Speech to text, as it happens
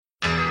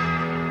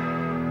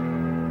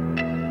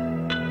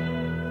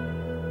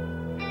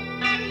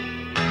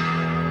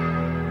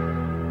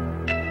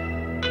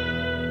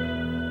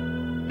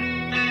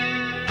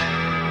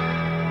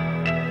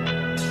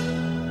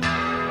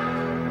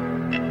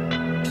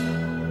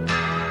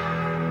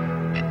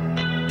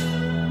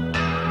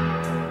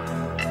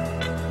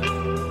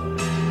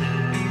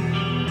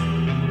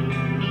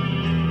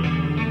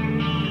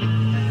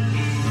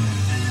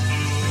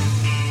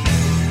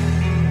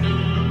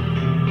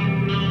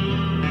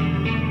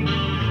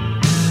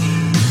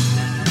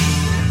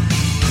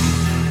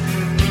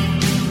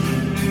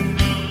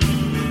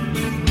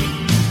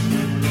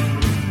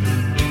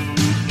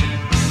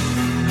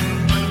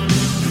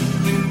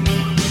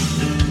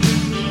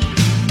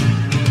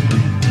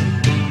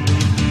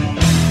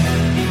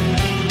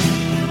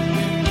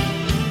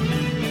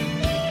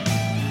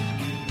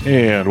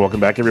And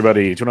welcome back,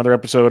 everybody, to another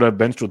episode of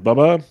Benched with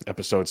Bubba,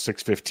 episode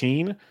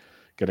 615.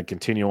 Going to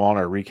continue on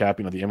our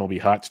recapping of the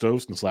MLB Hot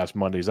Stove since last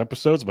Monday's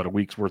episodes, about a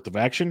week's worth of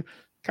action.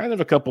 Kind of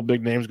a couple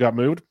big names got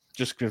moved.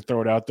 Just going to throw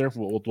it out there.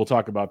 We'll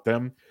talk about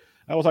them.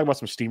 We'll talk about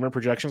some steamer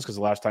projections because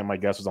the last time my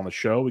guest was on the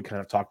show, we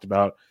kind of talked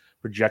about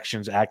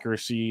projections,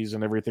 accuracies,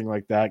 and everything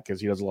like that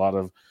because he does a lot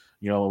of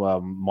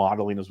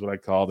modeling is what I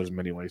call. There's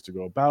many ways to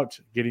go about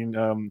getting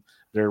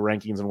their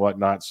rankings and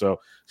whatnot. So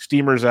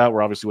steamers out.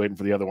 We're obviously waiting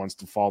for the other ones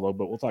to follow,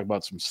 but we'll talk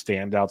about some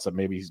standouts that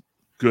maybe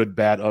good,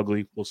 bad,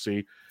 ugly. We'll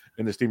see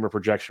in the steamer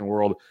projection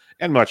world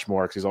and much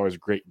more because he's always a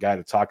great guy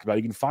to talk about.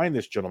 You can find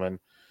this gentleman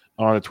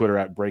on the Twitter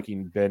at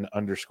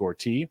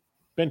BreakingBen_T.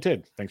 Ben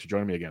Tidd, thanks for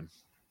joining me again.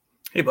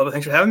 Hey, Bubba,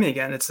 thanks for having me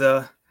again. It's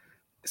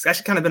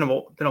actually kind of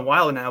been a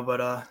while now,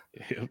 but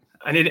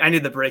I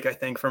need the break, I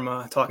think,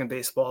 from talking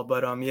baseball.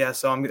 But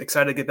so I'm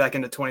excited to get back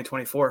into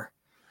 2024.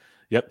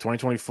 Yep,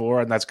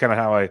 2024, and that's kind of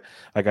how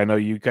I know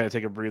you kind of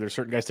take a breather.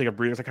 Certain guys take a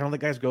breather. I kind of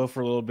let guys go for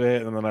a little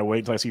bit, and then I wait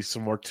until I see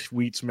some more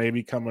tweets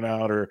maybe coming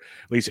out, or at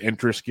least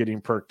interest getting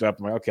perked up.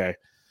 I'm like, okay,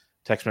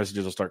 text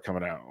messages will start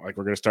coming out. Like,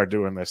 we're going to start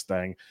doing this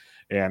thing,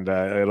 and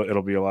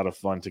it'll be a lot of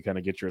fun to kind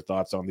of get your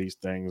thoughts on these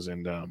things,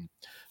 and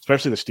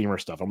especially the steamer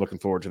stuff. I'm looking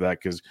forward to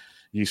that because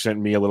you sent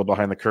me a little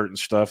behind the curtain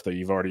stuff that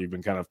you've already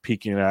been kind of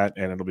peeking at,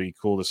 and it'll be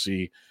cool to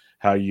see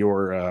how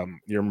your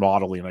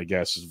modeling, I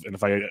guess, is, and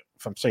if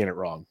I'm saying it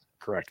wrong,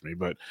 correct me,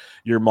 but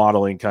your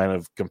modeling kind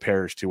of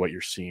compares to what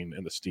you're seeing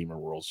in the steamer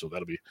world, so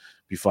that'll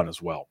be fun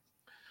as well.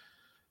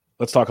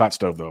 Let's talk hot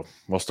stove, though.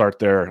 We'll start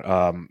there.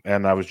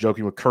 And I was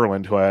joking with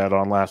Curland, who I had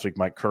on last week,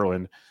 Mike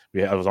Curland.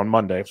 I was on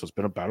Monday, so it's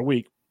been about a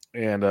week.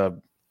 And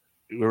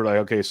we were like,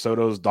 okay,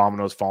 Soto's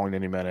dominoes falling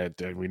any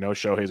minute. And we know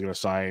Shohei's going to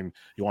sign.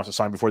 He wants to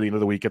sign before the end of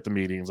the week at the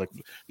meetings. Like,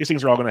 these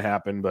things are all going to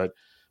happen, but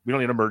we don't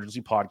need an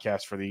emergency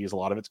podcast for these. A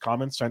lot of it's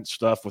common sense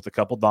stuff with a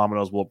couple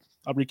dominoes.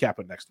 I'll recap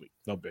it next week.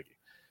 No biggie.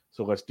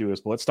 So let's do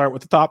this. But let's start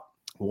with the top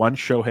one,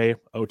 Shohei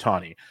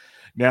Ohtani.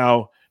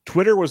 Now,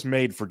 Twitter was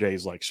made for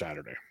days like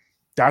Saturday.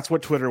 That's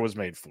what Twitter was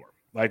made for.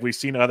 Like, we've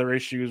seen other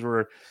issues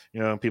where,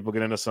 people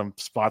get into some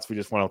spots we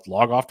just want to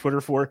log off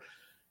Twitter for.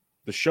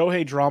 The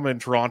Shohei drama in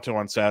Toronto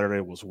on Saturday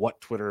was what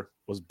Twitter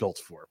was built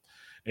for.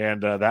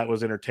 And that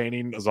was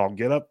entertaining as all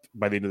get up.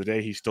 By the end of the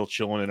day, he's still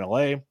chilling in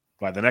LA.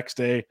 By the next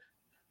day,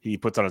 he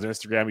puts on his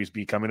Instagram, he's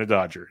becoming a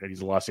Dodger, and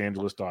he's a Los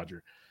Angeles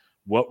Dodger.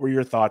 What were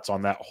your thoughts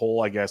on that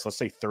whole, I guess, let's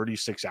say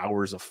 36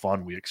 hours of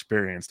fun we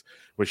experienced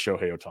with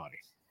Shohei Ohtani?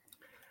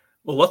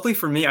 Well, luckily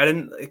for me, I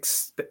didn't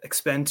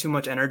expend too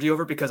much energy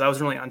over it because I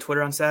wasn't really on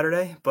Twitter on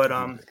Saturday. But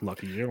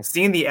lucky you.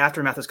 Seeing the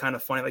aftermath was kind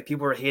of funny. Like,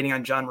 people were hating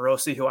on John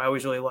Morosi, who I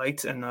always really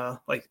liked, and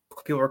like,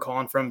 people were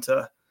calling for him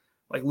to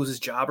like lose his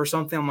job or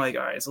something. I'm like,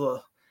 all right, it's a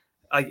little.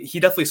 He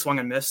definitely swung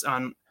and missed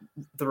on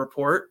the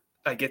report.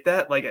 I get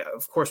that. Like,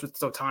 of course, with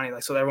Ohtani,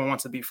 like, so everyone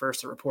wants to be first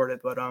to report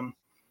it. But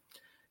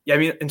yeah, I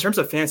mean, in terms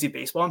of fantasy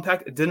baseball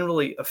impact, it didn't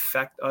really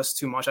affect us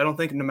too much. I don't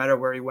think, no matter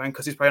where he went,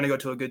 because he's probably going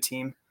to go to a good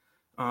team.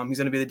 He's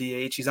going to be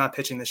the DH. He's not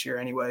pitching this year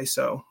anyway,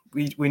 so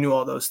we knew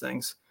all those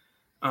things.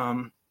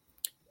 I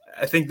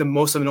think the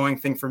most annoying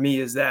thing for me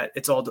is that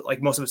it's all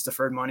like most of it's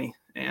deferred money.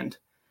 And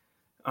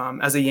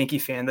as a Yankee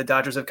fan, the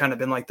Dodgers have kind of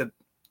been like the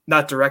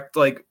not direct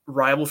like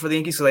rival for the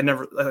Yankees, so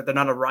they're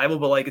not a rival,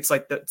 but like it's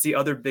like it's the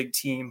other big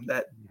team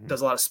that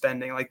does a lot of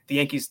spending. Like the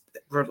Yankees,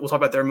 we'll talk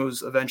about their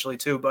moves eventually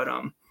too, but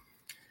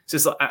it's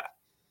just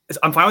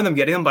I'm fine with them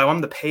getting them, but I want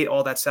them to pay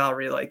all that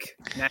salary like.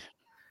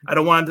 I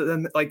don't want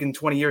them like in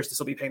 20 years to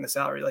still be paying the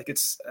salary. Like,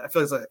 I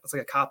feel like it's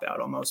like a cop out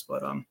almost,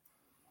 but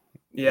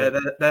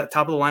that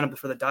top of the lineup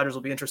for the Dodgers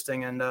will be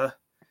interesting, and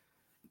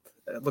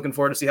looking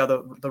forward to see how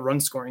the run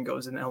scoring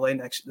goes in LA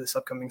this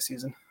upcoming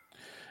season.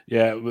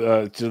 Yeah,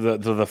 to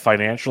the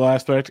financial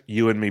aspect,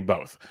 you and me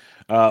both.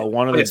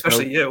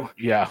 Especially you.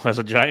 Yeah, as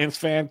a Giants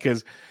fan,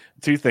 because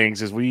two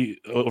things is we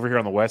over here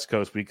on the West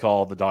Coast we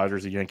call the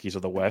Dodgers the Yankees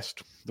of the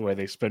West. The way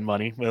they spend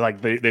money,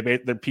 like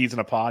they're peas in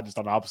a pod, just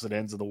on opposite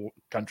ends of the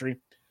country.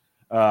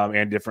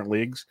 And different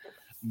leagues.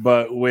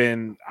 But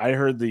when I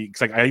heard I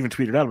even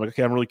tweeted out, I'm like,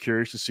 okay, I'm really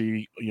curious to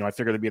see, I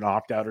figured there'd be an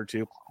opt-out or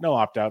two. No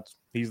opt-outs.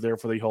 He's there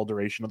for the whole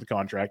duration of the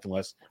contract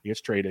unless he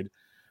gets traded.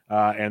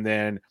 And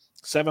then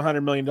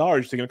 $700 million,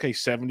 you're thinking, okay,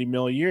 $70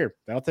 million a year.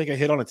 That'll take a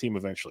hit on a team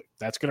eventually.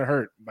 That's going to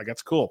hurt. Like,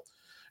 that's cool.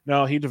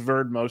 No, he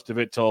diverted most of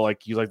it till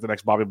like he's like the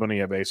next Bobby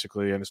Bonilla,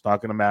 basically, and it's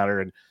not going to matter.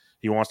 And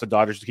he wants the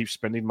Dodgers to keep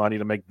spending money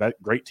to make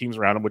great teams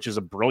around him, which is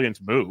a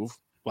brilliant move.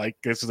 Like,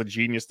 this is a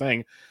genius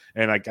thing.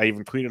 And I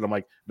even tweeted, I'm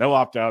like, no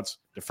opt-outs,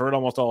 deferred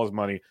almost all his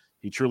money.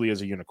 He truly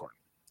is a unicorn.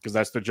 Because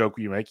that's the joke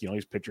you make.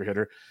 He's pitcher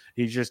hitter.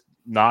 He's just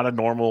not a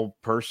normal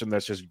person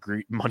that's just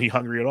money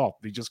hungry at all.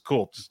 He's just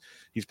cool.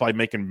 He's probably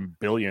making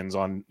billions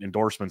on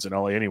endorsements in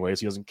LA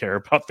anyways. He doesn't care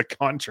about the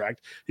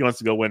contract. He wants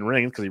to go win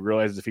rings because he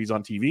realizes if he's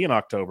on TV in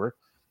October,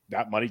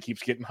 that money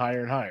keeps getting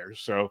higher and higher.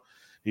 So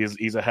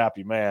he's a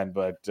happy man.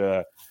 But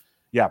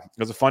yeah, it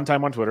was a fun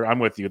time on Twitter. I'm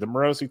with you. The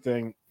Morosi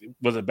thing,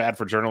 was it bad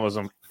for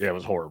journalism? Yeah, it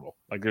was horrible.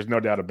 Like, there's no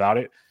doubt about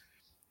it.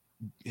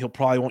 He'll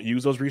probably won't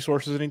use those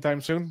resources anytime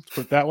soon. Let's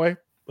put it that way.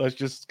 Let's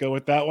just go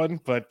with that one.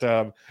 But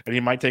and he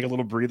might take a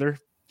little breather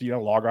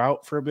log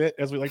out for a bit,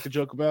 as we like to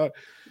joke about.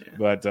 Yeah.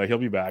 But he'll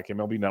be back.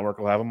 MLB Network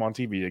will have him on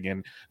TV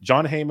again.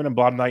 John Heyman and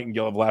Bob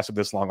Nightingale have lasted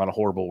this long on a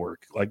horrible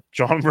work. Like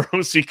John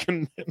Morosi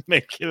can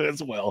make it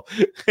as well.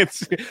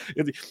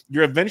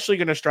 You're eventually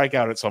going to strike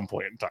out at some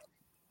point in time.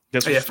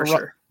 This was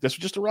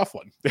just a rough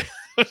one.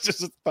 It's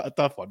just a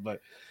tough one.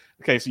 But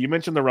okay, so you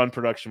mentioned the run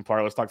production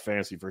part. Let's talk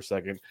fantasy for a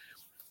second.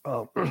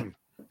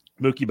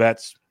 Mookie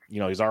Betts,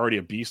 he's already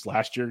a beast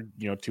last year,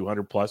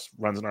 200 plus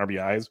runs and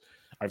RBIs.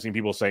 I've seen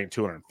people saying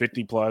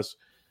 250 plus.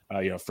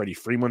 Freddie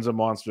Freeman's a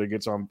monster.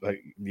 Gets on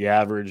the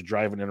average,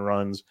 driving in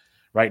runs.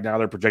 Right now,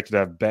 they're projected to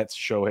have Betts,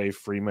 Shohei,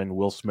 Freeman,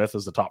 Will Smith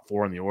as the top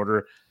 4 in the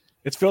order.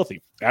 It's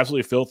filthy,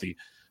 absolutely filthy.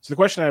 So the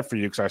question I have for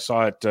you, because I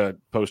saw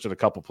it posted a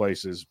couple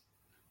places,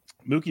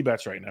 Mookie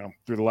Betts right now,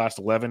 through the last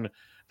 11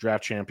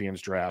 draft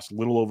champions drafts, a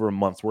little over a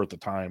month's worth of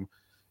time,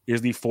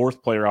 is the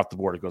 4th player off the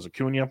board. It goes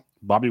Acuna,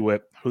 Bobby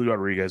Witt, Julio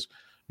Rodriguez,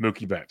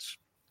 Mookie Betts.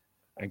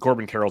 And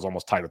Corbin Carroll's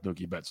almost tied with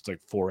Mookie Betts. It's like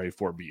 4A,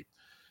 4B.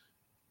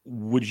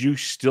 Would you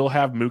still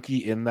have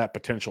Mookie in that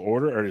potential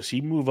order, or does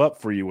he move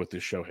up for you with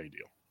this Shohei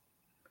deal?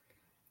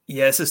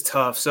 Yeah, this is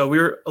tough. So we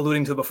were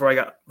alluding to before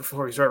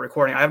we started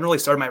recording. I haven't really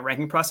started my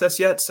ranking process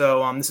yet.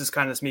 So this is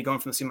kind of just me going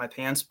from the seat of my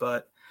pants.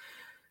 But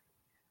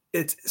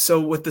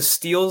so with the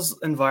steals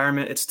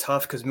environment, it's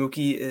tough because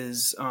Mookie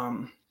is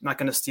not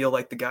going to steal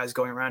like the guys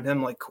going around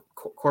him. Like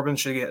Corbin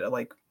should get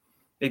like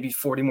maybe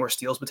 40 more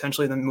steals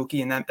potentially than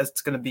Mookie, and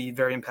that's going to be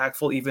very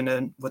impactful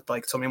even with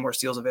like so many more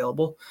steals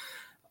available.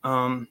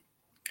 And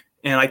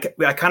I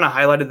kind of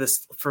highlighted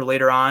this for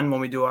later on when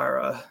we do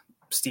our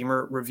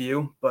steamer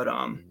review, but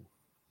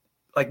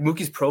like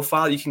Mookie's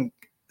profile,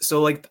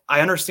 I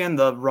understand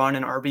the run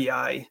and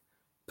RBI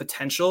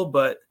potential,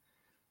 but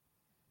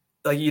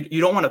like you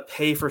don't want to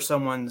pay for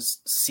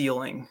someone's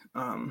ceiling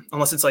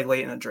unless it's like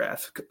late in a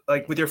draft.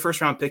 Like with your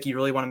first round pick, you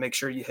really want to make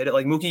sure you hit it.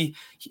 Like Mookie,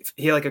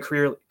 he had like a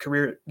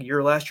career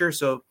year last year,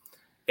 so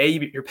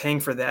you're paying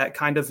for that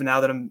kind of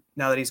now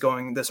that he's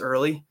going this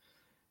early,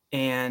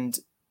 and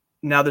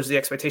now there's the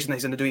expectation that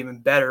he's going to do even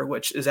better,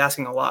 which is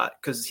asking a lot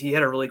because he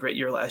had a really great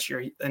year last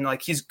year, and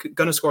like he's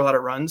going to score a lot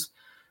of runs.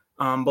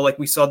 But like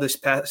we saw this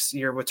past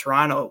year with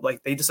Toronto,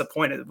 like they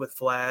disappointed with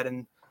Vlad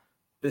and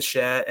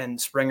Bichette and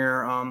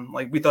Springer.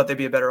 Like we thought they'd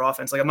be a better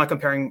offense. Like I'm not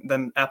comparing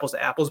them apples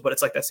to apples, but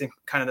it's like that same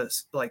kind of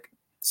this like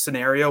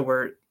scenario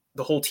where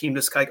the whole team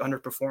just kind of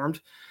underperformed.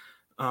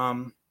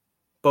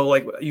 But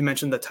like you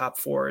mentioned, the top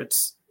 4,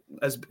 it's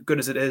as good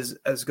as it is,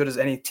 as good as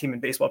any team in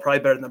baseball, probably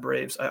better than the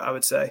Braves, I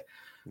would say.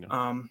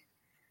 Yeah.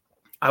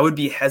 I would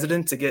be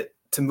hesitant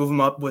to move them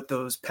up with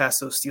those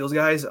steals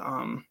guys.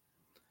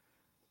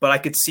 But I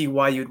could see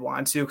why you'd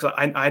want to, because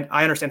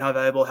I understand how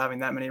valuable having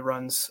that many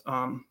runs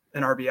and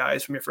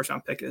RBIs from your first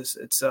round pick is.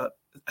 It's I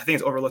think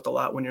it's overlooked a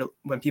lot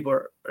when people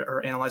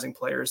are analyzing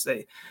players.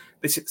 They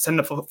tend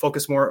to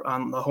focus more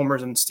on the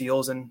homers and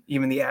steals and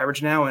even the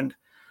average now, and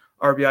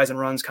RBIs and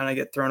runs kind of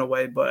get thrown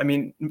away. But I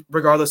mean,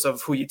 regardless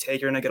of who you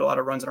take, you're going to get a lot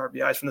of runs and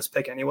RBIs from this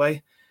pick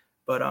anyway.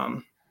 But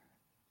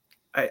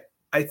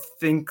I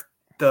think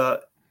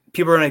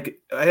people are going to,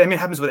 I mean, it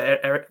happens with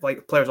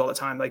like players all the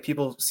time. Like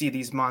people see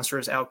these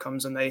monstrous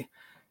outcomes and they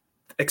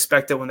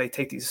expect it when they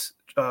take these,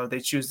 they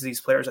choose these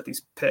players at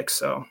these picks.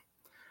 So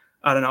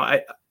I don't know.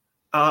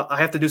 I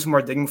have to do some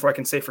more digging before I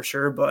can say for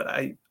sure, but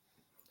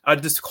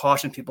I'd just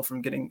caution people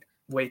from getting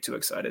way too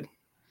excited.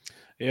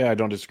 Yeah, I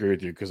don't disagree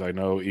with you because I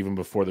know even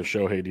before the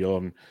Shohei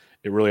deal,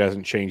 it really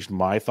hasn't changed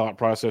my thought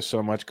process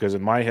so much because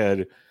in my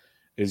head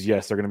is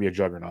yes, they're going to be a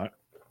juggernaut,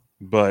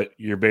 but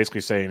you're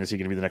basically saying, is he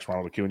going to be the next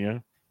Ronald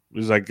Acuna?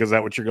 Is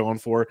that what you're going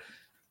for?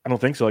 I don't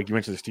think so. Like you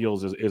mentioned, the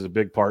steals is a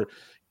big part.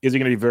 Is he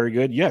going to be very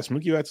good? Yes,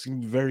 Mookie Betts is going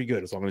to be very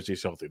good as long as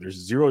he's healthy. There's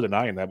zero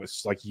denying that, but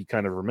it's like you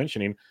kind of were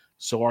mentioning,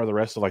 so are the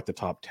rest of like the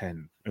top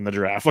 10 in the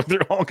draft. Like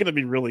they're all going to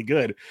be really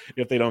good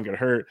if they don't get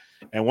hurt.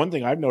 And one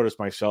thing I've noticed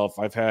myself,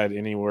 I've had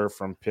anywhere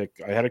from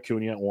I had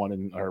Acuna at 1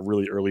 in a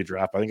really early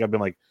draft. I think I've been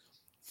like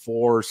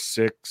 4,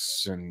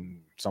 6,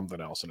 and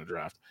something else in a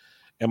draft.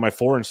 And my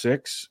 4 and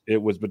 6,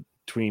 it was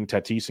between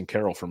Tatis and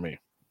Carroll for me.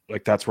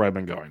 Like that's where I've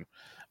been going.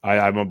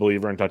 I'm a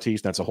believer in Tatis. And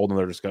that's a whole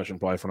other discussion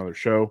probably for another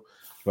show,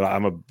 but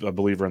I'm a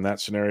believer in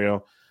that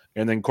scenario.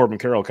 And then Corbin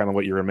Carroll, kind of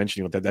what you were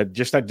mentioning with that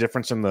just that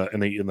difference in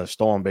the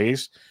stolen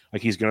base.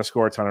 Like he's going to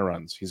score a ton of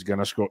runs. He's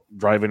going to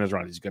drive in his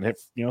runs. He's going to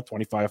hit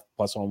 25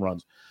 plus home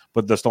runs.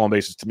 But the stolen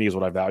bases to me is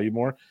what I value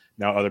more.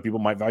 Now other people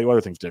might value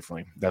other things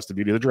differently. That's the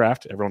beauty of the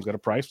draft. Everyone's got a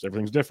price.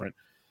 Everything's different.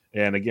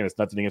 And again, it's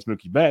nothing against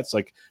Mookie Betts.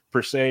 Like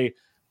per se,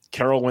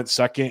 Carroll went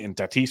 2nd and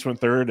Tatis went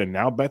 3rd, and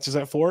now Betts is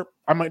at 4.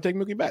 I might take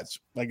Mookie Betts.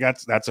 Like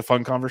that's a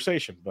fun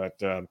conversation.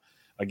 But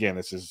again,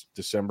 this is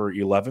December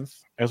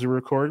 11th as we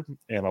record,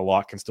 and a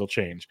lot can still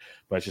change.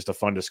 But it's just a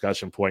fun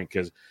discussion point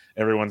because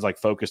everyone's like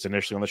focused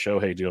initially on the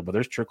Shohei deal, but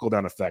there's trickle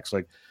down effects.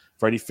 Like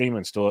Freddie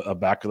Freeman's still a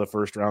back of the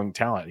first round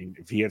talent.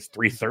 If he hits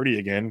 330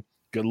 again,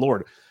 good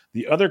Lord.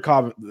 The other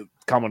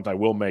comment I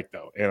will make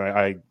though,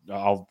 and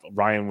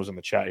Ryan was in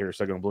the chat here a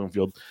second in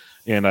Bloomfield,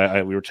 and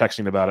we were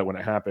texting about it when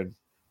it happened.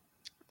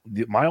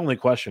 My only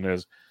question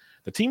is,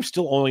 the team's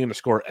still only going to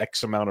score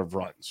X amount of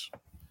runs.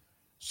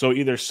 So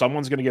either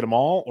someone's going to get them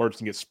all, or it's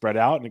going to get spread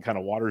out and it kind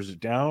of waters it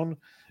down.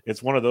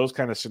 It's one of those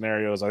kind of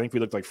scenarios. I think we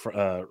looked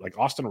like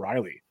Austin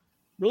Riley,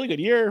 really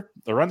good year.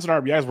 The runs and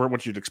RBIs weren't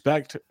what you'd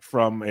expect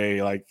from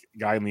a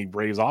guy in the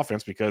Braves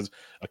offense because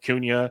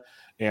Acuna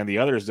and the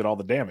others did all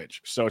the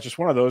damage. So it's just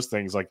one of those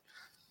things. Like,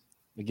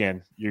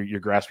 again, you're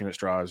grasping at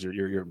straws.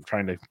 You're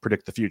trying to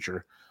predict the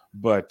future,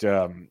 but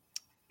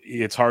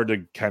it's hard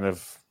to kind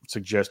of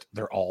suggest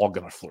they're all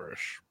going to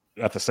flourish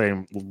at the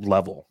same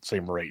level,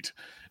 same rate.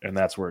 And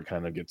that's where it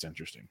kind of gets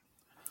interesting.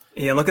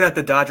 Yeah, looking at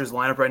the Dodgers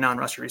lineup right now in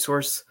roster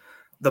resource,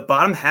 the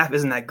bottom half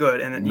isn't that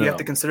good. And you have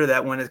to consider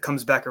that when it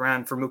comes back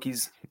around for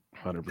Mookie's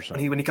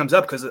 100%. When he comes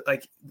up, because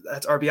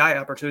that's RBI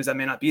opportunities that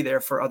may not be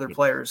there for other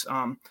players.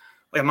 I'm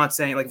not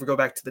saying if we go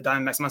back to the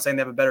Diamondbacks, I'm not saying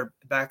they have a better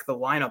back of the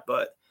lineup,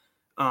 but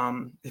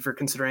if you're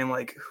considering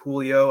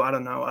Julio, I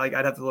don't know. I'd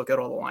have to look at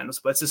all the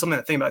lineups, but it's just something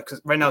to think about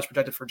because right now it's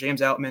projected for James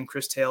Outman,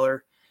 Chris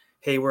Taylor,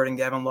 Hayward, and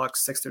Gavin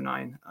Lux 6 through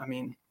 9. I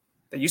mean,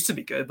 they used to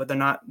be good, but they're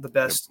not the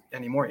best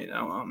anymore,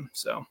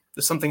 So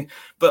there's something,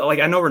 but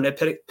I know we're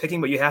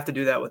nitpicking, but you have to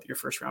do that with your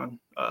first round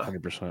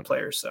 100%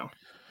 players. So,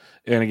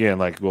 and again,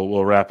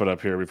 we'll wrap it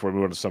up here before we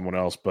move on to someone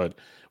else, but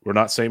we're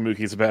not saying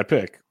Mookie's a bad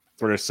pick.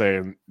 We're just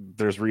saying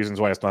there's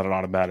reasons why it's not an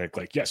automatic.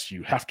 Yes,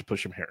 you have to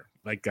push him here.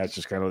 That's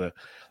just kind of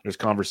there's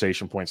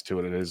conversation points to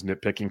it. It is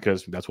nitpicking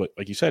because that's what,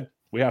 like you said,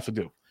 we have to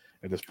do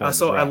at this point.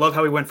 So I love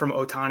how we went from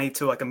Ohtani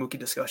to a Mookie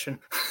discussion.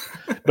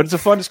 But it's a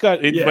fun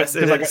discussion. Yes,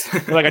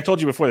 I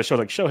told you before the show,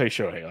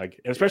 Shohei,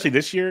 especially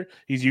this year,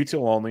 he's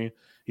util only.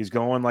 He's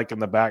going in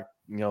the back,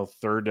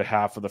 third to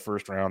half of the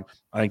first round.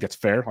 I think that's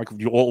fair.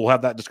 We'll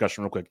have that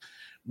discussion real quick.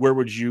 Where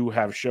would you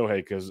have Shohei?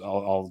 Because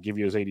I'll give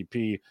you his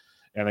ADP.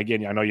 And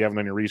again, I know you haven't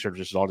done your research.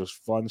 This is all just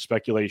fun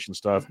speculation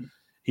stuff. Mm-hmm.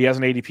 He has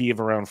an ADP of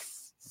around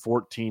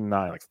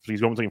 14.9.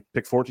 He's going to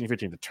pick 14,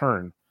 15 to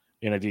turn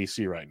in a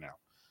DC right now.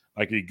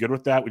 Are you good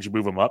with that? Would you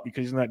move him up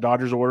because he's in that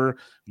Dodgers order?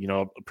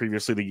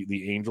 Previously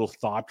the Angel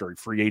thought or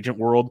free agent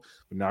world,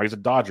 but now he's a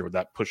Dodger. Would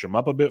that push him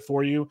up a bit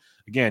for you?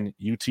 Again,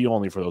 UT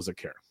only for those that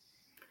care.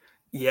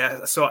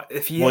 Yeah. So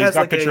if he's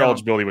got pitcher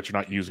eligibility, but you're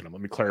not using him.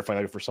 Let me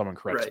clarify that for someone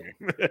corrects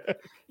me.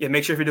 Yeah.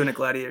 Make sure if you're doing a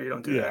gladiator, you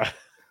don't do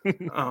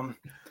that.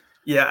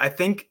 Yeah, I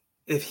think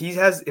if he's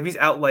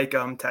out like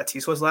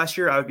Tatis was last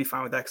year, I would be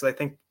fine with that because I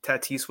think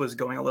Tatis was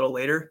going a little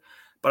later,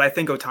 but I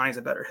think Ohtani's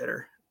a better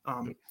hitter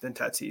than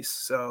Tatis.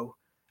 So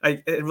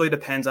it really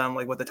depends on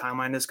what the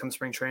timeline is come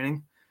spring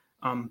training.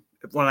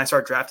 When I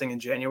start drafting in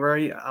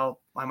January, I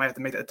might have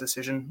to make that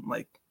decision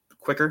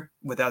quicker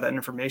without that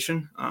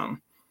information.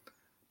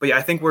 But yeah,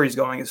 I think where he's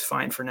going is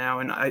fine for now,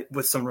 and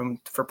with some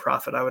room for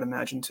profit, I would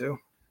imagine too.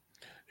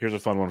 Here's a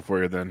fun one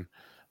for you then.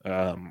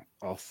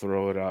 I'll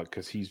throw it out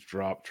because he's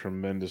dropped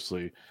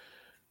tremendously.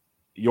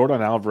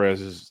 Yordan Alvarez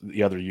is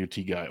the other UT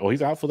guy. Well,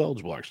 he's outfield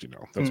eligible actually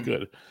now. That's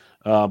good.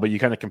 But you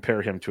kind of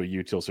compare him to a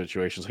util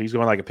situation. So he's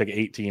going a pick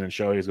 18 and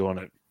Shohei's going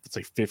at, let's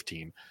say,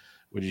 15.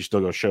 Would you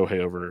still go Shohei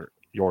over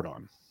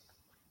Yordan?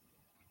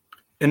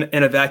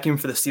 In a vacuum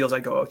for the steals, I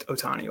go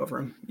Ohtani over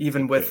him,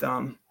 even with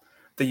the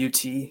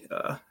UT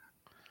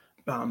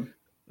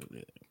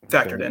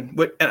factored in.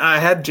 And I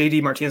had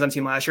JD Martinez on the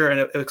team last year, and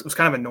it was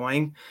kind of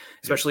annoying,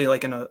 especially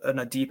in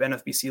a deep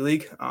NFBC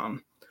league.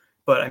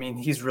 But I mean,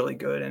 he's really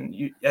good,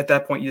 and at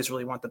that point, you just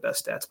really want the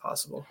best stats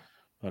possible.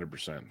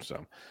 100%.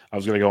 So I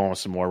was going to go on with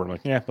some more, but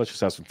I'm let's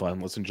just have some fun.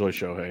 Let's enjoy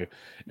Shohei,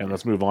 and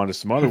let's move on to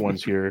some other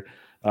ones here.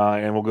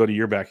 And we'll go to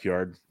your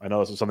backyard. I know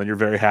this is something you're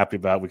very happy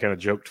about. We kind of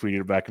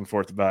tweeted back and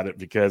forth about it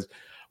because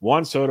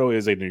Juan Soto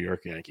is a New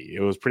York Yankee.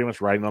 It was pretty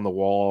much writing on the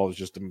wall. It was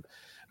just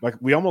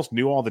we almost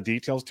knew all the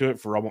details to it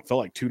for felt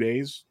like 2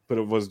 days, but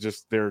it was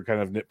just they're kind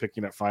of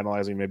nitpicking at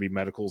finalizing maybe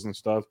medicals and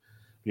stuff.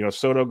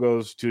 Soto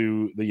goes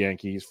to the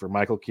Yankees for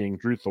Michael King,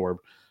 Drew Thorpe,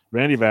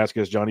 Randy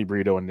Vasquez, Johnny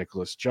Brito, and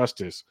Nicholas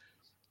Justice.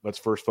 Let's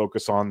first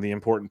focus on the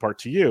important part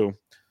to you.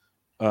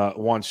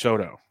 Juan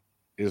Soto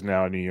is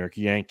now a New York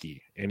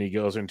Yankee, and he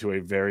goes into a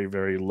very,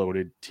 very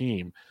loaded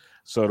team.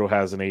 Soto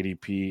has an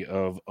ADP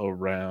of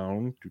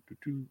around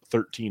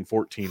 13,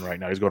 14 right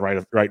now. He's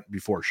going right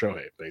before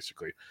Shohei,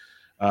 basically.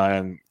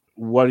 And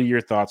what are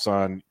your thoughts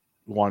on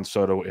Juan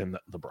Soto in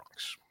the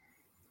Bronx?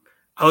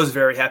 I was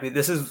very happy.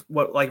 This is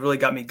what really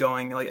got me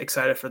going,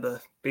 excited for the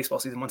baseball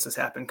season once this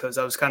happened, because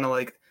I was kind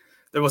of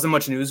there wasn't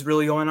much news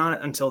really going on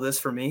until this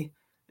for me.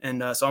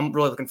 And so I'm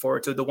really looking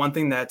forward to it. The one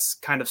thing that's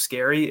kind of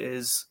scary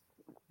is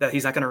that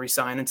he's not going to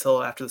resign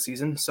until after the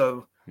season.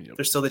 So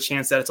there's still the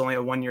chance that it's only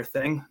a 1 year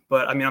thing.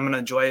 But I mean, I'm going to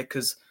enjoy it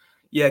because,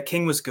 yeah,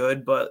 King was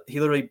good, but he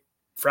literally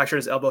fractured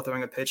his elbow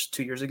throwing a pitch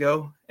 2 years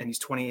ago, and he's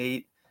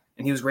 28.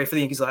 And he was great for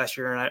the Yankees last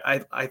year, and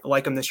I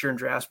like him this year in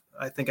drafts.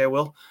 I think I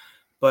will.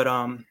 But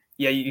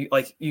yeah,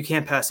 you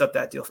can't pass up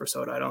that deal for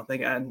Soto, I don't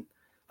think. And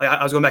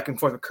I was going back and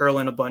forth with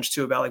Curlin a bunch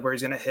too about where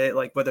he's going to hit,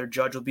 whether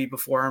Judge will be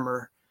before him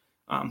or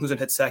who's going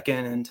to hit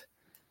second. And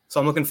so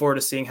I'm looking forward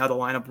to seeing how the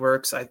lineup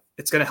works.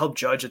 It's going to help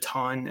Judge a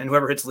ton, and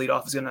whoever hits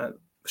leadoff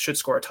should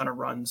score a ton of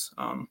runs.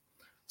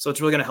 So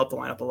it's really going to help the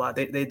lineup a lot.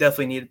 They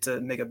definitely needed to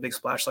make a big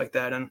splash like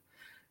that, and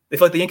they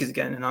feel like the Yankees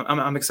again. And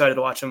I'm excited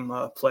to watch them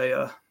play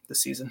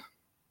this season.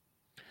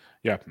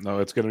 Yeah, no,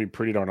 it's going to be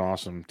pretty darn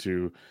awesome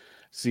to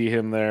see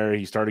him there.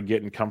 He started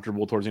getting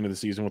comfortable towards the end of the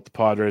season with the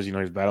Padres.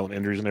 He's battling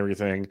injuries and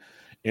everything.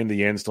 In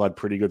the end, still had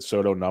pretty good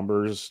Soto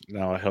numbers.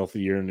 Now a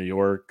healthy year in New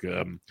York.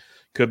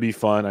 Could be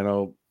fun. I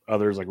know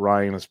others like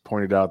Ryan has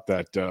pointed out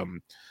that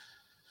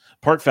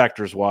park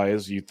factors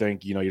wise, you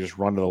think, you just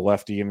run to the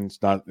lefty and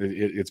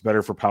it's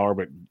better for power,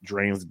 but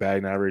drains the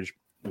batting average.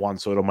 Juan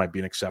Soto might be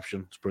an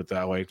exception. Let's put it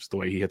that way. It's the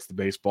way he hits the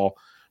baseball.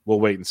 We'll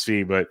wait and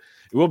see, but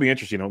it will be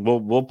interesting.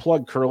 We'll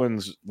plug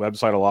Curlin's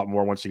website a lot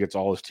more once he gets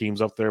all his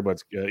teams up there.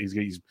 But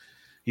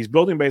he's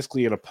building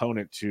basically an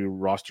opponent to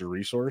roster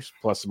resource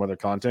plus some other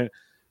content.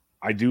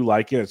 I do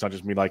like it. It's not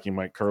just me liking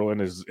Mike Curlin.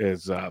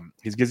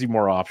 He gives you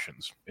more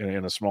options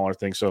in a smaller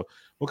thing. So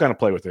we'll kind of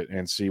play with it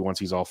and see once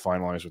he's all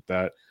finalized with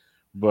that.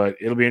 But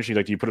it'll be interesting.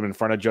 Like, do you put him in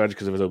front of Judge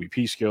because of his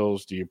OBP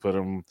skills? Do you put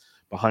him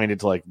behind it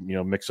to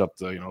mix up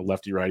the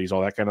lefty righties,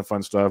 all that kind of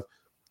fun stuff?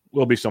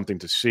 Will be something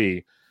to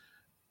see.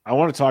 I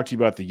want to talk to you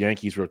about the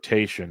Yankees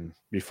rotation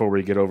before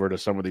we get over to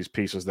some of these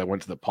pieces that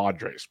went to the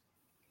Padres.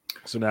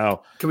 So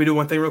now, can we do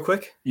one thing real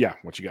quick? Yeah,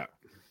 what you got?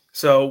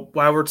 So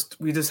while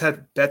we just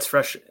had Betts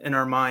fresh in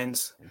our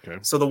minds. Okay.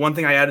 So the one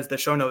thing I added to the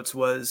show notes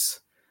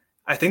was,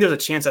 I think there's a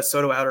chance that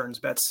Soto out earns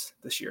Betts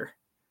this year.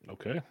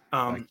 Okay.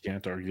 I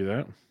can't argue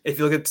that. If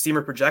you look at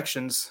Steamer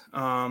projections,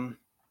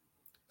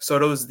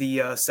 Soto's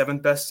the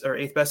seventh best or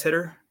eighth best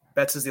hitter.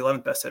 Betts is the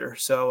 11th best hitter.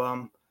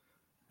 So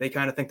they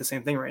kind of think the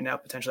same thing right now,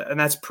 potentially. And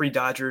that's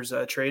pre-Dodgers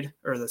trade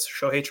or the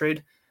Shohei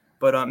trade.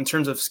 But in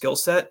terms of skill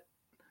set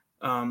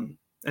and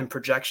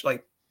projection,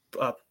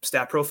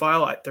 stat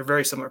profile, they're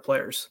very similar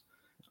players.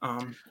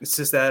 It's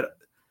just that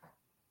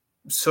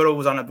Soto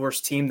was on a worse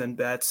team than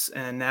Betts,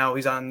 and now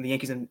he's on the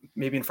Yankees and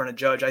maybe in front of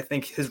Judge. I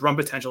think his run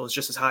potential is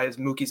just as high as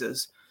Mookie's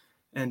is.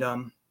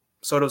 And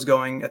Soto's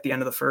going at the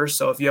end of the first.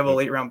 So if you have a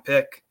late round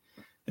pick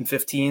in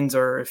 15s,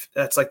 or if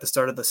that's like the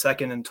start of the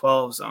second and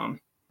 12s,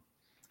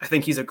 I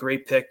think he's a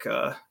great pick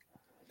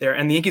there.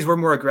 And the Yankees were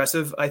more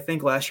aggressive, I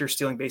think, last year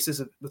stealing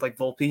bases with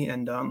Volpe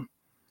and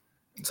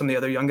some of the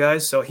other young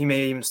guys. So he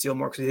may even steal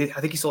more because I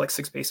think he stole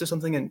 6 bases or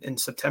something in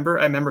September.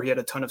 I remember he had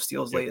a ton of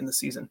steals late in the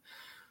season.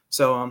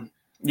 So,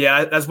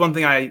 that's one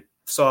thing I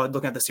saw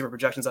looking at the Steamer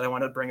projections that I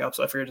wanted to bring up.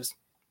 So I figured just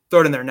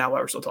throw it in there now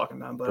while we're still talking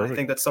about him. But Perfect. I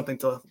think that's something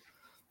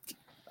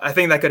I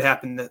think that could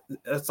happen.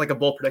 That's like a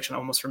bold prediction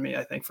almost for me.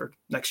 I think for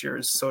next year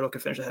is Soto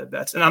could finish ahead of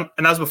Betts. And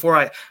that was before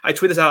I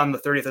tweeted this out on the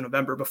 30th of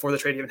November before the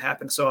trade even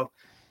happened. So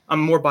I'm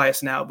more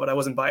biased now, but I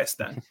wasn't biased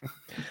then.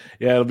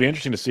 Yeah, it'll be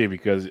interesting to see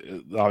because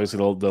obviously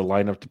the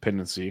lineup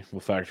dependency will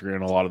factor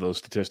in a lot of those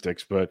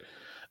statistics. But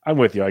I'm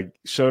with you.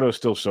 Soto's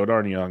still so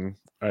darn young.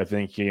 I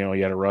think he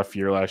had a rough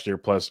year last year.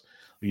 Plus,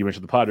 like you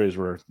mentioned, the Padres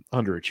were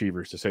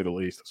underachievers to say the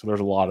least. So there's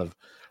a lot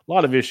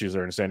of issues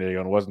there in San Diego,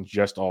 and it wasn't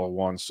just all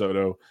Juan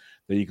Soto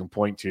that you can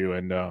point to.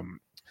 And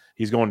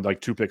he's going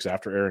 2 picks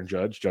after Aaron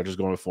Judge. Judge is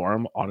going before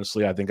him.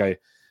 Honestly, I think I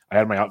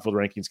had my outfield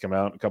rankings come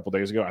out a couple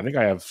days ago. I think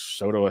I have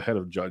Soto ahead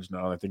of Judge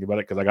now that I think about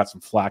it because I got some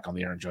flack on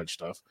the Aaron Judge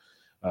stuff,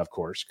 of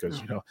course,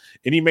 because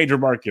any major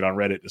market on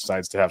Reddit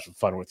decides to have some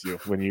fun with you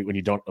when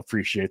you don't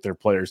appreciate their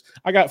players.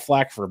 I got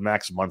flack for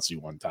Max Muncy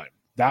one time.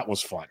 That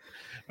was fun.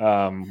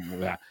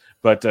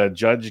 But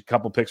Judge, a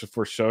couple picks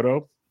before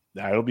Soto.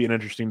 That'll be an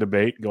interesting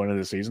debate going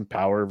into the season.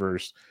 Power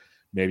versus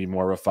maybe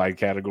more of a 5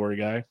 category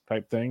guy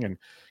type thing. And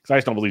because I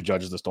just don't believe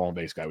Judge is the stolen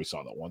base guy we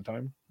saw that one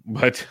time.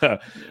 But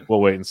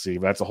we'll wait and see.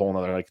 That's a whole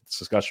nother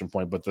discussion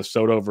point. But the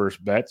Soto versus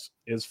Betts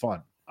is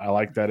fun. I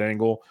like that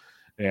angle.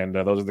 And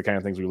those are the kind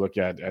of things we look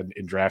at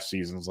in draft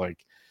seasons,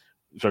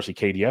 especially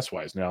KDS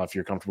wise. Now, if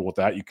you're comfortable with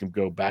that, you can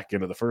go back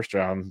into the first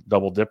round,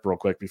 double dip real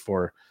quick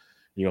before,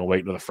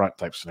 wait to the front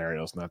type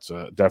scenarios. And that's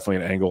definitely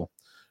an angle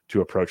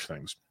to approach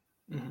things.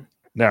 Mm-hmm.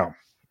 Now,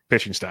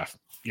 pitching staff,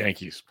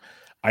 Yankees.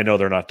 I know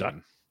they're not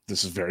done.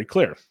 This is very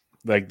clear.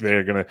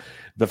 The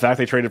fact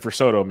they traded for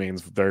Soto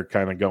means they're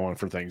kind of going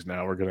for things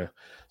now. We're going to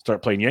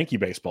start playing Yankee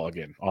baseball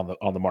again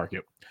on the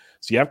market.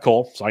 So you have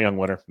Cole, Cy Young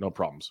winner, no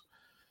problems.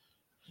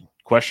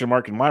 Question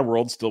mark in my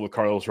world, still with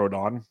Carlos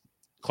Rodon.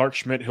 Clark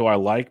Schmidt, who I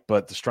like,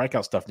 but the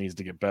strikeout stuff needs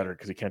to get better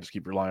because he can't just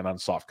keep relying on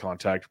soft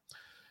contact.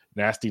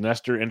 Nasty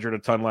Nestor injured a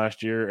ton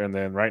last year, and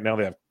then right now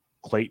they have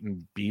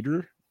Clayton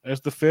Beeter as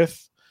the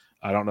 5th.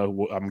 I don't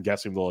know. I'm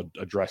guessing they'll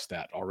address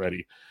that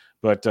already.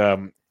 But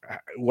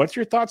what's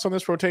your thoughts on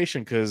this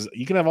rotation? Because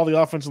you can have all the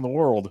offense in the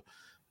world,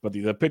 but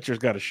the pitcher's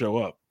got to show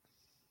up.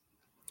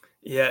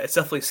 Yeah, it's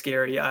definitely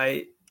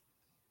scary.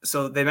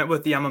 So they met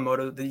with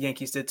Yamamoto, the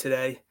Yankees did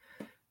today.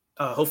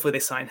 Hopefully they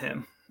sign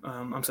him.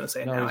 I'm just going to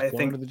say it now. He's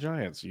going to the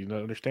Giants. You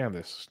don't understand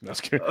this.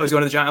 That's good. Oh, he's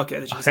going to the Giants.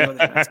 Okay, he's going to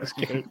the Giants.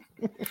 Okay.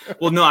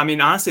 Well, no, I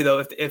mean, honestly, though,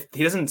 if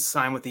he doesn't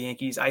sign with the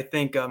Yankees, I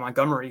think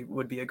Montgomery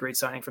would be a great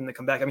signing for him to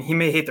come back. I mean, he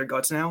may hate their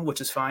guts now,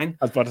 which is fine.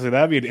 I was about to say,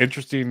 that'd be an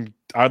interesting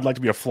 – I'd like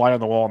to be a fly on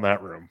the wall in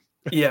that room.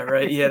 Yeah,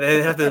 right. Yeah,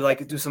 they have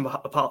to do send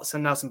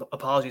out some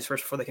apologies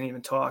first before they can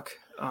even talk.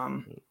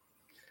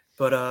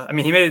 But I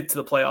mean, he made it to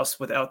the playoffs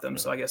without them,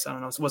 so I guess, I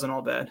don't know, it wasn't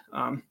all bad.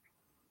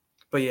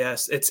 But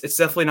yes, it's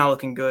definitely not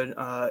looking good.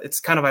 It's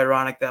kind of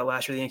ironic that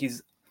last year the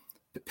Yankees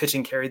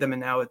pitching carried them, and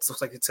now it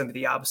looks like it's going to be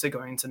the opposite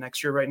going into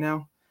next year right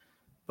now.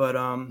 But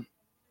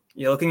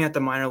yeah, looking at the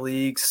minor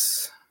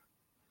leagues,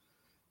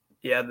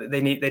 yeah,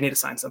 they need to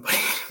sign somebody.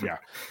 Yeah,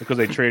 because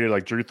they traded,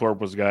 like, Drew Thorpe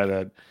was a guy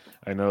that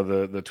I know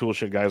the tool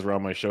shed guys were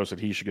on my show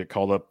said he should get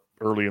called up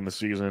early in the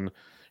season.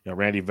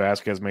 Randy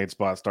Vasquez made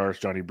spot starts.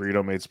 Johnny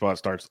Brito made spot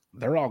starts.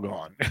 They're all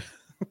gone.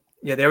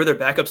 Yeah, they were their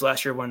backups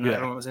last year when Yeah.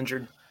 everyone was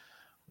injured.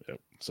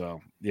 Yep.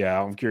 So,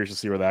 yeah, I'm curious to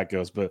see where that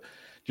goes. But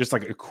just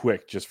like a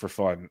quick, just for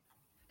fun,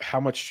 how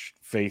much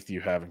faith do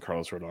you have in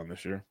Carlos Rodon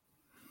this year?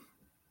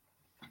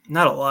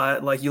 Not a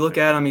lot. Like, you look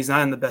at him, he's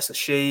not in the best of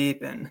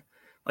shape, and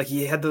like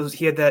he had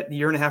that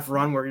year and a half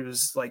run where he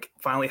was like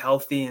finally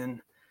healthy,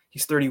 and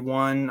he's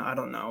 31. I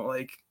don't know.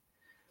 Like,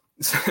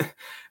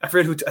 I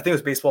forget who. I think it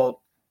was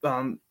Baseball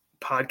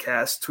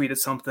Podcast tweeted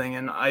something,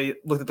 and I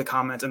looked at the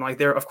comments, and like,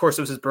 there, of course,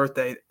 it was his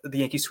birthday. The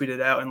Yankees tweeted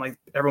it out, and like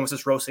everyone was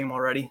just roasting him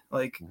already.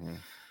 Like,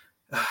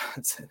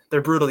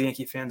 they're brutal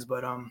Yankee fans,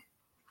 but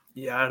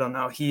yeah, I don't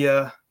know.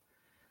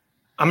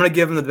 I'm gonna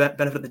give him the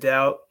benefit of the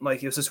doubt.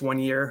 Like, it was just 1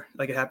 year.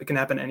 Like, it can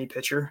happen to any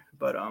pitcher,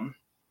 but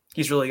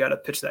he's really got to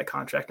pitch that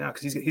contract now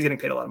because he's getting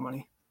paid a lot of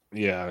money.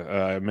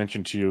 Yeah, I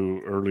mentioned to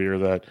you earlier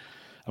that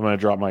I'm going to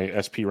drop my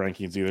SP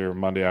rankings either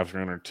Monday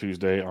afternoon or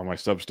Tuesday on my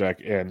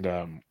Substack, and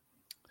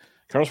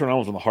Carlos Rodon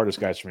was one of the hardest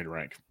guys for me to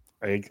rank.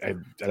 I'd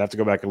have to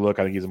go back and look.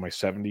 I think he's in my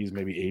 70s,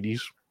 maybe 80s.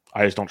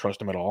 I just don't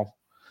trust him at all.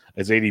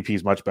 His ADP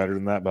is much better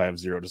than that, but I have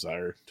zero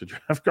desire to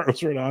draft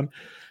Carlos Rodon.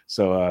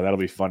 So that'll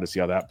be fun to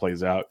see how that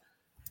plays out.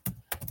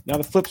 Now,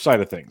 the flip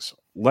side of things.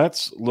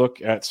 Let's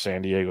look at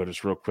San Diego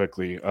just real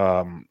quickly.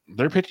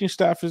 Their pitching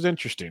staff is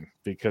interesting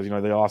because, they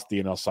lost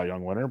the NL Cy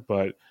Young winner,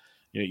 but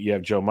you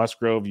have Joe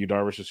Musgrove. Yu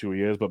Darvish is who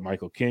he is, but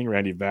Michael King,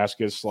 Randy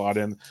Vasquez slot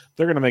in.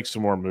 They're going to make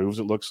some more moves,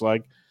 it looks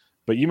like.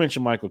 But you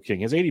mentioned Michael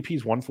King. His ADP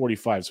is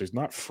 145, so he's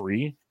not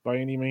free by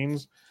any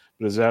means.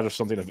 But is that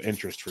something of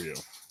interest for you?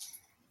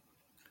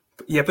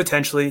 Yeah,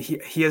 potentially.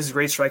 He has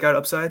great strikeout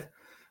upside,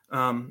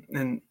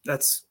 and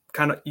that's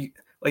kind of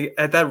like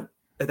at that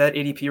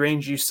ADP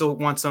range, you still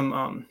want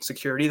some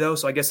security though.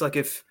 So I guess like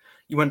if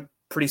you went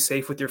pretty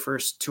safe with your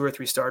first 2 or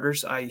 3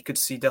 starters, I could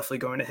see definitely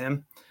going to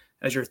him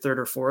as your third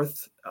or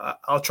fourth.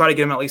 I'll try to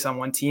get him at least on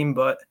one team,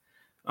 but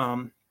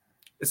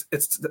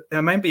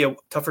it might be a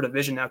tougher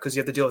division now because you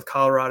have to deal with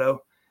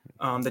Colorado.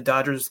 The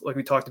Dodgers, like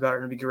we talked about, are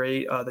going to be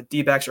great. The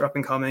D-backs are up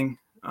and coming.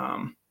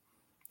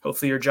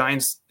 Hopefully your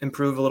Giants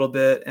improve a little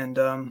bit.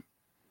 And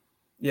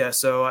yeah,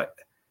 so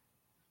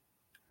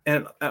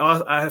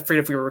I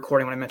forget if we were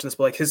recording when I mentioned this,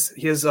 but like his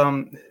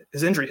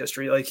injury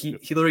history, like he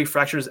literally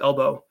fractured his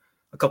elbow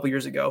a couple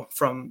years ago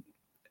from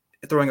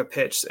throwing a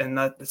pitch, and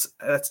that's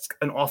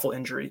an awful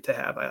injury to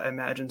have, I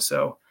imagine.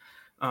 So,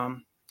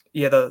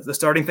 yeah, the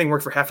starting thing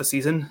worked for half a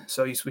season,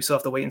 so we still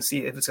have to wait and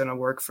see if it's going to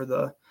work for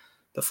the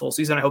full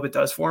season. I hope it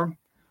does for him.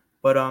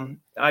 But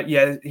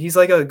yeah, he's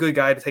like a good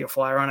guy to take a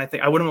flyer on. I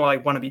think I wouldn't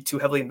want to be too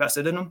heavily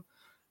invested in him,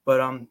 but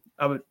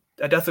I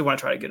definitely want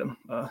to try to get him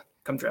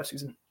come draft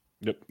season.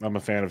 Yep, I'm a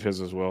fan of his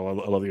as well.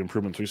 I love the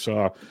improvements we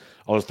saw.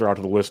 I'll just throw out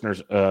to the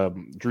listeners.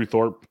 Drew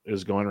Thorpe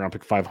is going around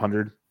pick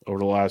 500 over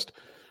the last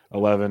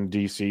 11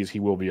 DCs. He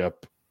will be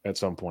up at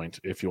some point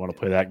if you want to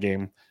play that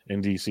game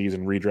in DCs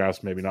and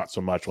redrafts. Maybe not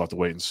so much. We'll have to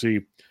wait and see.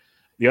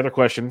 The other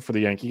question for the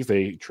Yankees,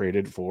 they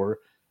traded for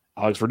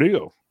Alex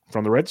Verdugo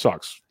from the Red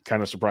Sox.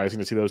 Kind of surprising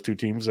to see those two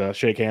teams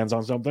shake hands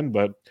on something,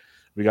 but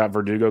we got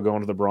Verdugo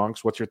going to the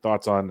Bronx. What's your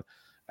thoughts on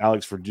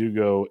Alex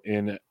Verdugo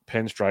in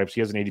pinstripes?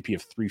 He has an ADP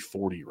of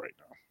 340 right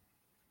now.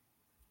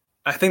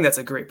 I think that's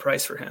a great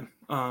price for him.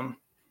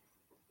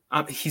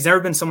 He's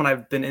never been someone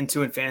I've been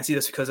into in fantasy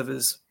just because of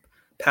his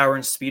power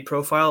and speed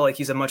profile. Like,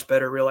 he's a much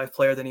better real life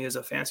player than he is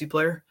a fantasy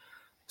player.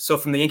 So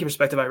from the Yankee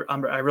perspective, I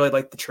really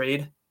like the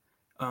trade.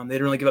 They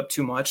didn't really give up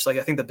too much. Like,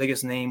 I think the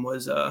biggest name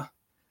was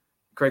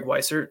Greg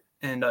Weissert,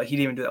 and he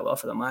didn't even do that well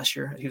for them last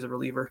year. He was a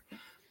reliever.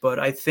 But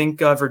I think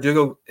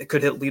Verdugo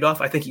could hit leadoff.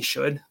 I think he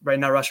should. Right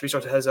now, Rush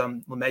Resource has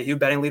LeMahieu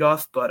batting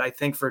leadoff, but I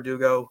think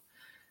Verdugo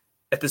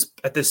at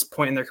this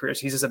point in their careers,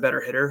 he's just a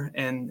better hitter.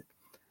 And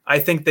I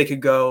think they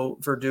could go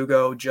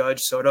Verdugo,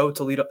 Judge, Soto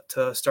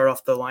to start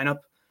off the lineup.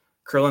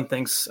 Curlin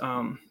thinks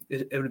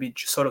it would be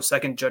Soto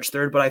second, Judge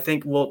third, but I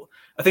think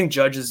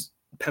Judge is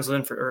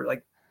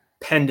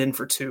penned in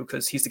for 2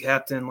 because he's the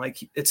captain.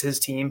 Like, it's his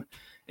team,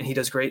 and he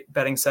does great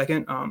batting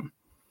second.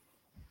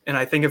 And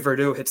I think if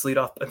Verdugo hits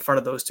leadoff in front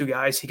of those 2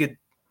 guys, he could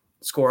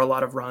score a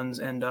lot of runs.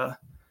 And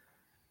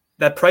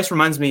that price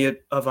reminds me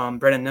of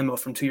Brendan Nimmo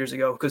from 2 years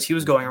ago because he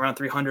was going around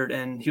 300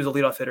 and he was a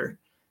leadoff hitter.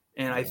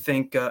 And I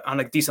think on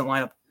a decent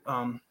lineup.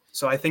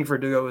 So I think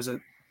Verdugo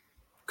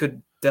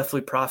could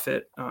definitely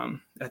profit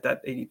at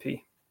that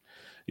ADP.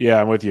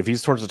 Yeah, I'm with you. If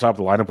he's towards the top of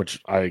the lineup, which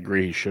I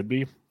agree he should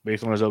be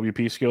based on his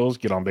OBP skills,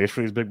 get on base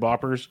for these big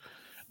boppers,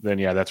 then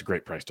yeah, that's a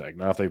great price tag.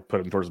 Now, if they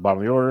put him towards the bottom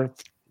of the order,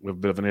 we have a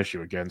bit of an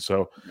issue again.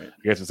 So I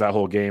guess it's that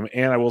whole game.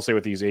 And I will say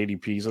with these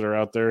ADPs that are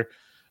out there,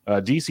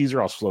 DCs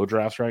are all slow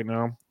drafts right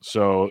now.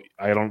 So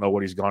I don't know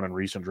what he's gone in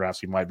recent drafts.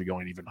 He might be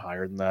going even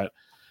higher than that.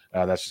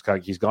 That's just kind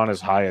of, he's gone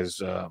as high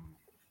as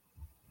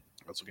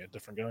Let's look at a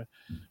different guy.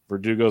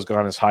 Verdugo's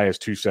gone as high as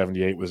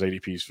 278 with his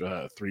ADP's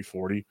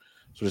 340.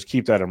 So just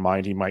keep that in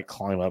mind. He might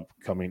climb up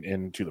coming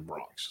into the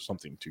Bronx.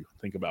 Something to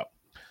think about.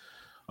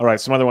 All right,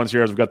 some other ones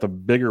here as we've got the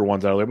bigger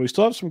ones out of there, but we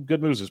still have some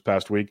good news this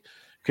past week.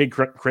 Craig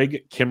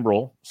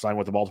Kimbrel signed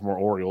with the Baltimore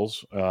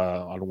Orioles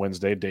on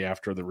Wednesday, day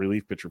after the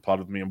relief pitcher pod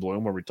with me and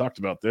Bloom, where we talked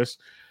about this.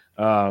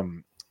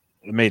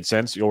 It made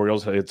sense. The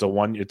Orioles, it's a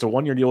 1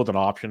 year deal with an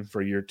option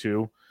for year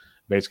 2.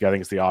 Basically, I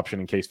think it's the option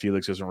in case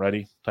Felix isn't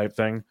ready type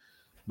thing.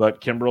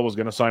 But Kimbrel was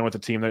going to sign with the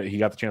team that he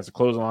got the chance to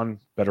close on.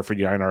 Better for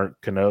Jeimer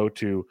Candelario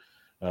to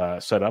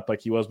set up like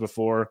he was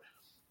before.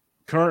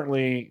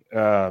 Currently,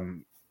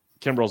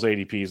 Kimbrel's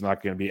ADP is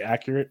not going to be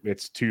accurate.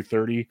 It's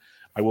 230.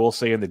 I will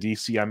say in the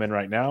DC I'm in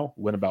right now,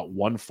 went about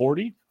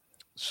 140.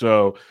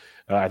 So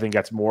I think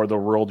that's more the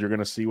world you're going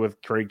to see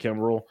with Craig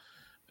Kimbrel.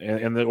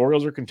 And the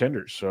Orioles are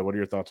contenders. So what are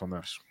your thoughts on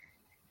this?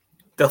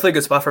 Definitely a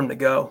good spot for him to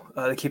go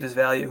to keep his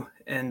value.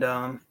 And so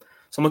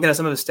I'm looking at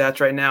some of his stats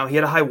right now. He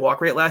had a high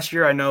walk rate last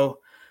year. I know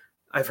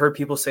I've heard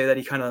people say that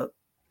he kind of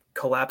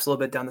collapsed a little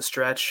bit down the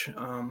stretch.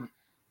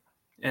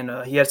 And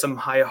he had some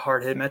high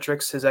hard hit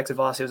metrics. His exit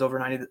velocity was over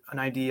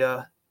 90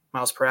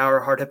 miles per hour.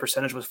 Hard hit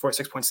percentage was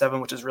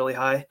 46.7, which is really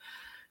high.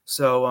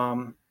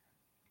 So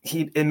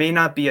it may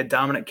not be a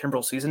dominant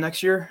Kimbrel season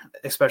next year,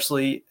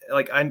 especially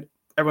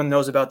everyone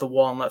knows about the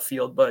wall in left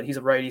field, but he's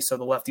a righty, so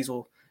the lefties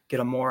will get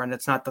him more, and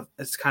it's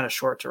kind of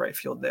short to right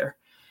field there.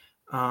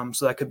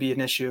 So that could be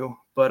an issue.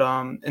 But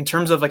in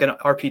terms of like an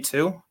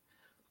RP2,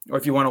 or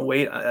if you want to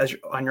wait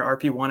on your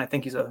RP1, I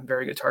think he's a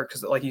very good target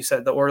because, like you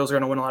said, the Orioles are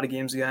going to win a lot of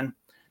games again.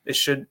 They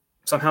should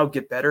somehow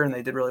get better, and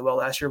they did really well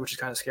last year, which is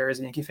kind of scary as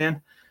a Yankee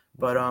fan.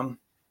 But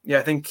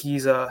I think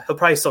he'll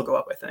probably still go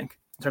up, I think,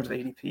 in terms of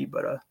ADP,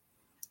 but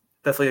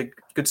definitely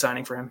a good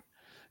signing for him.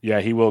 Yeah,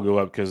 he will go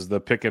up because the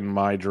pick in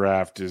my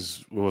draft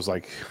was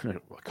like a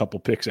couple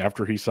picks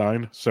after he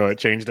signed. So it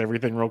changed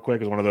everything real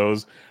quick. It's one of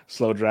those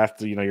slow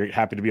drafts, you're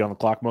happy to be on the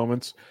clock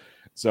moments.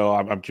 So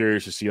I'm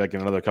curious to see like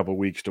in another couple of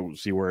weeks to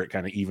see where it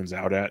kind of evens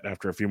out at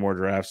after a few more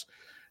drafts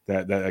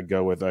that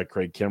go with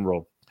Craig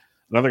Kimbrel.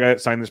 Another guy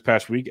that signed this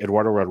past week,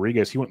 Eduardo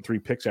Rodriguez, he went 3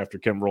 picks after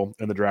Kimbrel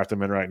in the draft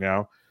I'm in right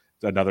now.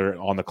 Another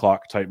on the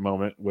clock type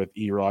moment with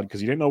Erod because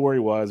he didn't know where he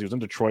was. He was in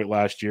Detroit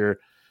last year.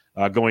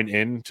 Going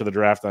into the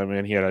draft I'm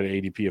in, he had an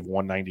ADP of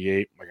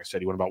 198. Like I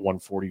said, he went about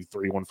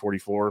 143,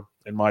 144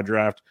 in my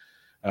draft.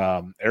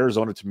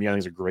 Arizona, to me, I think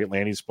is a great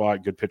landing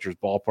spot, good pitcher's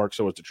ballpark.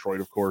 So is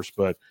Detroit, of course.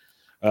 But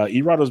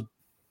Erod was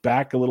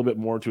back a little bit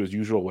more to his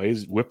usual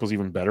ways. Whip was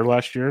even better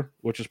last year,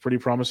 which is pretty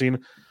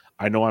promising.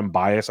 I know I'm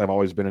biased. I've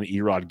always been an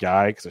Erod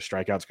guy because the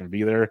strikeout's going to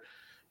be there.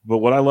 But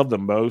what I love the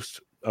most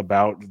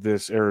about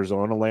this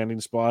Arizona landing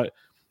spot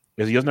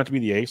is he doesn't have to be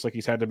the ace like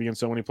he's had to be in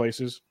so many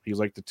places. He's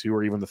like the 2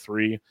 or even the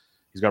 3.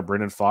 He's got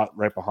Brendan Pfaadt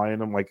right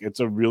behind him. Like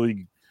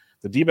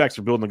the D-backs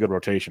are building a good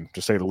rotation,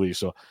 to say the least.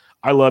 So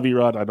I love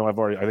Erod.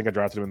 I think I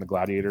drafted him in the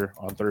Gladiator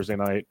on Thursday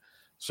night.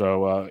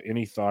 So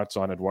any thoughts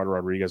on Eduardo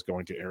Rodriguez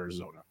going to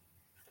Arizona?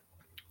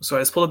 So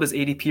I just pulled up his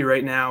ADP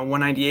right now,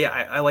 198.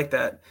 I like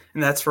that.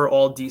 And that's for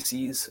all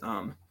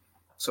DCs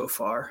so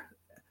far.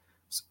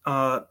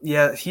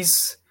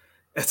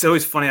 It's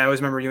always funny. I always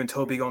remember you and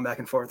Toby going back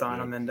and forth on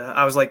him. And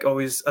I was like,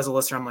 always as a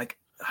listener, I'm like,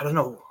 I don't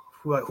know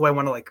who I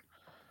want to like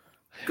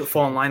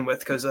fall in line with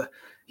because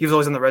he was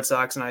always on the Red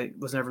Sox and I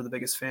was never the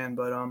biggest fan.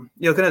 But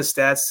looking at his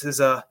stats,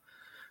 his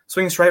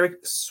swing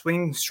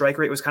strike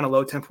rate was kind of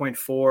low,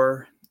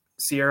 10.4.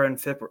 Sierra and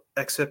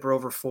xFIP are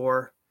over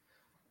 4.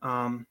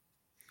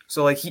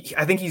 So like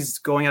I think he's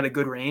going at a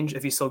good range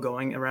if he's still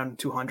going around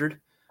 200.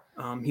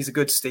 He's a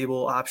good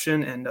stable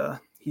option, and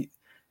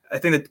I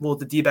think that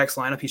the D-backs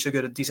lineup he should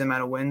get a decent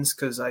amount of wins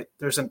because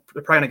they're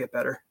probably gonna get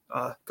better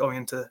going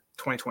into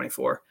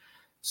 2024.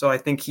 So I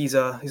think he's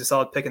a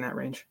solid pick in that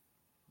range.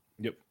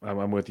 Yep,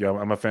 I'm with you.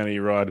 I'm a fan of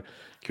Erod.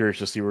 Curious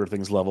to see where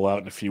things level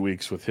out in a few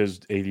weeks with his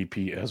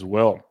ADP as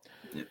well.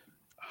 Yep.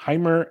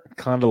 Jeimer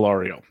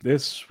Candelario.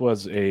 This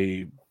was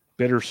a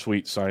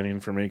bittersweet signing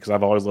for me because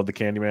I've always loved the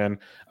Candyman.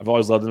 I've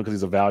always loved him because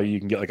he's a value. You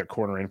can get like a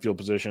corner infield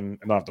position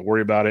and not have to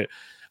worry about it.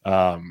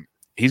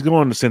 He's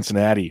going to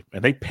Cincinnati,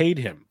 and they paid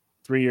him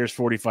 3 years,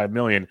 $45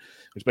 million,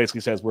 which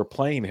basically says we're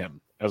playing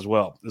him as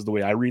well. This is the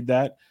way I read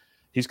that.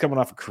 He's coming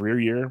off a career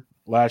year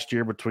last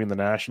year between the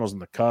Nationals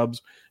and the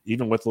Cubs,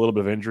 even with a little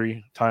bit of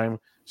injury time,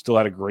 still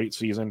had a great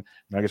season.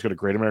 Now I guess go to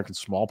Great American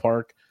Small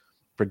Park,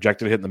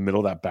 projected to hit in the middle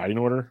of that batting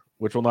order,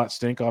 which will not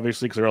stink,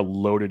 obviously, because they're a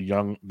loaded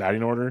young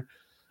batting order.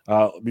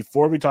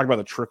 Before we talk about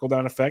the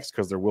trickle-down effects,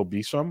 because there will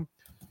be some,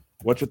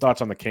 what's your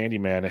thoughts on the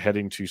Candyman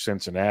heading to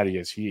Cincinnati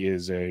as he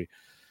is a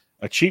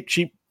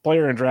cheap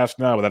player in drafts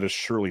now, but that is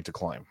surely to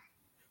climb?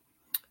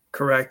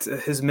 Correct.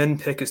 His min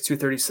pick is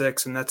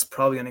 236, and that's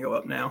probably going to go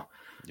up now.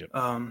 Yep.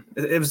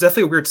 It was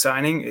definitely a weird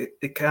signing.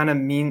 It kind of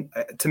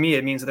to me,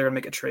 it means that they're going to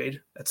make a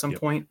trade at some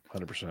point.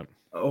 100%.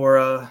 Or,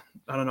 I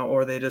don't know,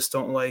 or they just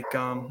don't like,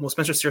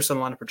 Spencer Steer's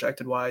still on the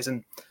projected wise,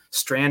 and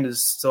Strand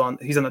is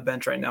he's on the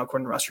bench right now,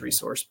 according to Roster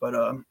Resource. But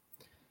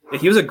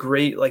he was a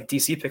great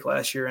DC pick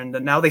last year, and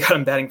now they got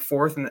him batting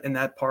 4th in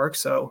that park.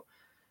 So,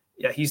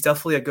 yeah, he's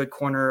definitely a good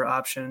corner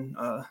option.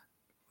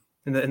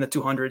 in the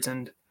 200s.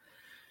 And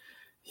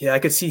yeah, I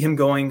could see him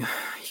going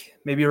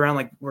maybe around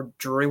like where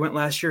Drury went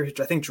last year.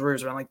 I think Drury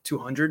was around like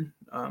 200.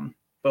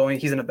 But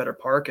he's in a better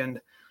park, and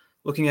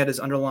looking at his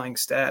underlying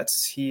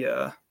stats, he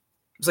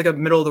was like a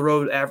middle of the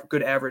road,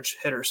 good average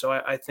hitter. So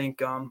I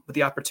think with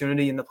the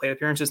opportunity and the plate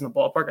appearances in the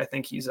ballpark, I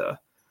think he's a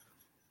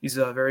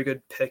very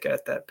good pick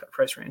at that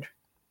price range.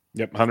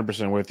 Yep,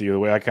 100% with you. The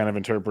way I kind of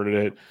interpreted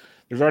it,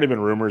 there's already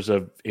been rumors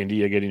of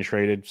India getting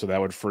traded, so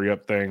that would free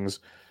up things.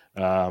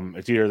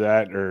 It's either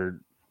that or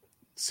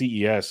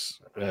CES.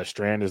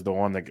 Strand is the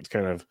one that gets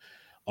kind of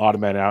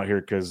automated out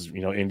here because,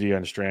 India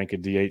and Strand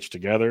could DH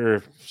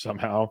together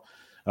somehow.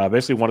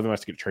 Basically, one of them has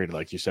to get traded,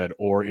 like you said,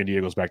 or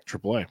India goes back to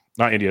AAA.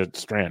 Not India,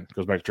 Strand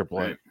goes back to AAA.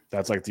 Right.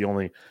 That's like the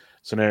only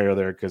scenario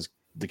there because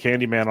the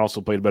Candyman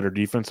also played better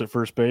defense at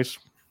first base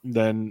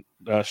than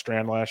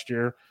Strand last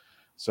year.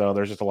 So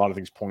there's just a lot of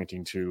things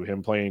pointing to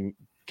him playing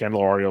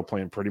Candelario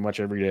playing pretty much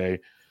every day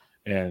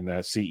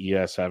and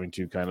CES having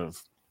to kind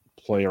of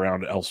play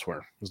around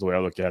elsewhere is the way I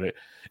look at it.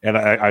 And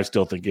I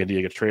still think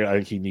India gets traded. I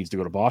think he needs to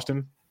go to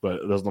Boston, but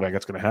it doesn't look like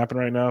that's going to happen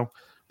right now.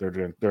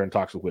 They're in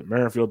talks with Whit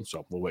Merrifield,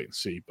 so we'll wait and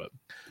see. But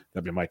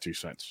that'd be my 2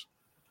 cents.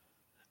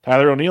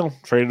 Tyler O'Neill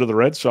traded to the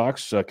Red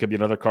Sox. Could be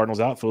another Cardinals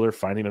outfielder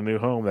finding a new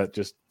home that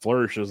just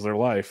flourishes their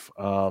life.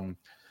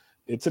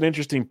 It's an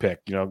interesting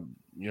pick.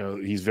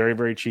 He's very,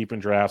 very cheap in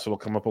drafts. It'll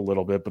come up a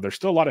little bit, but there's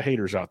still a lot of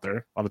haters out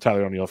there on the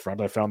Tyler O'Neill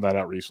front. I found that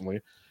out recently.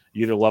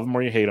 You either love him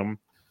or you hate him.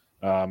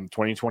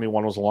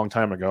 2021 was a long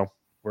time ago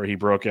where he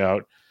broke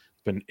out.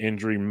 It's been an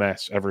injury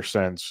mess ever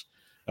since.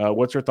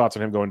 What's your thoughts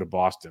on him going to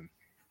Boston?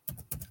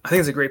 I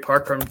think it's a great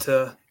park for him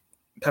to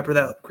pepper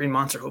that green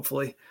monster,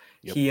 hopefully.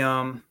 Yep. He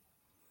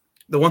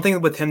the one thing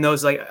with him, though,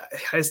 is like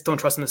I just don't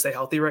trust him to stay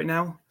healthy right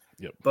now.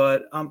 Yep.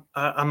 But I'm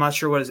not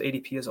sure what his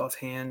ADP is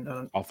offhand.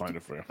 I'll find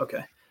it for you.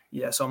 Okay.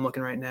 Yeah, so I'm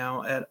looking right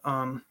now at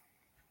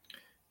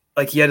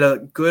like he had a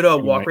good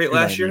walk rate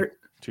last year.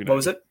 What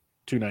was it?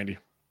 290.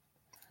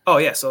 Oh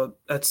yeah, so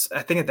that's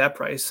I think at that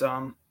price.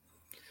 I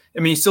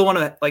mean, you still want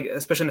to like,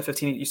 especially in the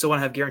 15, you still want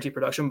to have guaranteed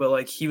production, but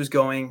like he was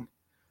going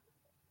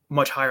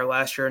much higher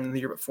last year and the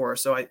year before,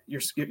 so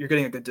you're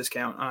getting a good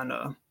discount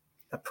on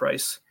that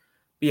price.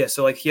 But yeah,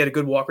 so like he had a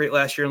good walk rate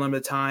last year,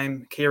 limited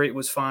time. K rate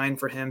was fine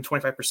for him,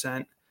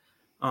 25%.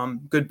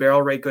 Good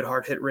barrel rate, good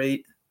hard hit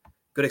rate.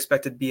 Good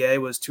expected BA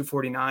was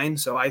 249.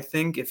 So I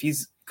think if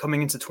he's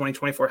coming into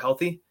 2024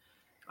 healthy,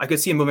 I could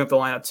see him moving up the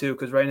lineup too.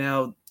 Because right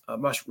now,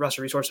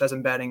 Roster Resource has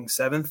him batting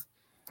 7th.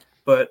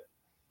 But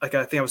like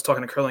I think I was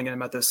talking to Curling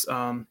about this.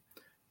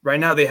 Right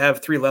now they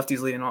have 3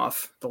 lefties leading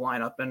off the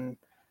lineup, and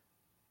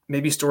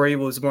maybe Story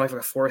was more like a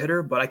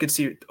 4-hitter, but I could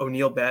see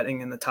O'Neill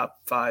batting in the top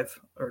 5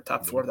 or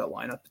top 4 of that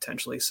lineup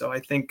potentially. So I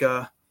think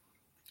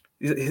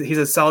he's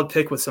a solid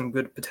pick with some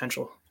good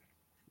potential.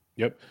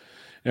 Yep.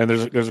 And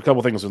there's a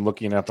couple things in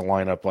looking at the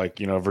lineup, like,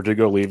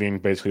 Verdugo leaving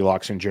basically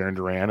locks in Jarren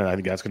Duran, and I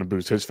think that's going to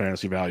boost his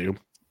fantasy value,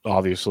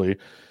 obviously,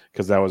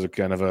 because that was a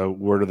kind of a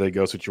where do they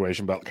go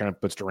situation, but kind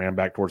of puts Duran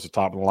back towards the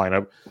top of the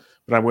lineup.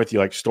 But I'm with you.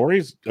 Like,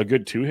 Story's a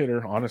good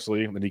 2-hitter,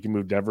 honestly. And then he can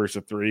move Devers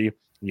to 3. And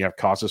you have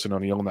Casas and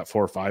O'Neill in that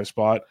 4 or 5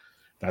 spot.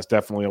 That's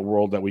definitely a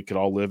world that we could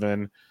all live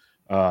in.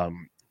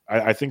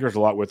 I think there's a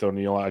lot with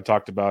O'Neill. I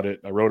talked about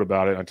it. I wrote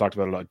about it. I talked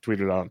about it. I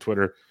tweeted it on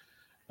Twitter.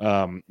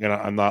 And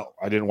I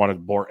didn't want to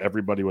bore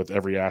everybody with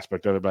every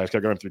aspect of it, but I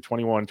kept going through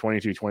 21,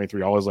 22,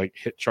 23, all his like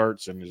hit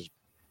charts and his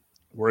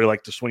where he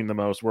liked to swing the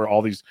most, where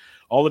all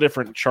the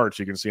different charts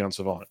you can see on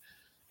Savant.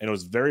 And it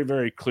was very,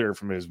 very clear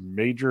from his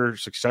major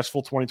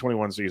successful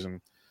 2021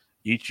 season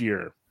each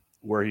year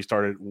where his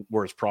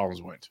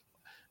problems went.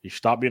 He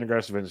stopped being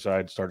aggressive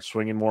inside, started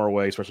swinging more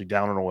away, especially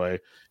down and away.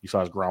 You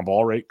saw his ground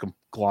ball rate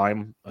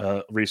climb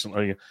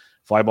recently.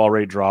 Fly ball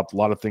rate dropped. A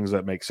lot of things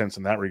that make sense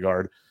in that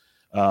regard.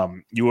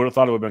 You would have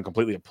thought it would have been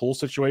completely a pull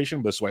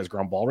situation, but this is why his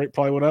ground ball rate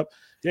probably went up.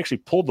 He actually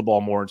pulled the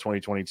ball more in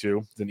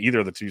 2022 than either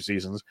of the 2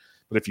 seasons.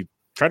 But if you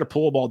try to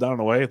pull a ball down and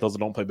away, those that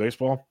don't play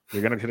baseball,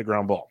 you're going to hit a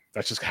ground ball.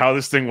 That's just how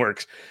this thing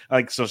works.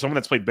 So someone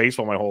that's played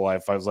baseball my whole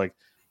life, I was like,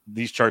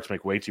 these charts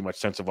make way too much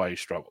sense of why he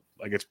struggled.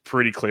 Like, it's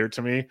pretty clear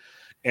to me.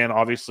 And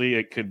obviously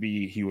it could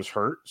be he was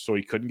hurt, so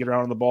he couldn't get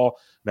around the ball.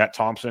 Matt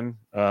Thompson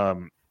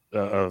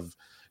of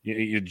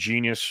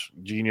genius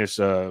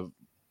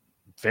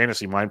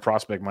fantasy mind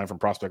from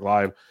Prospect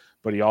Live,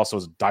 but he also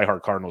is a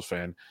diehard Cardinals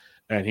fan,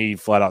 and he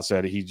flat out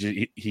said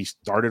he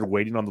started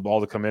waiting on the ball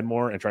to come in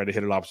more and tried to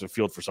hit it opposite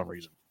field for some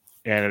reason,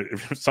 and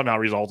it somehow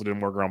resulted in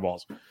more ground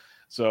balls.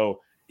 So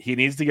he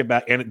needs to get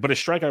back, but his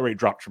strikeout rate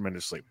dropped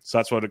tremendously. So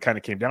that's what it kind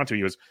of came down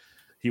to.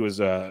 He was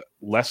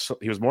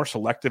more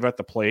selective at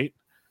the plate,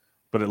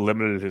 but it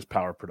limited his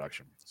power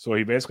production. So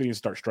he basically needs to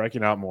start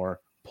striking out more,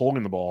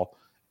 pulling the ball,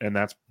 and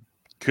that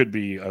could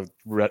be a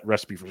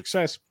recipe for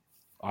success.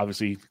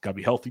 Obviously, got to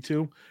be healthy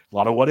too. A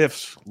lot of what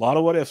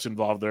ifs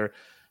involved there,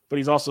 but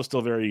he's also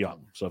still very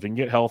young. So if he can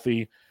get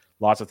healthy,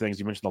 lots of things.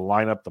 You mentioned the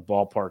lineup, the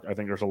ballpark. I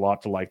think there's a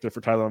lot to like there for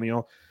Tyler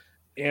O'Neill.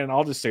 And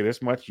I'll just say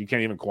this much. You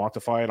can't even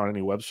quantify it on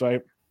any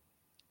website.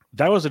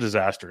 That was a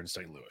disaster in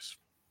St. Louis.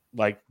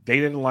 Like, they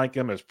didn't like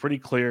him. It was pretty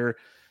clear.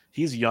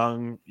 he's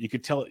young. You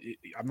could tell.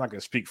 I'm not going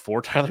to speak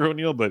for Tyler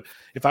O'Neill, but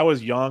if I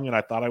was young and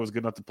I thought I was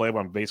good enough to play, but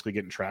I'm basically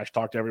getting trash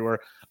talked everywhere,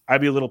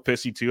 I'd be a little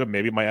pissy too. And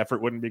maybe my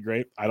effort wouldn't be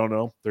great. I don't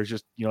know. There's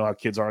just, how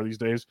kids are these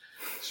days.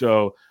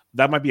 So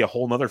that might be a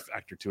whole nother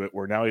factor to it,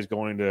 where now he's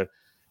going to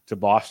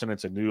Boston.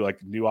 It's a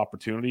new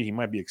opportunity. He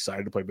might be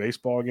excited to play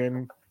baseball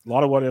again. A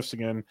lot of what ifs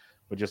again,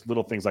 but just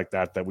little things like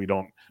that we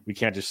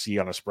can't just see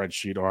on a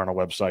spreadsheet or on a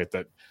website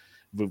that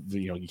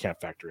you can't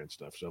factor in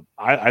stuff. So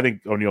I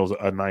think O'Neill's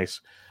a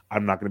nice.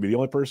 I'm not going to be the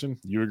only person.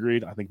 You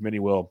agreed. I think many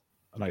will.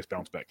 A nice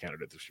bounce back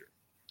candidate this year.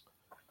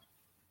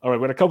 All right,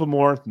 we got a couple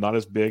more, not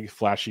as big,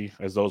 flashy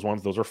as those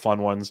ones. Those are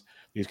fun ones.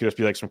 These could just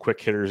be like some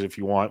quick hitters if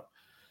you want.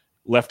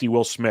 Lefty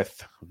Will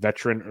Smith,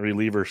 veteran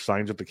reliever,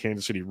 signs with the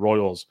Kansas City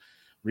Royals.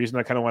 Reason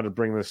I kind of wanted to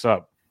bring this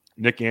up,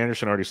 Nick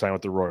Anderson already signed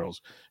with the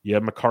Royals. You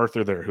have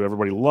MacArthur there, who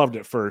everybody loved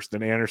at first.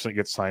 Then Anderson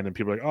gets signed, and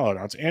people are like, oh,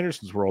 now it's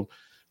Anderson's world.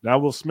 Now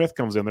Will Smith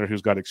comes in there,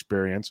 who's got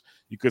experience.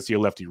 You could see a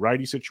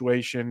lefty-righty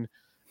situation.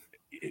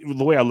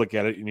 The way I look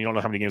at it, and you don't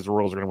know how many games the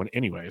Royals are going to win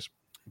anyways,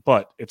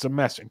 but it's a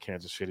mess in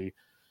Kansas City.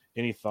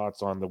 Any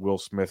thoughts on the Will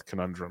Smith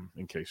conundrum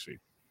in KC?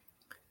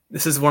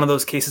 This is one of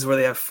those cases where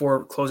they have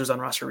 4 closers on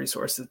roster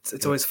resource.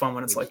 It's always fun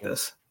when it's like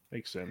this.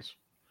 Makes sense.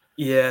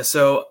 Yeah,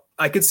 so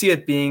I could see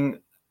it being,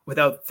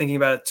 without thinking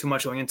about it too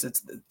much going into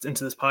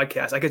this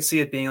podcast, I could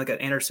see it being like an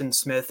Anderson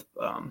Smith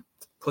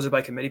closer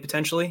by committee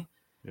potentially.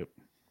 Yep.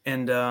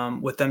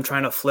 And with them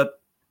trying to flip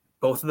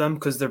both of them,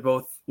 because they're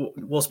both,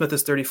 Will Smith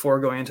is 34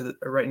 going into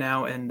right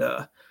now, and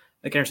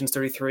Nick Anderson's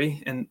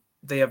 33, and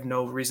they have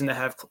no reason to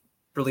have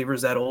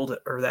relievers that old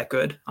or that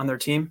good on their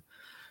team,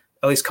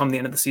 at least come the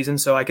end of the season.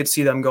 So I could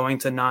see them going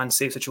to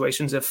non-save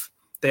situations if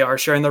they are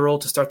sharing the role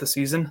to start the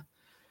season.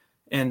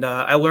 And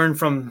I learned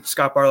from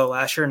Scott Barlow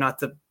last year not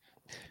to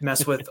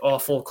mess with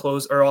awful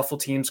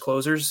teams'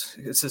 closers.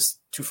 It's just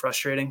too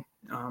frustrating.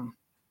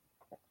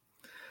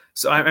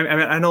 So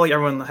I know like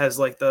everyone has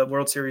like the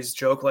World Series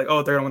joke, like,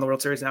 oh, they're gonna win the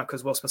World Series now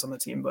because Will Smith's on the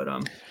team. But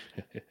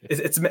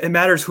it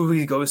matters who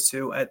he goes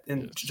to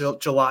in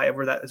July,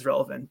 where that is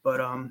relevant.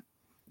 But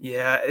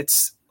yeah,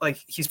 it's like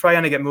he's probably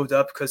gonna get moved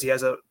up because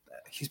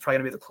he's probably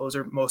gonna be the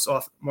closer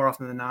more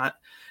often than not.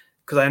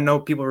 Because I know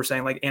people were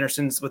saying like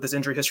Anderson's with his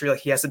injury history, like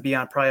he has to be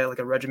on probably like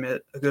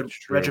a good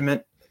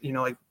regiment,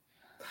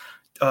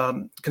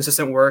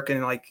 consistent work,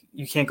 and like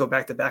you can't go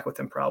back to back with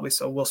him probably.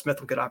 So Will Smith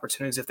will get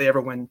opportunities if they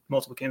ever win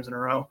multiple games in a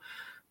row.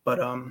 But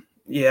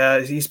yeah,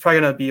 he's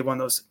probably going to be one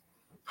of those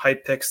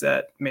hype picks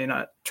that may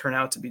not turn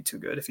out to be too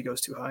good if he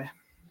goes too high.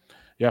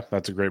 Yeah,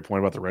 that's a great point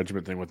about the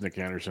regiment thing with Nick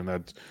Anderson.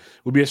 That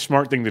would be a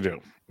smart thing to do.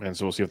 And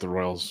so we'll see if the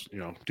Royals,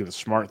 do the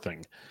smart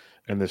thing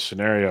in this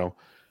scenario.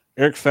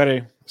 Eric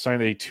Fede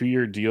signed a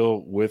 2-year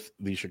deal with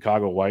the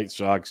Chicago White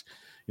Sox.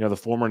 The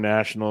former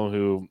National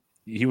who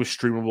he was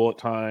streamable at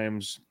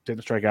times,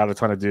 didn't strike out a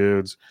ton of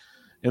dudes,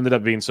 ended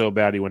up being so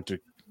bad he went to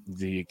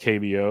the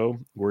KBO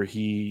where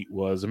he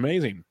was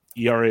amazing.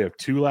 ERA of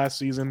 2 last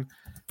season,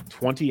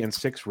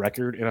 20-6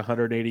 record in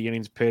 180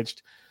 innings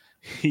pitched.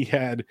 He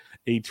had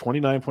a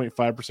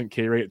 29.5%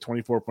 K rate at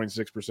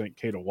 24.6%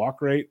 K to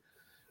walk rate.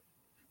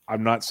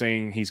 I'm not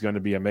saying he's going to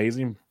be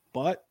amazing,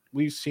 but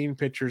we've seen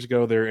pitchers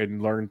go there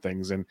and learn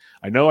things. And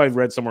I know I've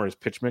read somewhere his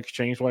pitch mix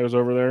changed while I was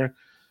over there,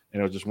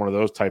 and it was just one of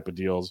those type of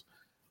deals.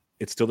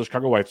 It's still the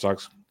Chicago White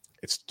Sox.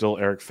 It's still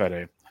Eric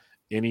Fede.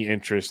 Any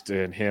interest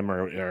in him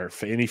or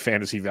any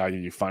fantasy value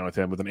you find with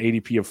him, with an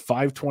ADP of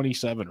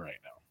 527 right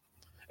now.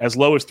 As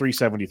low as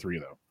 373,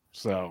 though.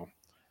 So,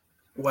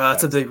 wow,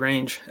 that's a big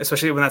range,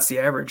 especially when that's the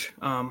average.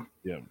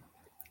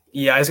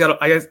 Yeah, I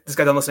just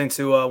got done listening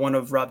to one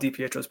of Rob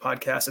DiPietro's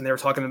podcasts, and they were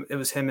talking. It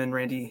was him and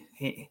Randy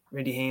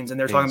Haynes, and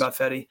they were talking about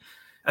Fede.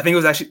 I think it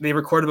was actually they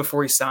recorded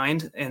before he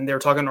signed, and they were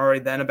talking already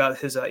then about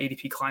his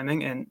ADP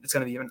climbing, and it's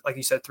going to be even, like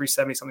you said,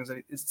 370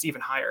 something. It's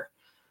even higher.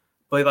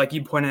 But like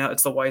you pointed out,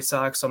 it's the White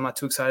Sox, so I'm not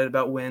too excited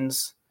about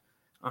wins.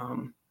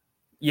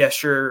 Yeah,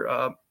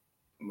 sure.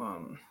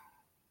 Merrill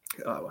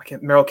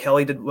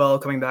Kelly did well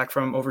coming back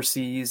from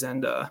overseas,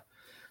 and the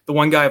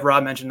one guy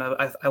Rob mentioned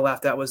I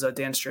laughed at was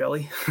Dan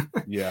Straley.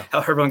 Yeah. How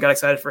everyone got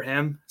excited for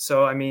him.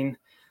 So, I mean,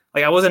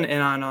 like I wasn't in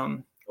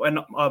on when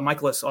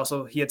Michaelis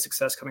also, he had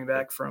success coming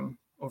back from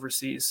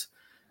overseas.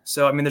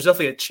 So, I mean, there's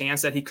definitely a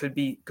chance that he could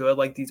be good,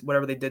 like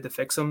whatever they did to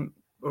fix him,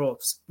 or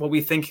what we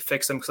think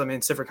fixed him, because I mean,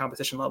 it's different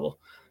competition level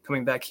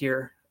coming back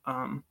here.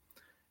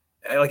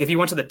 Like if he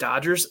went to the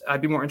Dodgers,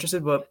 I'd be more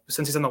interested, but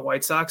since he's on the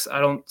White Sox, I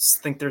don't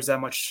think there's that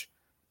much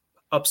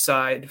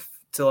upside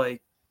to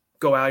like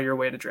go out of your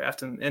way to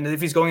draft him. And if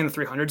he's going in the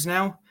 300s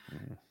now,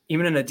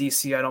 even in a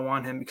DC, I don't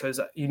want him because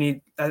you need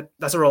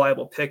that's a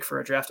reliable pick for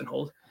a draft and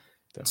hold.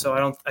 Definitely.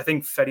 So I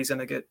think Fede's going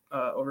to get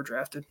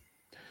overdrafted.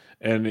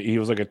 And he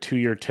was like a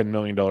 2-year, $10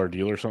 million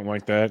deal or something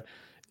like that.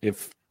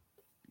 If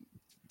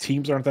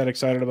teams aren't that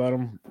excited about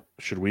him,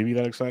 should we be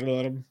that excited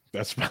about him?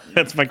 That's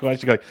my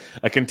question. Like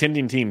a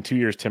contending team, 2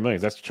 years, $10 million.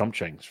 That's chump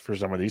change for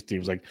some of these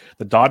teams. Like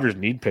the Dodgers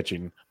need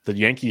pitching, the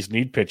Yankees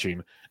need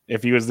pitching.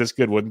 If he was this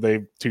good, wouldn't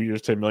they? 2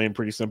 years, $10 million,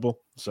 pretty simple.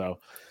 So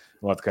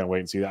we'll have to kind of wait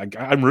and see that.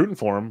 I'm rooting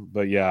for him,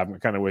 but yeah, I'm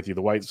kind of with you.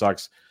 The White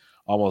Sox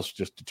almost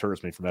just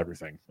deters me from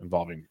everything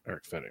involving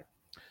Eric Fitting.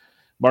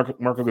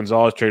 Marco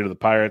Gonzalez traded to the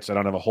Pirates. I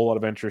don't have a whole lot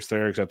of interest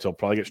there, except he'll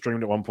probably get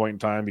streamed at one point in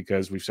time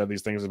because we've said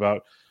these things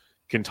about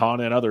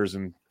Quintana and others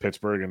in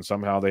Pittsburgh, and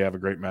somehow they have a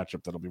great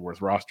matchup that'll be worth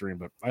rostering.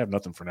 But I have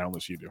nothing for now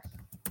unless you do.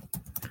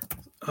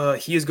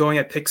 He is going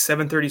at pick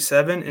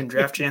 737 in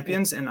Draft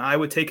Champions, and I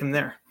would take him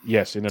there.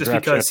 Yes, in the just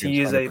Draft because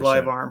Champions, he is 100%. a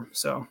live arm.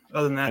 So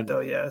other than that,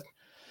 though, yeah,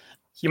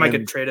 he might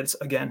get traded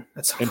again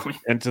at some point.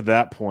 And to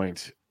that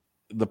point,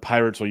 the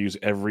Pirates will use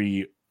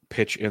every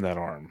pitch in that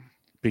arm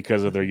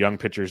because of their young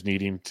pitchers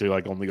needing to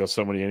like only go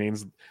so many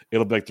innings.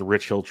 It'll be like the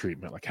Rich Hill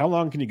treatment. Like, how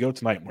long can you go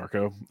tonight,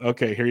 Marco?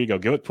 Okay, here you go.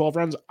 Give it 12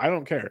 runs. I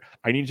don't care.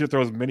 I need you to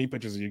throw as many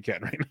pitches as you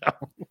can right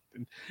now.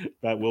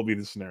 That will be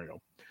the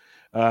scenario.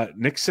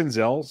 Nick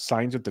Senzel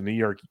signs with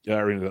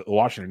the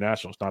Washington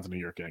Nationals, not the New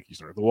York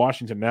Yankees, the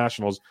Washington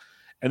Nationals.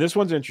 And this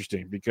one's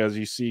interesting because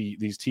you see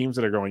these teams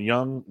that are going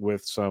young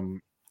with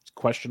some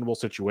questionable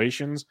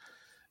situations.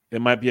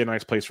 It might be a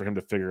nice place for him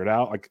to figure it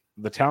out. Like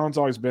the talent's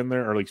always been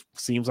there, or at least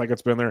seems like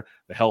it's been there.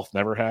 The health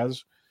never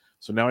has.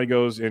 So now he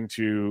goes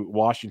into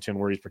Washington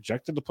where he's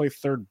projected to play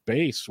third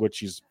base, which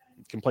he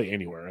can play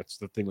anywhere. That's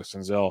the thing with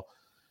Senzel.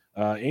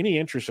 Any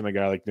interest in a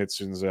guy like Nick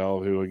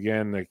Senzel, who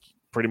again, like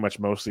pretty much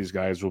most of these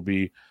guys will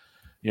be,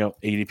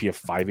 ADP of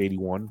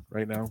 581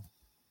 right now.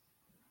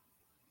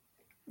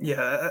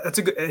 Yeah, that's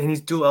a good, and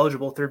he's dual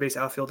eligible third base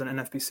outfield in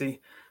NFBC.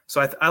 So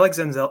I like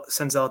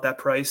Senzel at that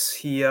price.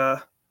 He,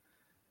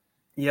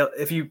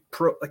 if you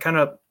kind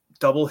of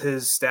double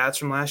his stats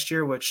from last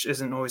year, which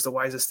isn't always the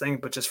wisest thing,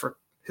 but just for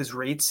his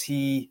rates,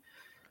 he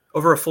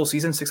over a full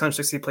season,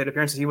 660 plate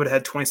appearances, he would have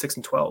had 26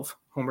 and 12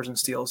 homers and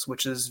steals,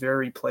 which is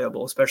very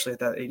playable, especially at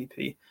that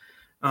ADP.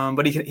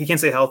 But he can't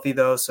stay healthy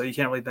though, so you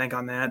can't really bank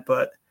on that.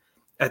 But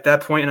at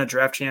that point in a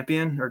draft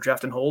champion or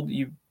draft and hold,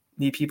 you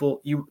need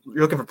people. You're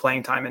looking for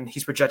playing time, and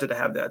he's projected to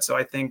have that. So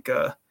I think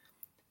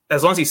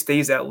as long as he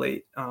stays that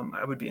late,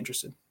 I would be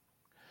interested.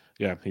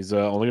 Yeah, he's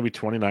only going to be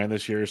 29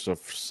 this year, so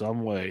if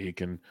some way he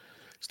can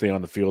stay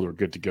on the field, we're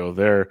good to go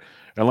there.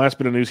 And last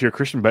bit of news here,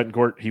 Christian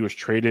Betancourt, he was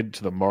traded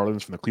to the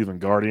Marlins from the Cleveland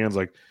Guardians.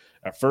 Like,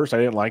 at first, I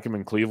didn't like him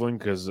in Cleveland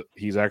because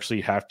he's actually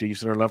half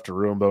decent enough to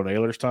ruin Bo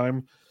Naylor's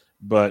time.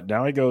 But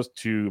now he goes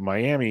to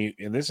Miami,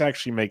 and this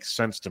actually makes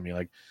sense to me.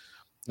 Like,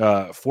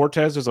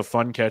 Fortes is a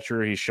fun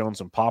catcher. He's shown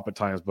some pop at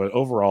times, but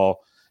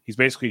overall, he's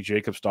basically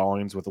Jacob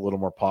Stallings with a little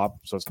more pop,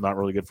 so it's not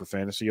really good for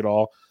fantasy at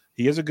all.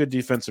 He is a good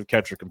defensive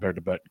catcher compared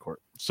to Betancourt.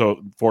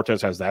 So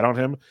Fortes has that on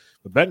him,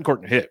 but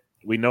Betancourt can hit.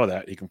 We know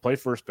that. He can play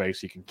first base.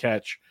 He can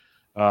catch.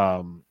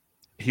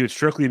 He would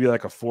strictly be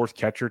like a fourth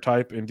catcher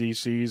type in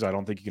DCs. I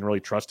don't think you can really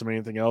trust him in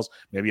anything else.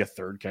 Maybe a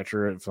third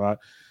catcher if not.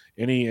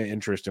 Any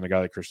interest in a guy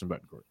like Christian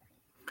Betancourt?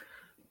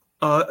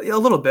 A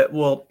little bit.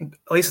 Well,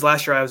 at least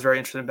last year I was very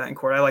interested in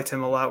Betancourt. I liked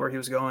him a lot where he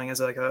was going as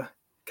like a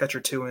catcher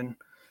too in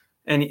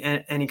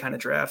any kind of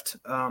draft.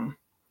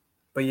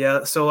 But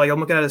yeah, so like I'm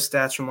looking at his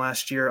stats from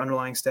last year,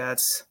 underlying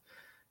stats.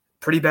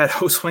 Pretty bad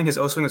O swing. His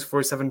O swing was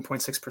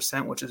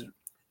 47.6%, which is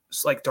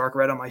just like dark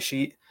red on my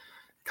sheet.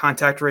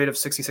 Contact rate of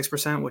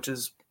 66%, which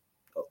is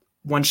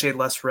one shade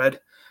less red.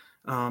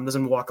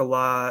 Doesn't walk a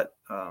lot.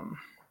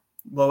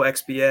 Low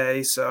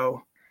XBA.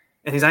 So,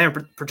 and he's not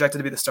even projected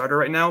to be the starter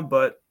right now.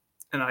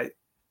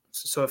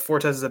 So if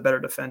Fortes is a better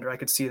defender, I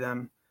could see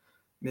them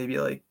maybe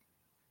like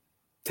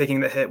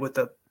taking the hit with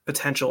the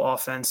potential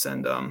offense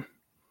and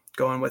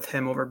going with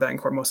him over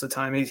Betancourt most of the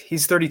time.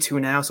 He's 32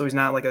 now, so he's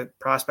not like a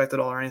prospect at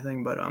all or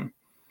anything. But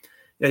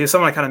yeah, he was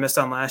someone I kind of missed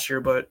on last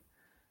year. But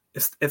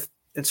if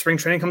spring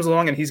training comes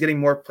along and he's getting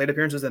more plate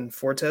appearances than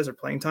Fortes or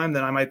playing time,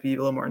 then I might be a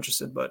little more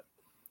interested. But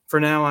for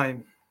now,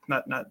 I'm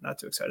not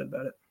too excited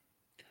about it.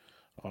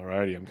 All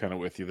righty, I'm kind of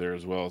with you there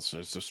as well. So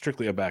it's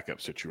strictly a backup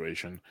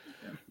situation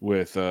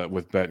with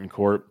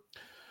Betancourt.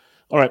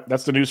 All right,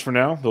 that's the news for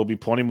now. There'll be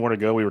plenty more to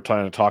go. We were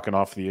talking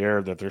off the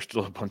air that there's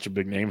still a bunch of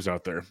big names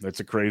out there.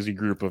 It's a crazy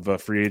group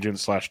of free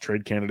agents /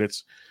 trade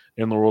candidates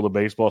in the world of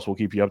baseball. So we'll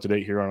keep you up to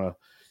date here on a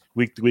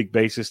week-to-week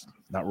basis.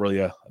 Not really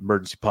a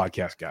emergency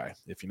podcast guy,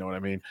 if you know what I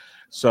mean.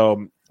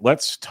 So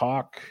let's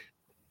talk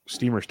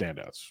steamer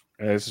standouts.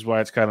 This is why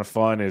it's kind of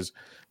fun. Is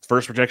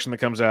first projection that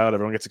comes out,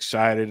 everyone gets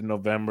excited in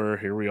November.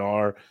 Here we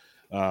are.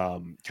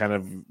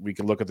 We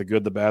can look at the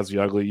good, the bad, the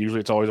ugly. Usually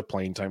it's always a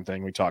playing time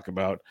thing we talk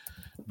about.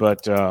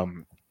 But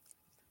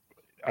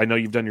I know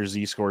you've done your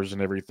Z scores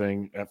and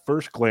everything. At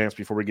first glance,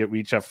 before we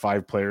each have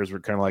 5 players. We're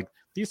kind of like,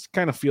 these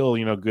kind of feel,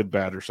 good,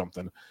 bad, or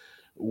something.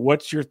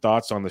 What's your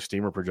thoughts on the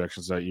steamer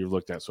projections that you've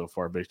looked at so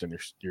far based on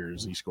your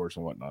Z scores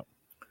and whatnot?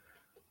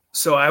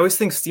 So I always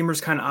think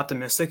steamer's kind of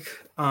optimistic,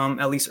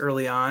 at least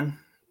early on,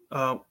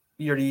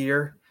 year to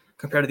year,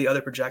 compared to the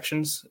other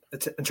projections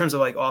in terms of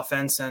like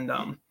offense. And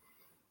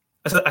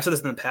I said this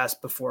in the past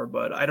before,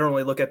 but I don't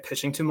really look at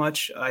pitching too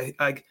much.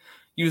 I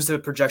use the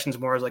projections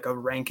more as like a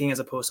ranking as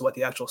opposed to what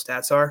the actual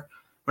stats are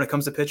when it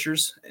comes to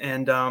pitchers.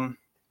 And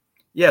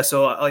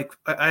so I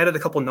added a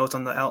couple notes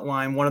on the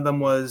outline. One of them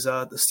was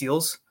the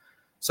steals.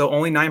 So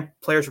only 9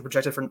 players were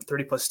projected for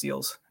 30 plus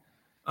steals,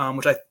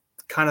 which I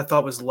kind of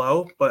thought was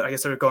low, but I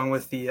guess they're going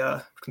with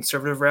the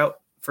conservative route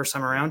first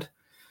time around.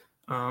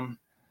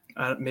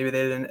 maybe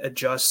they didn't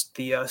adjust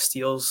the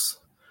steals,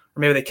 or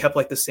maybe they kept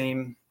like the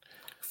same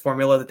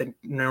formula that they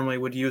normally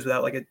would use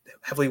without like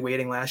heavily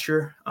weighting last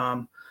year.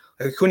 Like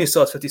Acuna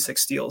still has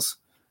 56 steals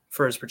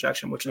for his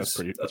projection, which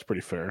that's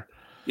pretty fair.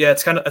 Yeah,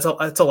 it's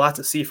a lot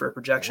to see for a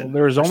projection. Well,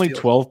 there was only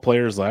 12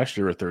 players last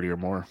year with 30 or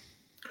more.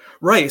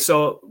 Right.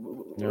 So,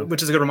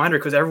 which is a good reminder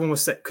because everyone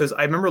was because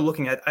I remember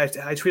looking at I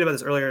tweeted about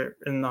this earlier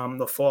in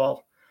the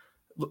fall,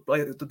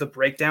 like the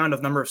breakdown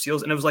of number of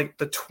steals, and it was like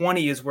the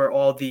 20 is where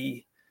all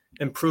the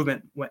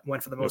improvement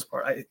went for the most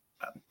part.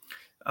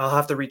 I'll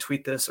have to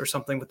retweet this or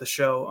something with the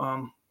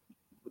show.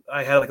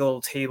 I had like a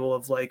little table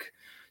of like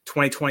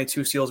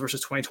 2022 steals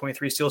versus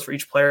 2023 steals for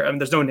each player. I mean,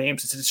 there's no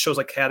names. It just shows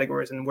like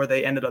categories and where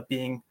they ended up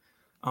being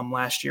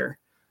last year.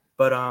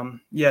 But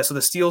so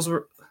the steals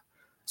were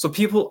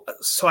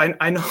so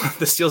I know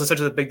the steals is such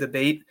a big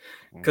debate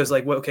because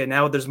like, okay,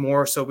 now there's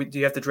more. So do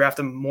you have to draft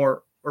them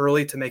more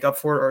early to make up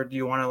for it, or do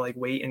you want to like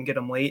wait and get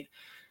them late?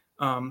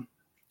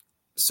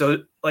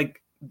 So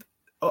like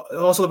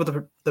also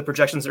the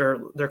projections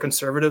they're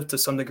conservative to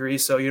some degree.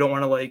 So you don't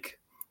want to like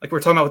we're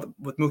talking about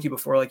with Mookie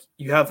before, like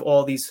you have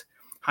all these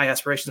high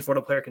aspirations for what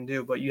a player can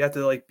do, but you have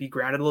to like be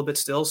grounded a little bit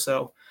still.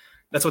 So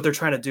that's what they're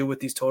trying to do with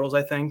these totals,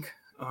 I think.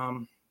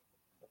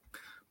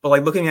 But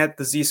like looking at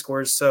the Z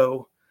scores,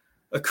 so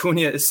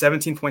Acuna is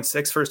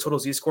 17.6 for his total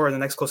Z score, and the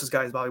next closest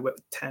guy is Bobby Witt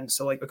with 10.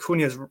 So like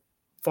Acuna is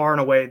far and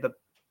away the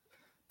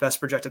best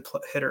projected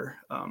hitter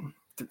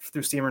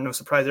through Steamer. No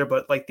surprise there,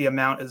 but like the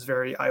amount is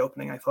very eye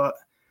opening, I thought.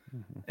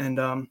 And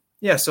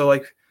so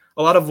like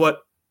a lot of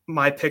what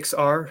my picks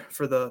are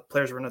for the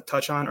players we're going to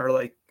touch on are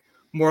like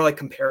more like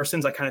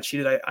comparisons. I kind of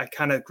cheated. I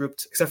kind of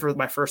grouped, except for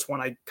my first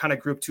one, I kind of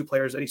grouped 2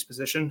 players at each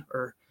position,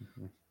 or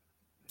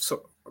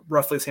so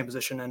roughly the same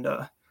position. And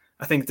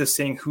I think just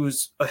seeing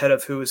who's ahead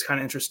of who is kind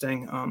of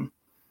interesting.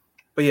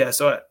 But yeah,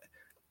 so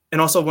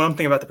and also one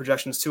thing about the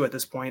projections too at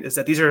this point is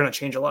that these are going to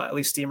change a lot, at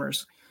least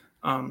Steamers.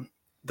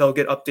 They'll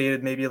get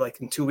updated maybe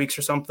like in 2 weeks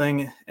or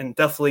something, and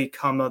definitely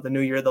come the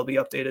new year they'll be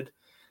updated.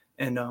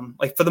 And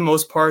like for the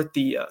most part,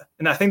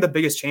 and I think the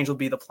biggest change will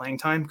be the playing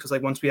time, because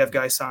like once we have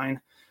guys sign,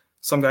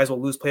 some guys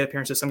will lose plate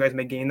appearances, some guys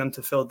may gain them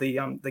to fill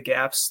the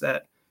gaps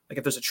that, like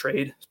if there's a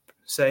trade,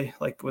 say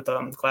like with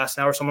Glass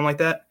now or someone like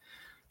that.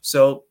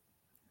 So,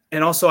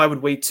 and also I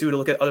would wait too to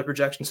look at other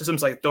projection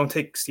systems. Like don't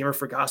take Steamer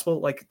for gospel.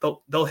 Like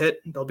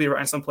they'll be right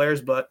on some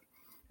players, but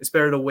it's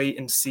better to wait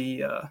and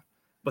see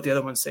what the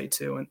other ones say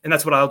too. And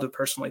that's what I'll do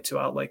personally too.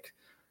 I'll like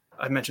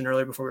I mentioned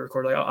earlier before we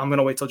recorded, like I'm going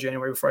to wait till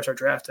January before I start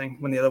drafting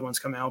when the other ones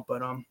come out.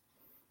 But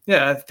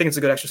I think it's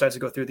a good exercise to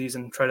go through these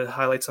and try to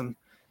highlight some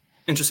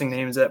interesting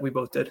names that we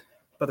both did.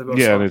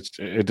 And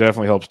it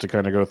definitely helps to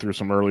kind of go through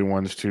some early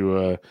ones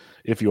to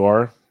if you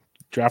are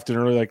drafting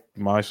early, like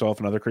myself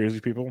and other crazy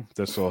people,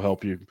 this will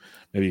help you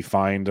maybe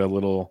find a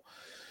little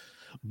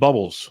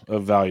bubbles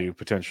of value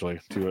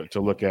potentially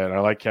to look at. I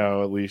like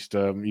how at least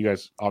you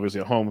guys obviously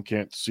at home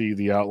can't see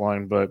the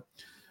outline, but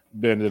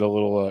Ben did a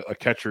little a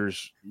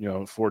catcher's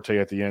forte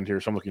at the end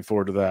here, so I'm looking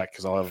forward to that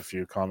because I'll have a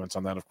few comments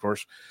on that, of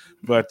course.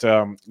 But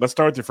let's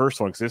start with the first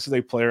one, because this is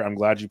a player I'm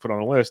glad you put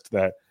on a list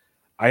that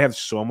I have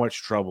so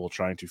much trouble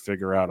trying to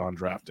figure out on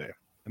draft day,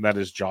 and that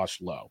is Josh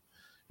Lowe.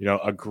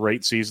 A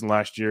great season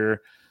last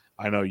year.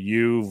 I know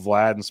you,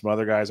 Vlad, and some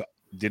other guys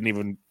didn't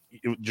even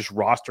just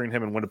rostering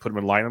him and when to put him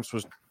in lineups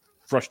was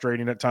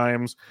frustrating at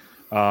times.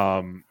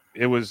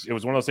 It was one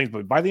of those things,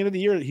 but by the end of the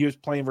year, he was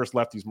playing versus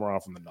lefties more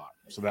often than not,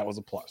 so that was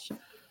a plus.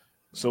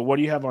 So what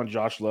do you have on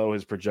Josh Lowe,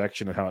 his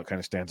projection, and how it kind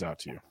of stands out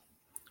to you?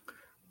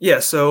 Yeah,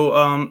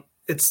 so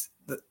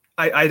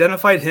I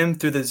identified him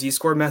through the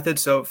Z-score method.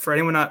 So for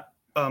anyone not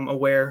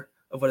aware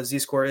of what a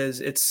Z-score is,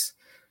 it's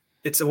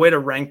a way to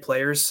rank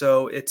players.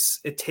 So it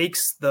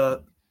takes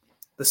the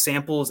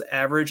sample's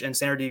average and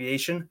standard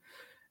deviation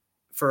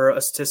for a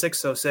statistic.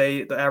 So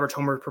say the average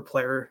homer per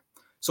player.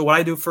 So what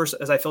I do first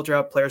is I filter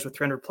out players with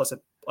 300 plus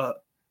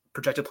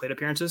projected plate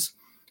appearances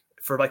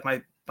for like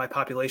my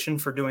population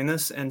for doing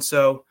this. And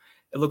so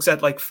it looks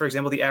at, like, for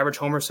example, the average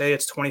homer, say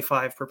it's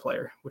 25 per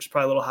player, which is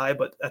probably a little high,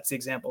 but that's the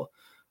example.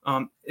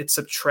 It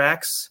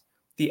subtracts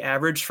the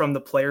average from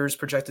the player's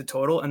projected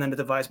total, and then it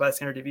divides by the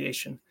standard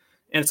deviation.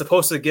 And it's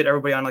supposed to get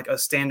everybody on like a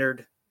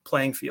standard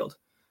playing field.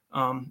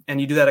 And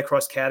you do that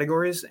across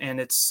categories, and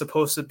it's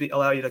supposed to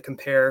allow you to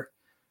compare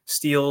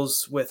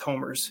steals with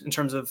homers in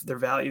terms of their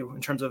value,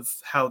 in terms of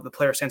how the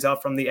player stands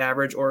out from the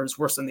average or is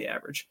worse than the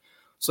average.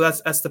 So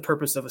that's the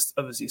purpose of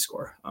a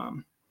Z-score.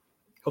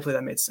 Hopefully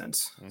that made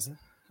sense. Mm-hmm.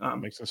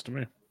 Makes sense to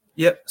me.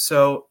 Yep.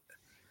 So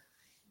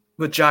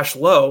with Josh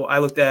Lowe, I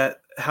looked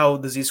at how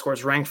the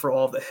Z-scores ranked for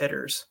all of the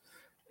hitters.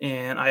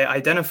 And I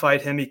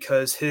identified him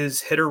because his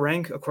hitter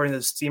rank, according to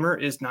the Steamer,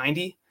 is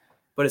 90,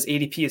 but his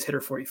ADP is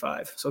hitter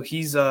 45. So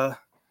he's,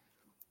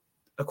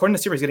 according to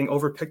Steamer, he's getting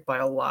overpicked by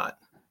a lot.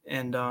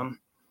 And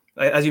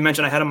as you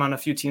mentioned, I had him on a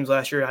few teams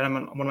last year. I had him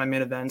on one of my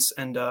main events.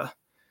 And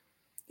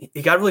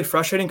it got really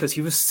frustrating because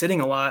he was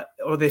sitting a lot,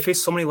 or they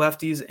faced so many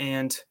lefties,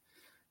 and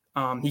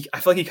I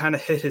feel like he kind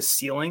of hit his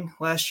ceiling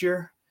last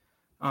year.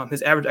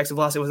 His average exit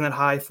velocity wasn't that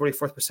high,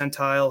 44th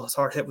percentile. His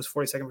hard hit was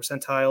 42nd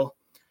percentile.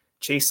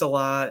 chased a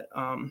lot.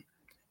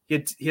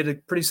 He had a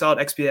pretty solid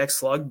XPX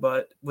slug,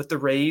 but with the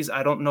Rays,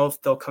 I don't know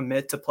if they'll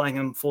commit to playing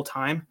him full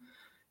time.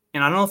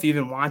 And I don't know if you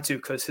even want to,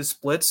 because his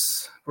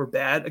splits were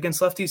bad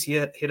against lefties. He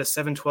had a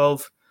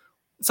 712.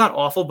 It's not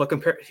awful, but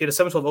he had a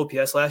 712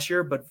 OPS last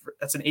year, but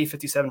that's an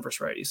 857 versus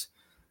righties.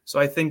 So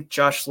I think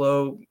Josh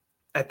Lowe,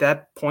 at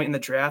that point in the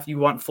draft, you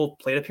want full-time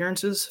plate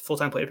appearances.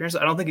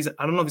 I don't know if he's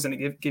going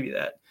to give you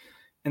that.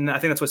 And I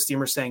think that's what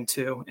Steamer's saying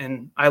too.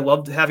 And I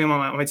loved having him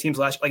on my teams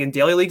last year. Like in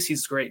daily leagues,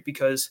 he's great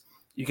because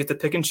you get to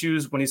pick and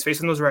choose when he's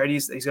facing those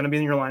righties. He's going to be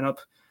in your lineup.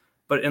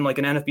 But in like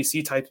an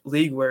NFBC type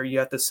league where you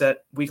have to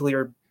set weekly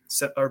or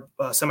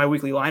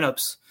semi-weekly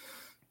lineups,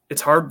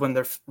 it's hard when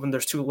there's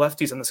two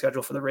lefties on the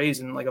schedule for the Rays,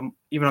 and like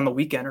even on the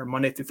weekend or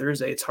Monday through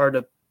Thursday, it's hard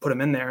to put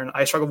them in there. And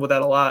I struggled with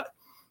that a lot.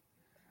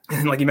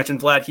 And like you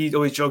mentioned, Vlad, he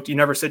always joked, you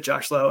never sit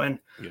Josh Lowe. And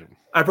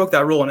I broke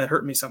that rule and it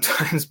hurt me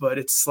sometimes, but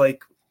it's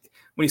like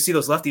when you see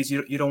those lefties,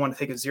 you don't want to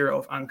take a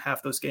 0 on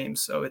half those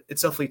games. So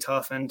it's definitely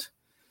tough. And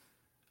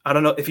I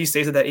don't know if he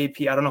stays at that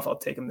AP, I don't know if I'll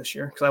take him this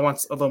year because I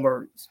want a little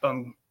more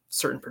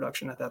certain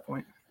production at that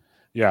point.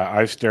 Yeah,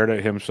 I've stared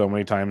at him so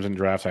many times in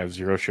drafts. I have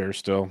 0 shares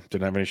still.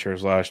 Didn't have any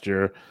shares last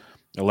year.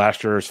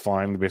 Last year is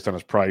fine based on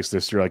his price.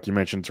 This year, like you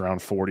mentioned, it's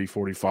around 40,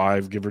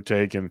 45, give or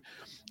take. And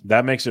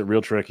that makes it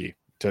real tricky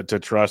to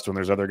trust when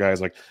there's other guys.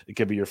 Like it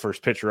could be your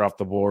first pitcher off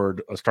the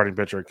board, a starting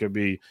pitcher. It could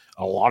be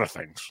a lot of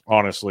things,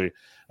 honestly.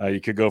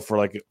 You could go for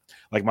like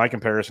my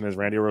comparison is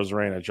Randy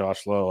Arozarena,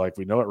 Josh Lowe. Like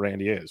we know what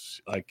Randy is.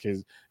 Like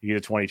he's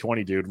a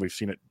 2020 dude. We've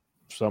seen it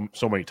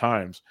so many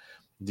times.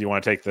 Do you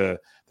want to take the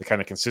kind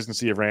of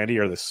consistency of Randy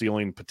or the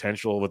ceiling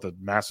potential with a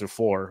massive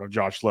floor of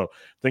Josh Lowe?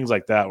 Things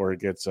like that where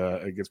it gets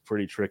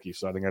pretty tricky.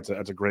 So I think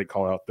that's a great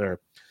call out there.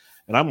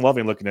 And I'm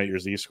loving looking at your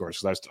Z scores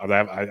because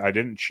I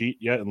didn't cheat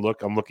yet and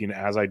look. I'm looking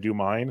as I do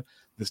mine.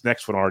 This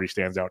next one already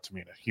stands out to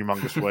me in a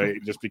humongous way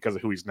just because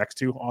of who he's next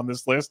to on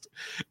this list,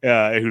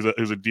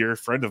 who's a dear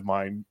friend of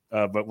mine.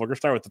 But we're going to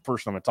start with the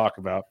person I'm going to talk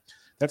about.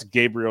 That's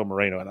Gabriel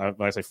Moreno. And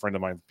when I say friend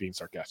of mine, being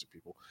sarcastic,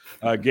 people.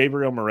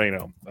 Gabriel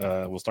Moreno.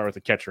 We'll start with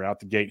the catcher out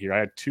the gate here. I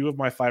had 2 of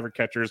my favorite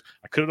catchers.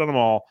 I could have done them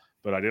all,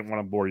 but I didn't want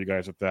to bore you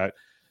guys with that.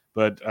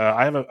 But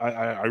I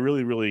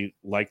really, really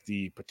like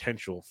the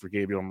potential for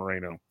Gabriel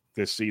Moreno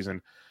this season.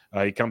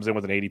 He comes in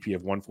with an ADP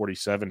of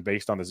 147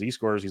 based on the Z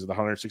scores. He's the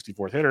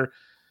 164th hitter.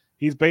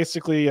 He's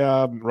basically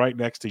right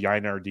next to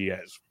Yainer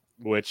Diaz,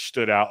 which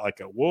stood out like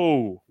a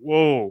whoa,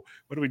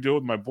 what do we do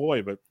with my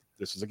boy? But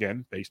this is,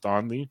 again, based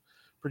on the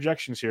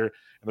projections here.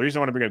 And the reason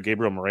I want to bring up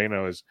Gabriel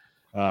Moreno is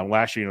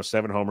last year,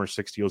 7 homers,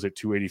 6 steals at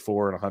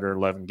 284 in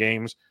 111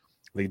 games.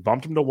 They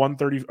bumped him to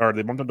 130, or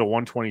they bumped him to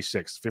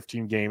 126,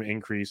 15 game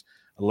increase,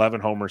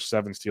 11 homers,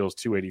 7 steals,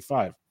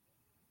 285.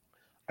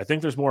 I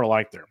think there's more to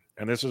like there.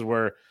 And this is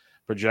where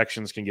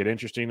projections can get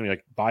interesting. I mean,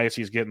 like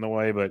biases get in the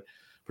way, but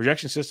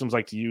projection systems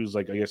like to use,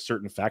 like, I guess,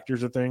 certain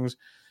factors of things.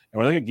 And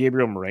when I look at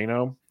Gabriel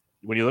Moreno,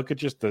 when you look at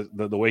just the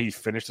way he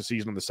finished the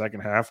season in the second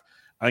half,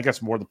 I think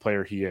that's more the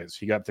player he is.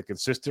 He got the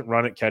consistent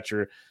run at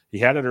catcher. He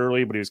had it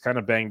early, but he was kind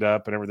of banged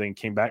up and everything.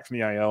 Came back from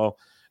the IL,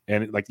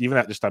 and like even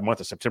that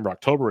month of September,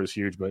 October is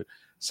huge. But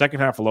second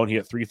half alone, he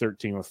hit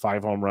 313 with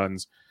 5 home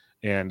runs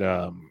and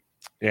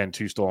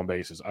 2 stolen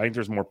bases. I think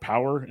there's more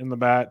power in the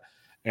bat,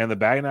 and the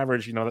batting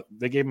average.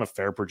 They gave him a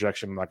fair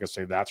projection. I'm not gonna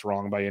say that's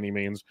wrong by any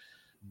means,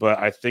 but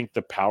I think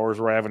the powers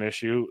where I have an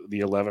issue. The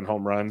 11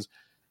 home runs.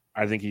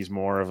 I think he's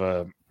more of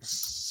a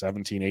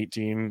 17,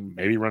 18,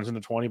 maybe runs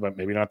into 20, but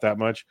maybe not that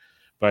much.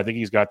 But I think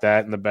he's got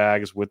that in the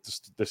bags with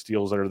the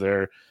steals that are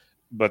there.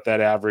 But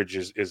that average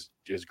is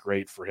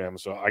great for him.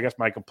 So I guess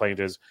my complaint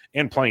is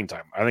in playing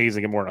time. I think he's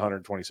going to get more than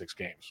 126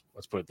 games.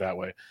 Let's put it that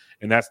way.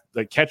 And that's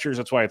the catchers.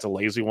 That's why it's a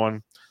lazy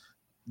one.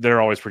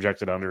 They're always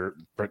projected under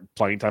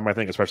playing time, I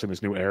think, especially in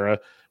this new era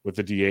with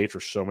the DH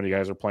where so many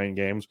guys are playing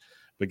games.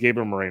 But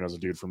Gabriel Moreno is a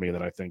dude for me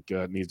that I think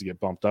needs to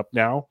get bumped up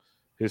now.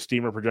 His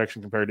steamer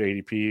projection compared to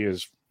ADP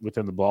is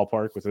within the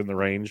ballpark, within the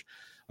range.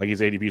 Like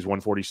his ADP is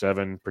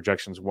 147,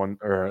 projections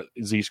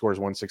Z scores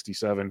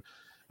 167.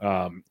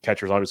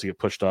 Catchers obviously get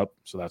pushed up,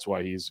 so that's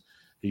why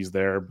he's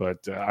there.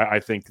 But I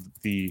think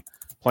the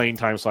playing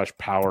time /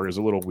 power is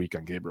a little weak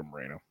on Gabriel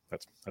Moreno.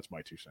 That's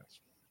my 2 cents.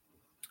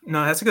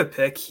 No, that's a good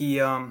pick.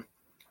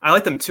 I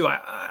like them too.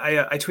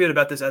 I tweeted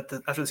about this after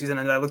the season,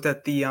 and I looked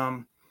at the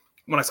when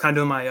I was kind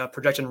of doing my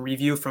projection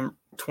review from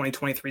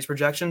 2023's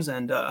projections,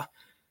 and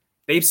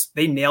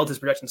they nailed his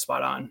projection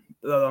spot on.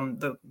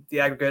 The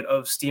aggregate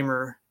of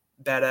steamer,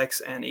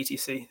 BATX, and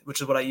ATC,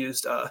 which is what I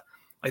used.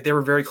 Like they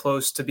were very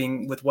close to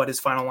being with what his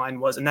final line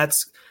was,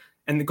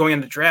 and going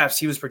into drafts,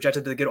 he was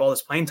projected to get all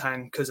this playing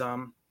time because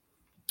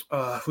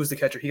who's the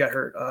catcher? He got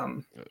hurt.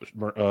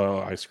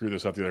 I screwed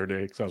this up the other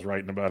day because I was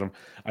writing about him.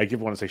 I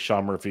want to say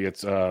Sean Murphy.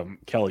 It's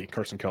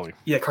Carson Kelly.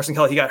 Yeah, Carson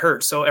Kelly. He got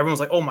hurt, so everyone was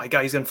like, "Oh my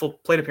god, he's in full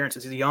plate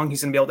appearances. He's young.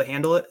 He's gonna be able to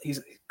handle it. He's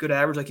good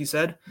average, like you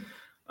said."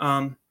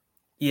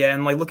 Yeah,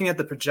 and like looking at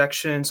the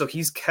projection, so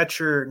he's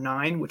catcher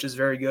 9, which is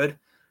very good.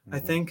 Mm-hmm. I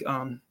think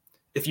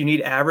if you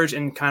need average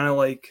and kind of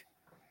like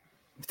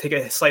take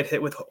a slight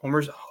hit with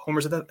homers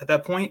at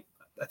that point,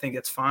 I think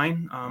it's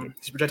fine.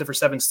 He's projected for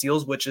 7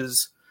 steals, which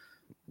is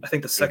I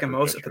think the second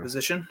most at the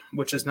position,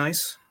 which is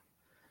nice.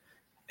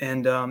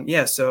 And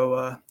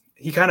so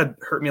he kind of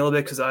hurt me a little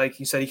bit because, like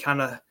you said, he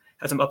kind of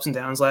had some ups and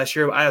downs last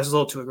year. I was a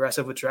little too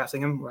aggressive with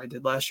drafting him, what I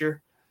did last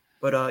year.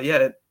 But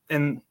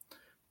and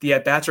the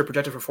at-bats are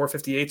projected for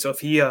 458. So if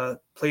he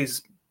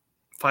plays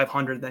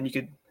 500, then I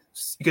could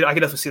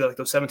definitely see like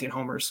those 17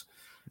 homers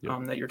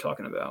that you're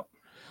talking about.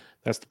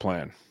 That's the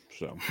plan.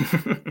 So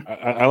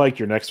I like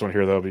your next one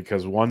here, though,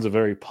 because one's a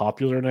very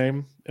popular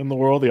name in the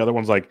world. The other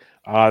one's like,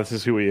 this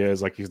is who he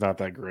is. Like, he's not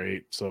that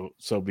great. So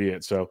be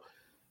it. So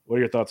what are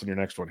your thoughts on your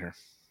next one here?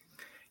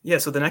 Yeah,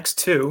 so the next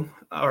two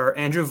are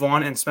Andrew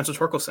Vaughn and Spencer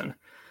Torkelson.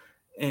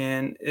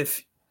 And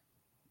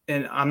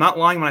I'm not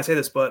lying when I say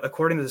this, but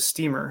according to the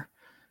Steamer,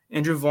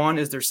 Andrew Vaughn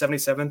is their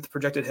 77th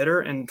projected hitter,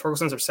 and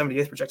Torkelson's their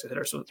 78th projected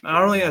hitter. So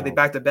not only are they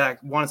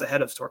back-to-back, Vaughn is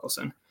ahead of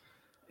Torkelson.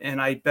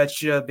 And I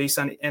bet you, based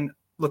on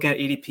looking at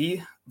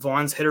ADP,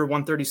 Vaughn's hitter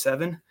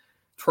 137,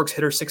 Tork's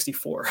hitter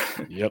 64.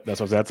 Yep,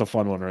 that's a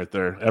fun one right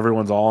there.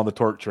 Everyone's all on the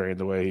Tork train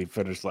the way he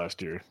finished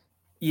last year.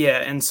 Yeah,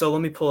 and so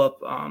let me pull up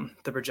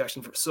the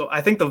projection. So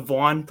I think the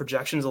Vaughn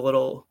projection is a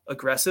little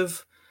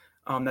aggressive.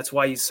 That's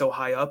why he's so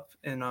high up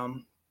in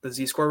the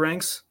Z-score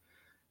ranks.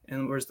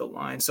 And where's the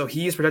line? So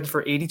he is projected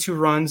for 82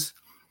 runs,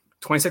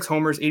 26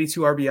 homers,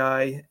 82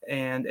 RBI,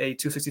 and a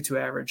 262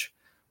 average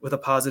with a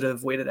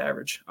positive weighted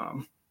average.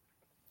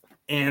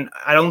 And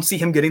I don't see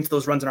him getting to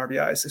those runs and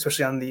RBIs,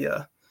 especially on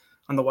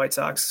the White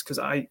Sox, because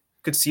I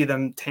could see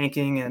them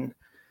tanking and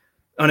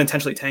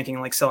unintentionally tanking,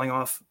 like selling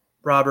off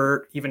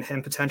Robert, even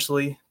him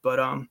potentially. But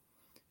I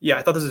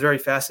thought this was very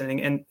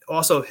fascinating. And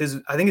also I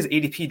think his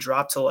ADP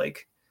dropped to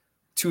like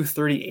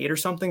 238 or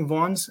something,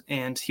 Vaughn's,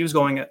 and he was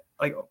going at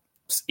like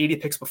 80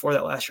 picks before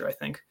that last year, I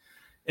think.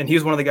 And he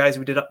was one of the guys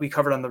we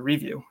covered on the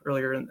review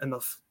earlier in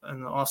the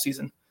off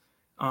season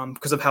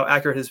because of how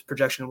accurate his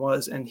projection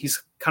was. And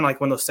he's kind of like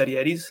one of those steady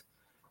eddies.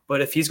 But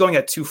if he's going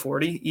at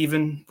 240,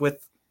 even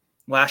with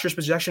last year's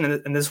projection,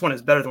 and this one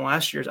is better than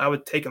last year's, I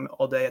would take him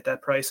all day at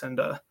that price. And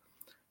the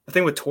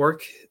thing with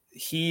Tork,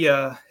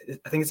 I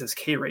think it's his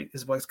K rate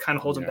is what kind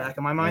of holds him back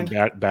in my mind.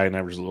 Batting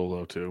average is a little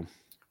low too.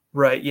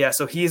 Right. Yeah.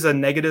 So he's a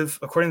negative,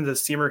 according to the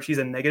Steamer, he's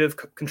a negative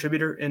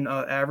contributor in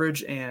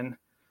average, and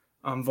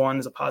Vaughn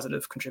is a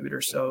positive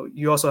contributor. So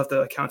you also have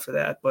to account for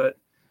that. But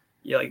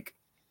yeah, like,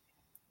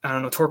 I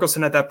don't know,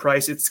 Torkelson at that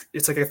price,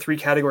 it's like a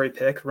 3-category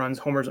pick, runs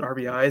homers and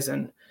RBIs.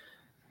 And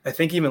I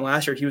think even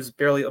last year he was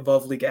barely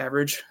above league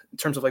average in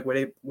terms of like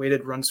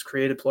weighted runs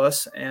created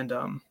plus, and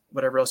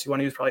whatever else you want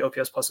to use, probably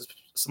OPS plus is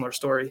a similar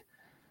story.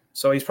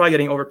 So he's probably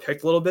getting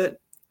overpicked a little bit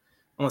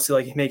unless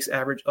he makes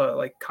average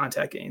like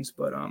contact gains.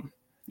 But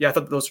I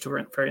thought those two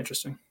were very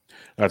interesting.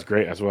 That's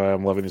great. That's why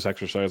I'm loving this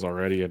exercise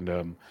already.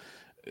 And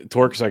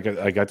Tork's like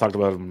I talked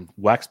about him,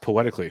 waxed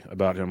poetically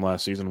about him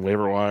last season,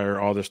 waiver wire,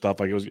 all this stuff.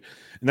 Like it was,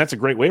 and that's a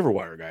great waiver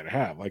wire guy to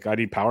have. Like I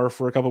need power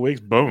for a couple of weeks,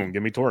 boom,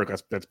 give me Tork.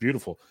 That's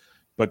beautiful.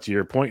 But to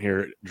your point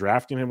here,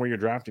 drafting him where you're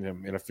drafting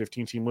him in a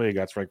 15-team league,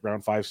 that's like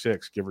round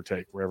 5-6, give or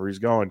take, wherever he's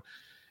going.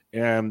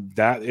 And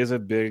that is a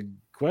big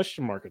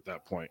question mark at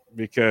that point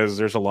because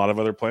there's a lot of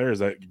other players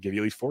that give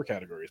you at least 4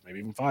 categories, maybe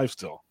even 5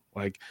 still.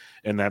 Like,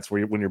 and that's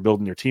where when you're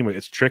building your team,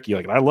 it's tricky.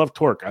 Like, I love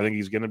Tork. I think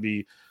he's going to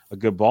be a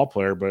good ball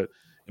player, but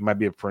it might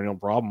be a perennial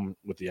problem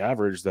with the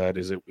average. That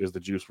is the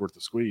juice worth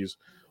the squeeze,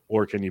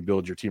 or can you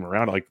build your team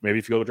around it? Like maybe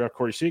if you go to draft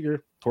Corey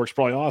Seager, Tork's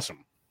probably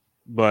awesome.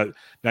 But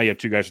now you have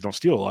 2 guys who don't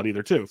steal a lot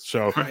either, too.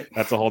 So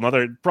That's a whole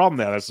nother problem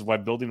there. This is why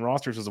building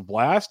rosters is a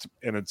blast,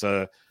 and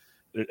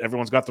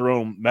everyone's got their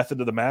own method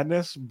of the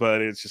madness,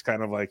 but it's just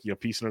kind of like,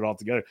 piecing it all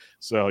together.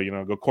 So,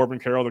 go Corbin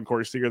Carroll, then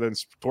Corey Seager, then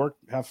Tork,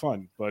 have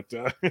fun. But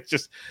it's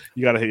just,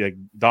 you got to,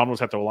 dominoes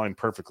have to align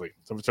perfectly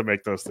to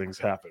make those things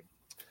happen.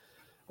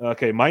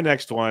 Okay, my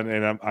next one,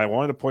 and I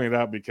wanted to point it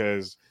out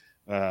because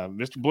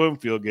Mr.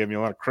 Bloomfield gave me a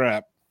lot of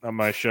crap on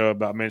my show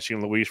about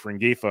mentioning Luis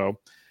Rengifo.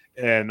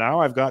 And now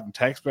I've gotten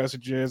text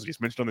messages. He's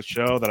mentioned on the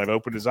show that I've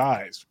opened his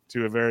eyes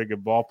to a very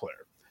good ball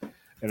player.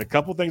 And a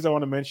couple things I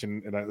want to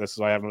mention, and this is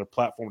why I have another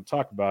platform to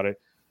talk about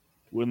it.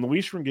 When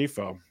Luis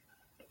Rengifo,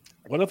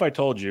 what if I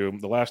told you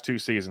the last 2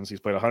 seasons he's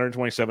played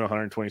 127,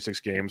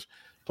 126 games,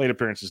 plate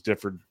appearances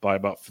differed by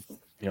about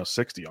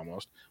 60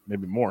 almost,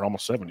 maybe more,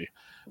 almost 70.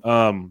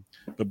 But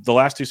the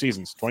last 2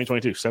 seasons,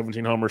 2022,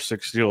 17 homers,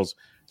 6 steals.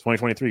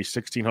 2023,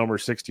 16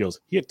 homers, 6 steals.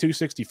 He hit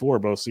 264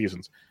 both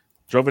seasons.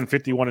 Drove in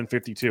 51 and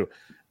 52.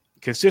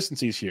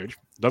 Consistency is huge.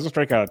 Doesn't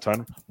strike out a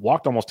ton.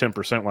 Walked almost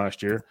 10%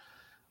 last year.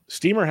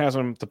 Steamer has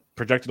him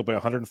projected to play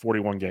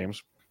 141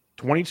 games,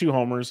 22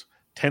 homers,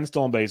 10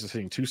 stolen bases,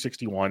 hitting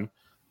 261.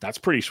 That's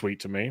pretty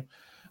sweet to me.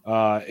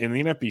 In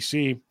the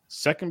NFBC,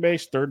 second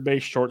base, third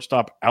base,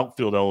 shortstop,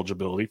 outfield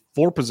eligibility,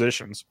 4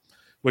 positions,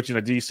 which in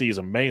a DC is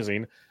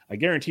amazing. I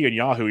guarantee in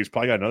Yahoo he's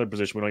probably got another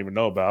position we don't even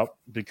know about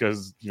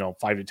because 5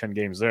 to 10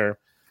 games there.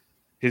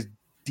 His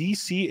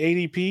DC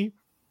ADP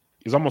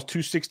is almost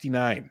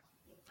 269.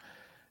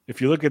 If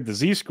you look at the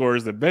Z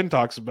scores that Ben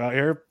talks about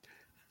here,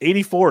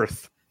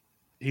 84th.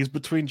 He's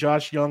between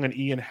Josh Young and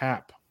Ian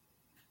Happ.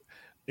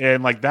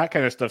 And like that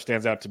kind of stuff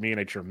stands out to me in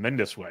a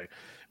tremendous way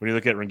when you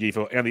look at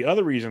Rengifo. And the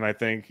other reason I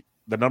think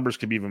the numbers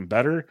could be even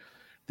better,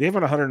 They've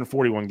won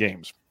 141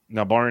 games.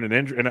 Now, barring an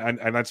injury,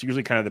 and that's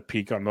usually kind of the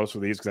peak on most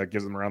of these because that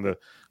gives them around the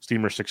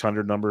Steamer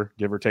 600 number,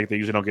 give or take. They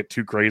usually don't get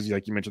too crazy,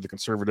 like you mentioned, the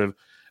conservative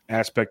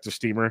aspect of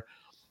Steamer.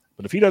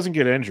 But if he doesn't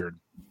get injured,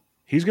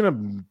 he's going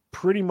to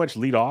pretty much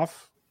lead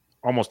off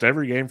almost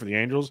every game for the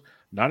Angels.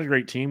 Not a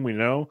great team, we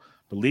know,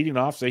 but leading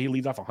off, say he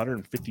leads off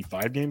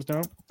 155 games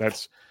now.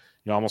 That's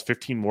almost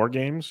 15 more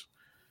games.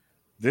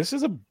 This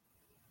is a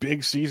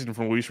big season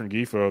from Luis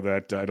Rengifo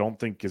that I don't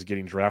think is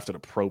getting drafted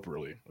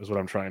appropriately, is what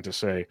I'm trying to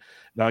say.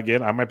 Now,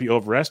 again, I might be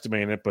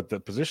overestimating it, but the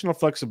positional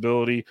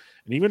flexibility,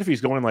 and even if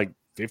he's going like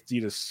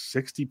 50 to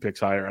 60 picks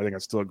higher, I think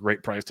that's still a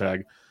great price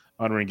tag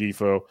on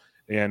Rengifo.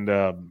 And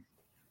I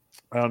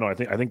don't know. I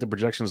think the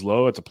projection is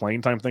low. It's a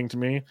playing time thing to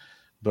me,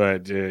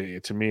 but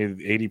to me,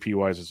 ADP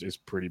wise is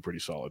pretty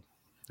solid.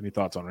 Any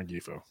thoughts on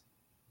Rengifo?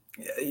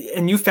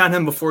 And you found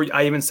him before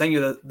I even sent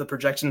you the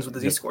projections with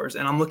the Z-scores,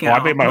 and I'm looking at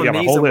I made my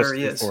whole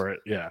list for it.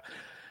 Yeah.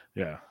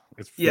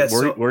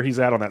 Where he's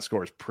at on that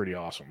score is pretty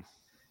awesome.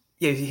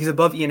 Yeah, he's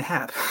above Ian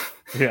Happ.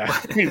 Yeah,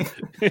 and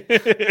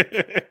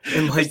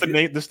like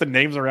just the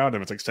names around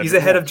him. It's like he's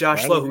ahead of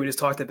Josh Lowe, who we just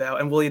talked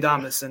about, and Willie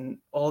Adames, and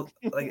all.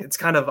 Like it's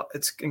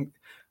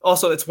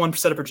also it's one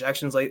set of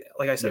projections. Like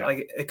I said,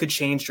 like it could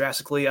change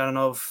drastically. I don't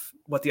know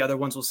what the other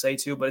ones will say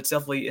too, but it's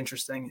definitely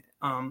interesting.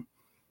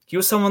 He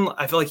was someone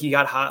I feel like he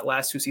got hot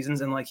last 2 seasons,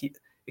 and like it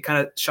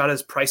kind of shot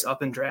his price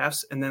up in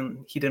drafts, and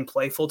then he didn't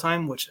play full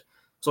time, which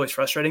was always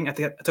frustrating. I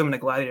think I took him in a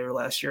Gladiator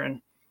last year,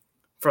 and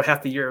for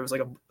half the year it was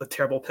like a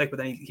terrible pick, but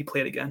then he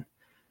played again.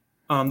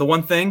 The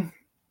one thing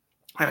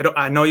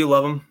I know you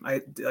love him.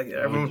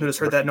 Everyone who has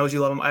heard that knows you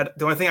love him.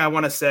 The only thing I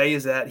want to say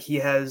is that he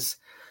has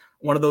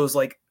one of those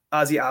like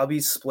Ozzie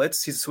Albies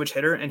splits. He's a switch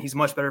hitter, and he's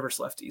much better versus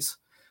lefties.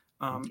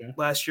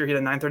 Last year he had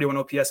a 931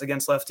 OPS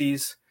against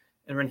lefties,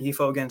 and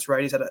Rengifo against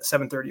righties had a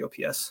 730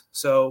 OPS.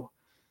 So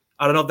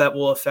I don't know if that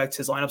will affect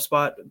his lineup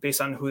spot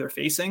based on who they're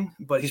facing,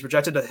 but he's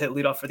projected to hit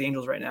leadoff for the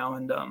Angels right now.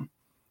 And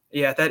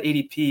at that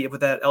ADP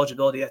with that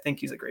eligibility, I think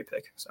he's a great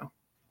pick. So,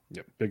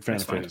 big fan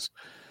of his.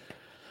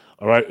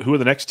 All right, who are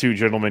the next 2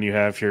 gentlemen you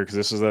have here? Because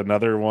this is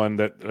another one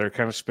that they're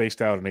kind of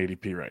spaced out in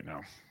ADP right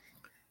now.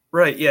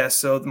 Right, yeah.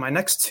 So my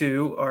next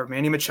 2 are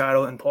Manny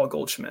Machado and Paul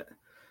Goldschmidt.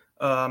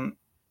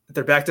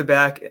 They're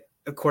back-to-back.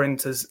 According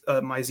to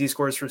my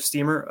Z-scores for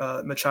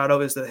Steamer,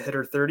 Machado is the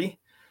hitter 30,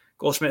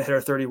 Goldschmidt hitter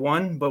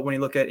 31. But when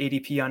you look at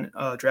ADP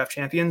on Draft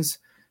Champions,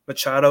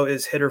 Machado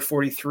is hitter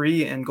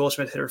 43 and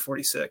Goldschmidt hitter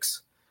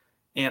 46.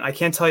 And I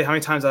can't tell you how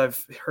many times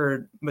I've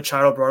heard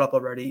Machado brought up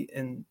already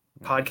in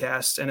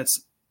podcasts, and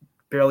it's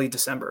barely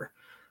December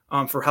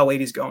for how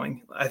late he's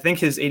going. I think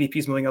his ADP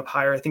is moving up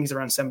higher. I think he's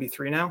around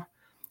 73 now.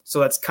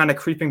 So that's kind of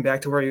creeping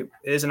back to where he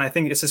is. And I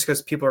think it's just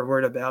because people are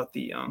worried about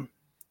the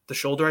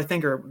shoulder, I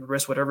think, or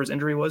wrist, whatever his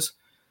injury was.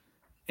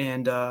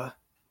 And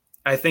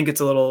I think it's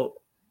a little,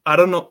 I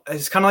don't know.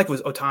 It's kind of like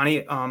with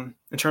Ohtani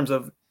in terms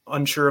of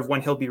unsure of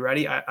when he'll be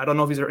ready. I don't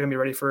know if he's going to be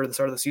ready for the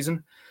start of the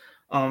season.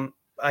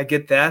 I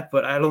get that,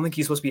 but I don't think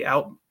he's supposed to be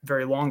out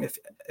very long,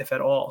 if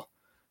at all.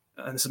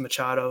 And this is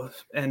Machado.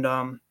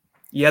 And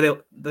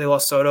they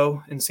lost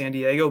Soto in San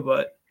Diego,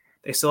 but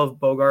they still have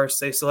Bogarts.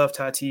 They still have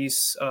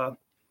Tatis.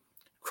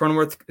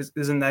 Cronenworth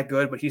isn't that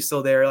good, but he's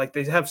still there. Like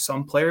they have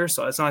some players,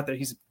 so it's not that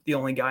he's the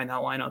only guy in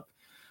that lineup.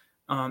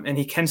 And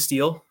he can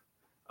steal.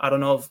 I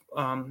don't know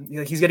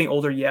if he's getting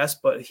older, yes,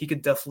 but he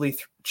could definitely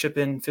chip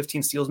in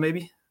 15 steals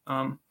maybe,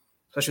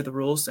 especially with the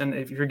rules. And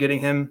if you're getting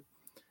him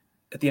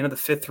at the end of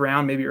the 5th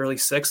round, maybe early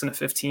 6th and a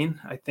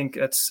 15, I think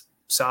that's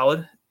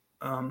solid.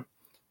 And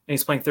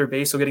he's playing third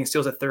base, so getting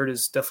steals at third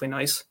is definitely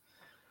nice.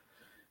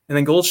 And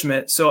then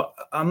Goldschmidt. So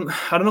I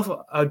don't know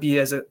if I would be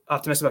as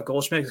optimistic about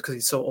Goldschmidt because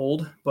he's so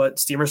old, but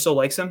Steamer still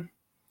likes him.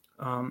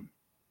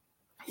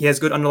 He has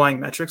good underlying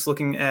metrics.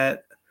 Looking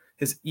at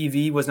his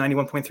EV was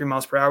 91.3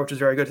 miles per hour, which is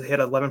very good. He had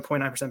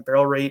 11.9%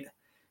 barrel rate.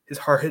 His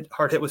hard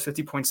hit was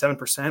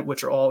 50.7%,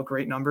 which are all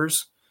great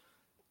numbers.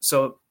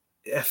 So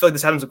I feel like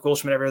this happens with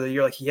Goldschmidt every other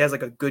year. Like he has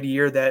like a good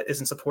year that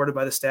isn't supported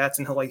by the stats,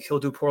 and he'll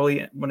do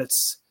poorly when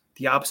it's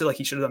the opposite. Like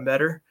he should have done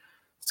better.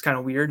 It's kind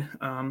of weird.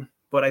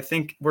 But I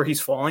think where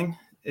he's falling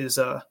is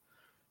a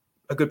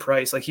good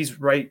price. Like he's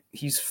right.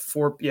 He's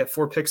 4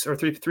 picks or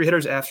three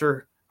hitters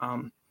after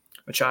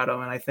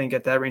Machado. And I think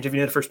at that range, if you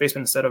need a first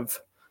baseman instead of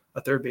a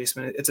third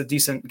baseman, it's a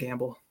decent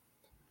gamble.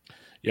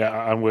 Yeah,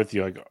 I'm with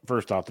you. Like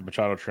first off, the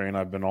Machado train,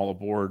 I've been all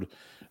aboard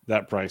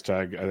that price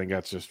tag. I think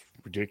that's just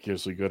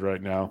ridiculously good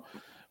right now.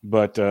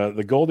 But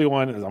the Goldie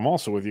one, I'm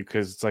also with you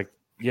because it's like,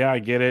 yeah, I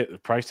get it. The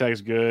price tag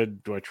is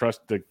good. Do I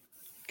trust the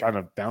kind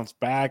of bounce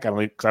back?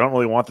 Because I don't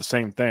really want the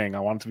same thing. I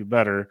want it to be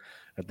better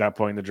at that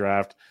point in the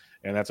draft,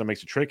 and that's what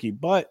makes it tricky.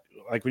 But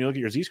like when you look at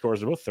your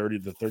Z-scores, they're both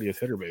 30th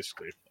hitter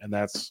basically, and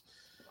that's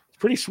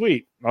pretty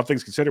sweet. All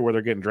things considered, where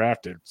they're getting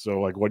drafted. So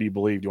like, what do you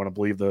believe? Do you want to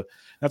believe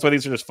that's why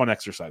these are just fun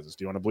exercises.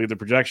 Do you want to believe the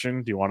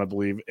projection? Do you want to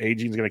believe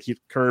aging is going to keep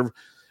the curve?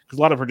 Because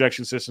a lot of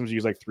projection systems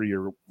use like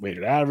 3-year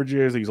weighted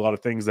averages. They use a lot of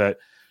things that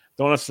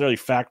don't necessarily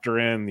factor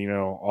in,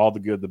 all the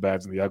good, the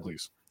bads, and the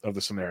uglies of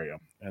the scenario.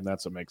 And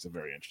that's what makes it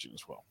very interesting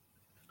as well.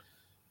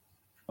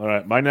 All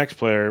right, my next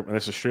player, and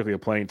this is strictly a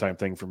playing time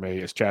thing for me,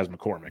 is Chas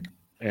McCormick.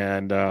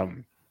 And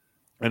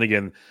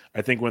again,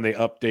 I think when they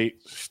update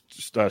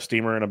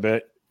Steamer in a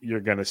bit, you're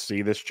going to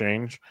see this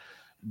change.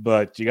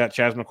 But you got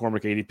Chas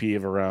McCormick ADP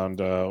of around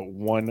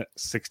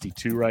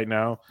 162 right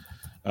now.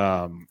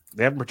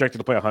 They haven't projected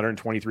to play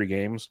 123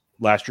 games.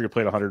 Last year he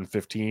played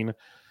 115,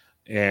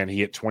 and he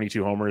hit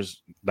 22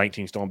 homers,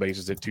 19 stolen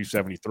bases at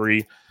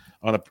 273.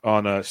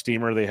 On a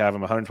Steamer, they have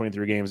him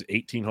 123 games,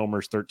 18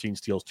 homers, 13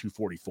 steals,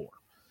 244.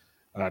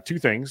 Two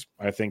things.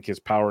 I think his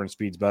power and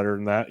speed's better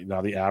than that.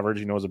 Now, the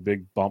average, is a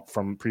big bump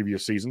from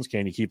previous seasons.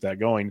 Can he keep that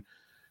going?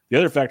 The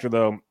other factor,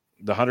 though,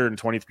 the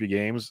 123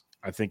 games,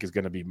 I think is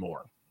going to be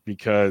more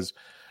because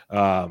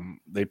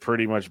they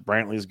pretty much,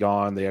 Brantley's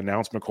gone. They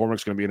announced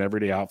McCormick's going to be an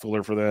everyday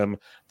outfielder for them.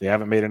 They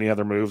haven't made any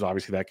other moves.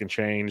 Obviously, that can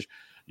change.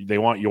 They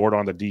want Jordan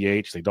on the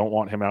DH. They don't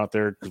want him out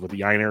there because with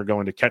Jeimer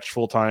going to catch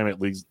full time, it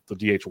leaves the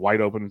DH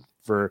wide open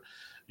for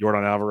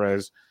Jordan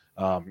Alvarez.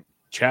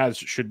 Chas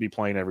should be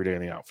playing every day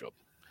in the outfield.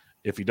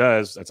 If he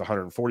does, that's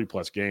 140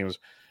 plus games.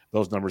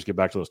 Those numbers get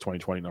back to those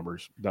 2020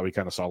 numbers that we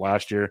kind of saw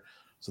last year.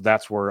 So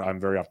that's where I'm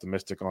very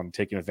optimistic on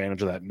taking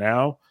advantage of that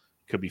now.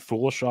 Could be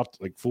foolish,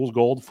 like fool's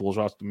gold, foolish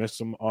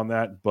optimism on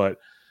that. But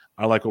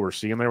I like what we're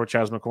seeing there with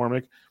Chas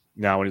McCormick.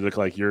 Now, when you look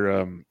like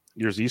your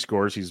Z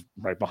scores, he's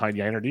right behind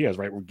Yainer Diaz,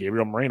 right? With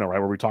Gabriel Moreno, right?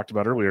 Where we talked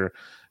about earlier.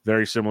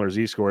 Very similar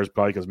Z scores,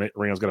 probably because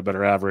Moreno's got a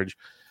better average.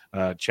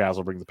 Chas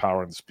will bring the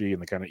power and the speed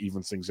and the kind of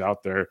evens things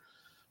out there.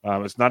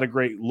 It's not a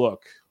great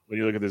look when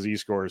you look at the Z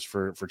scores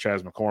for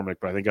Chas McCormick,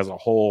 but I think as a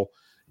whole,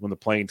 when the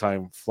playing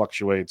time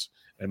fluctuates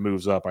and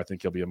moves up, I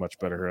think he'll be a much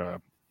better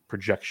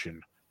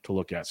projection to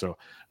look at. So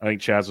I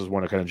think Chas is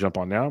one to kind of jump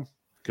on now.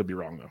 Could be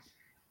wrong, though.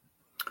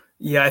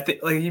 Yeah, I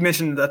think, like you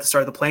mentioned at the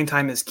start, the playing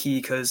time is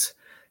key because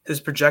his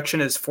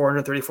projection is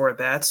 434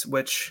 at-bats,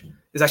 which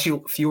is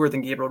actually fewer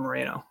than Gabriel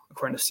Moreno,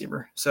 according to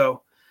Steamer.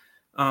 So,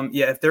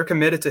 if they're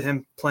committed to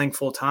him playing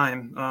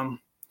full-time,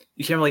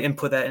 you can't really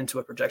input that into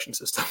a projection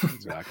system.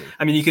 Exactly.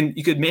 I mean,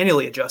 you could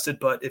manually adjust it,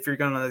 but if you're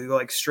going to go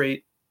like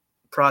straight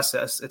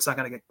process, it's not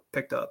going to get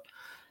picked up.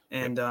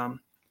 And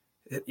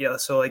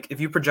so like if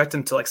you project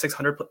him to like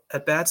 600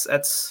 at bats,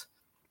 that's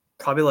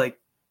probably like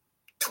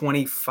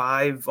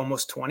 25,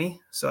 almost 20.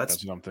 So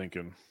that's what I'm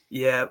thinking.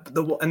 Yeah.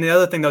 And the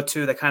other thing though,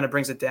 too, that kind of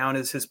brings it down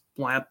is his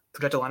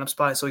projected lineup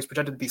spot. So he's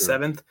projected to be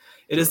seventh.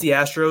 It is the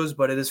Astros,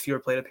 but it is fewer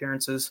plate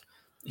appearances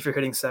if you're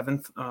hitting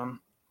seventh.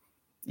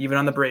 Even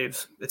on the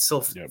Braves, it's still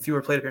fewer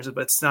plate appearances,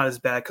 but it's not as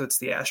bad because it's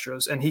the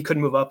Astros. And he could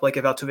move up, like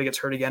if Altuve gets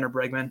hurt again or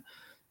Bregman,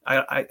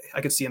 I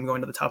could see him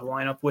going to the top of the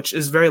lineup, which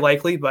is very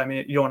likely. But I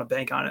mean, you don't want to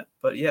bank on it.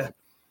 But yeah,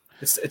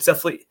 it's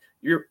definitely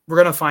we're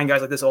gonna find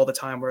guys like this all the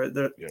time where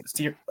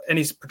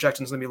any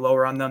projection is gonna be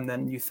lower on them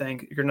than you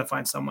think. You're gonna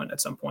find someone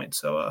at some point.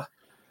 So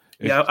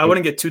I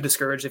wouldn't get too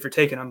discouraged if you're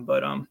taking them,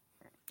 but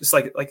just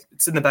like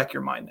it's in the back of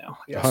your mind now.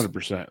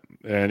 100%.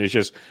 And it's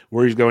just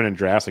where he's going in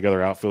drafts, like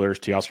other outfielders,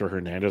 Teoscar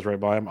Hernandez right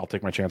by him. I'll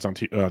take my chance on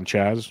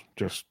Chas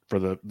just for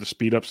the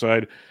speed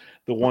upside.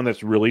 The one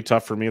that's really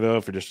tough for me, though,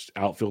 for just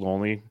outfield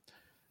only,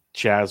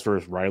 Chas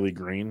versus Riley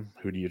Green.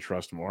 Who do you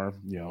trust more?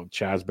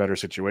 Chas better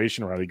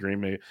situation, Riley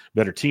Green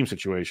better team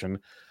situation.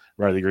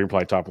 Riley Green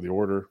probably top of the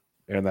order,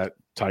 and that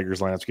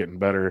Tigers lineup's getting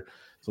better.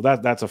 So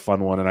that's a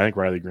fun one, and I think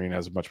Riley Green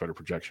has a much better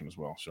projection as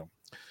well. So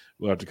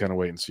we'll have to kind of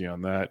wait and see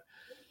on that.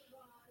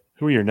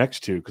 Who are your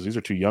next two? Because these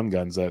are two young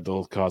guns that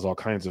they'll cause all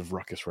kinds of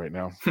ruckus right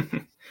now.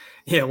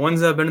 Yeah, ones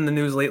that have been in the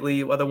news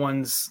lately, other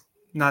ones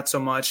not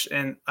so much.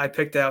 And I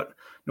picked out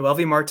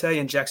Noelvi Marte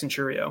and Jackson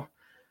Chourio.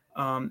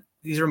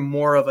 These are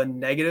more of a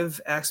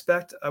negative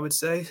aspect, I would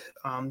say,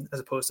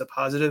 as opposed to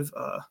positive.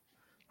 Let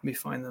me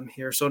find them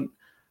here. So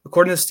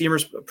according to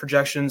Steamer's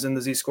projections and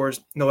the Z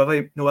scores,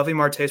 Noelvi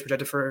Marte is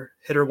projected for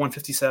hitter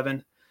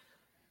 157.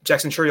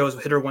 Jackson Chourio is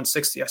hitter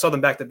 160. I saw them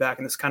back to back,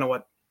 and this is kind of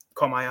what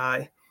caught my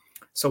eye.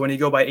 So when you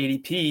go by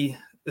ADP,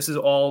 this is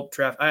all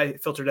draft. I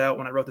filtered out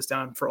when I wrote this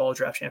down for all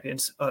draft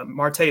champions.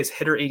 Marte is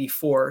hitter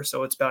 84,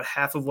 so it's about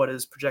half of what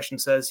his projection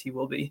says he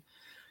will be.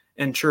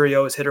 And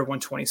Chourio is hitter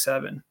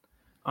 127.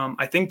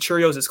 I think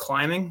Chourio's is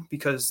climbing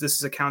because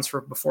this accounts for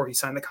before he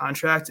signed the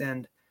contract,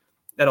 and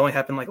that only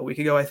happened like a week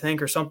ago, I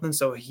think, or something.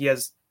 So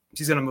he's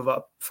going to move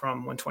up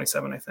from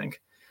 127, I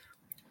think.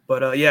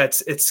 But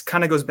it's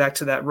kind of goes back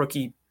to that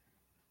rookie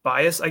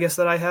bias, I guess,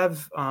 that I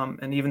have,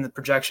 and even the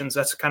projections.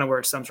 That's kind of where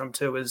it stems from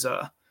too.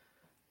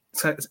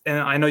 And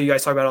I know you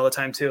guys talk about it all the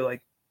time too.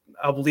 Like,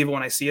 I'll believe it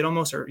when I see it,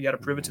 almost, or you got to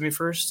prove it to me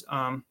first.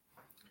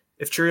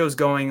 If Chourio's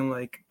going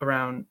like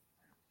around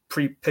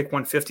pre-pick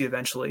 150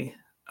 eventually,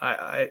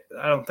 I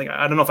don't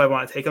know if I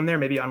want to take him there.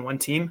 Maybe on one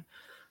team,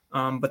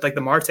 but like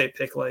the Marte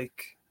pick,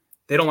 like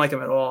they don't like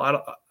him at all.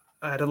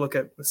 I had to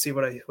let's see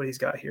what he's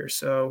got here.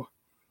 So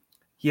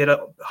he had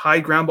a high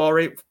ground ball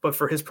rate, but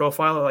for his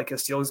profile, like a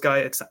steals guy,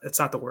 it's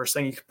not the worst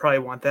thing. You could probably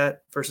want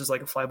that versus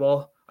like a fly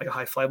ball, like a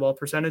high fly ball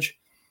percentage.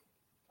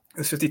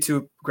 It's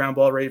 52 ground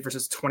ball rate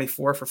versus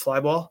 24 for fly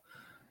ball.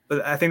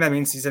 But I think that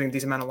means he's hitting a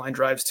decent amount of line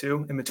drives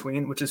too in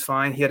between, which is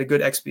fine. He had a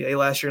good XBA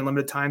last year in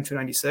limited time,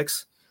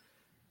 296.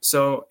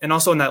 So, and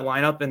also in that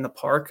lineup in the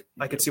park,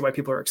 I could see why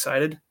people are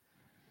excited.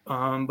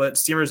 But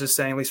Steamers is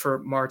saying, at least for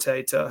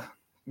Marte, to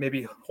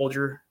maybe hold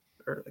your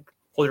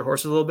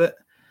horses a little bit.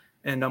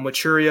 And with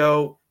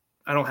Churio,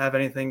 I don't have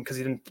anything because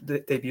he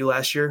didn't debut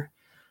last year.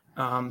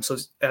 So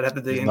I'd have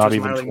to dig He's into not his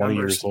even minor league 20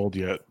 numbers. years old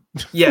yet.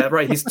 Yeah,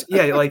 right.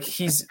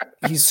 He's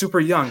super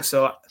young.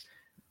 So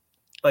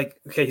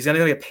okay, he's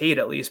gonna get paid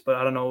at least, but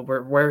I don't know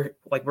where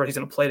he's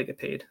gonna play to get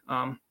paid.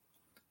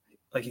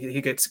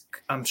 He gets,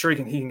 I'm sure he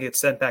can get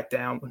sent back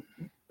down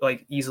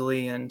like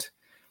easily, and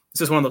it's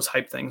just one of those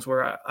hype things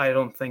where I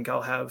don't think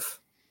I'll have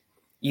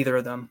either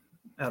of them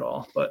at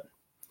all, but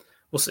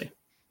we'll see.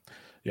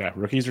 Yeah,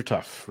 rookies are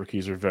tough.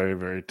 Rookies are very,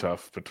 very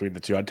tough between the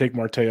two. I'd take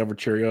Marte over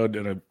Cheerio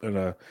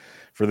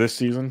for this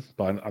season,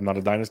 but I'm not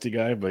a dynasty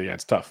guy. But yeah,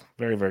 it's tough.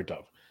 Very, very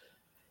tough.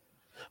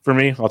 For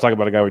me, I'll talk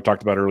about a guy we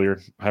talked about earlier,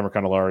 Jeimer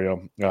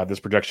Candelario. This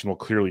projection will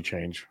clearly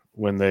change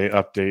when they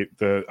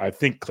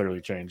update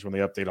clearly change when they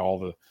update all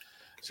the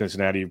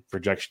Cincinnati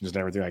projections and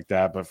everything like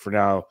that. But for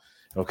now,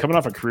 coming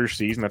off a career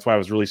season, that's why I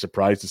was really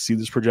surprised to see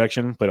this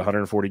projection. Played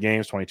 140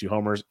 games, 22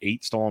 homers,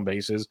 8 stolen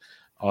bases.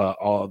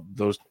 All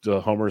those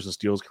homers and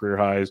steals career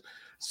highs,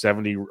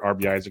 70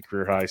 RBIs at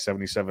career high,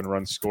 77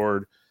 runs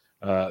scored,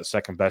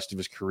 second best of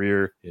his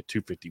career at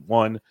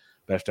 251,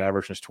 best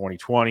average since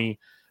 2020.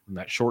 In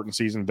that shortened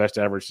season, best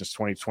average since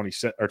 2020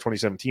 or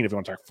 2017. If you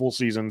want to talk full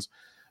seasons,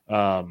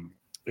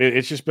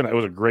 it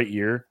was a great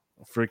year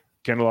for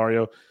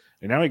Candelario.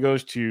 And now he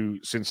goes to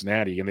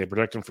Cincinnati, and they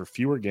project him for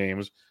fewer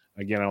games.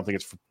 Again, I don't think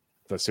it's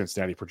the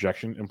Cincinnati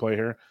projection in play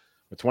here.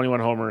 But 21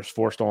 homers,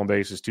 4 stolen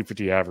bases,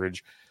 250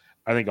 average.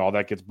 I think all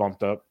that gets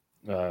bumped up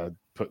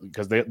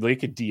because they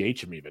could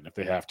DH him even if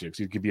they have to, because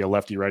he could be a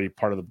lefty-righty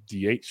part of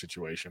the DH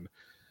situation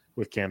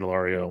with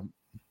Candelario.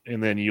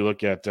 And then you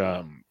look at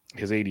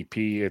his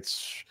ADP,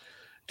 it's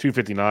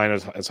 259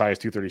 as high as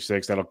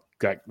 236.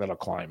 That'll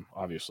climb,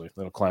 obviously.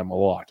 That'll climb a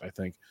lot, I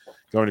think,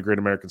 going to Great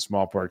American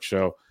Small Park.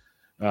 So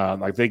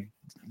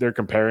they're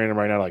comparing him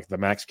right now, like the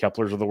Max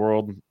Keplers of the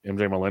world,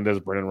 MJ Melendez,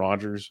 Brendan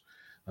Rodgers.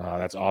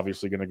 That's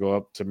obviously going to go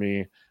up to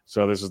me.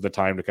 So this is the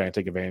time to kind of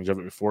take advantage of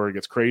it before it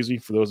gets crazy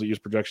for those that use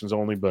projections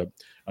only. But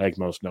I think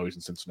most know he's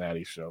in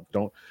Cincinnati. So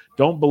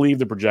don't believe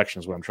the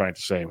projections, what I'm trying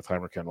to say with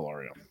Jeimer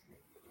Candelario.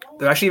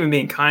 They're actually even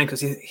being kind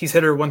because he's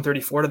hit her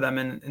 134 to them,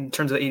 and in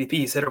terms of ADP,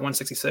 he's hit her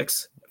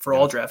 166 for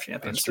all draft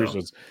champions. That's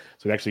true.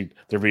 So actually,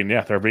 they're being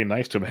nice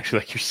to him, actually,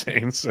 like you're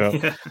saying. So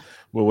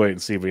We'll wait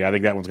and see. But yeah, I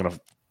think that one's going to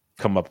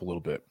come up a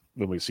little bit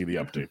when we see the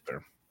update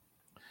there.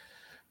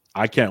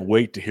 I can't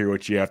wait to hear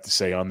what you have to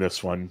say on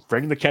this one.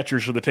 Bring the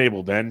catchers to the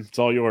table, Ben. It's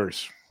all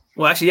yours.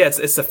 Well, actually, yeah,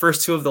 it's the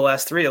first two of the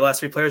last three. The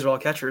last three players are all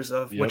catchers,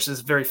 which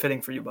is very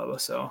fitting for you, Bubba.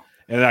 So.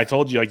 And I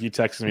told you, like, you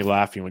texted me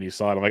laughing when you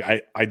saw it. I'm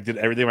like, I did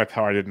everything in my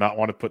power. I did not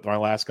want to put my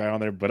last guy on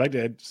there, but I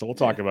did. So we'll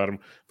talk about him.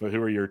 But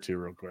who are your two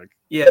real quick?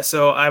 Yeah,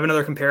 so I have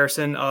another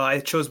comparison. I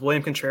chose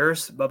William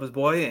Contreras, Bubba's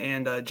boy,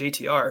 and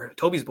JTR,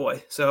 Toby's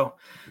boy. So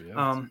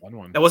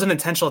that wasn't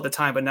intentional at the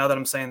time, but now that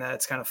I'm saying that,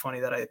 it's kind of funny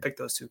that I picked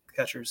those two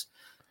catchers.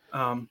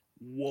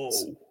 Whoa.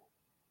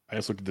 I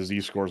just looked at the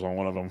Z scores on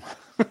one of them.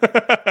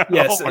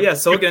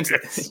 So we'll get into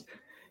it.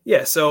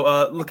 Yeah,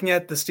 so looking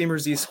at the Steamer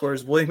Z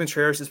scores, William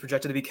Contreras is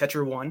projected to be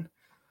catcher 1.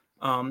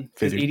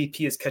 His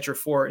ADP is catcher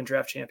 4 in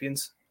Draft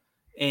Champions.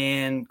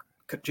 And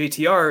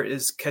JTR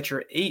is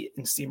catcher 8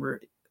 in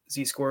Steamer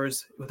Z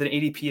scores with an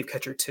ADP of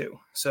catcher 2.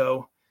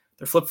 So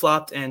they're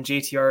flip-flopped, and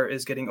JTR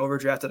is getting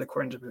overdrafted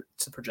according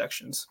to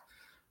projections.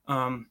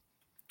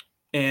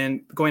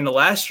 And going to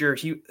last year,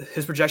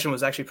 his projection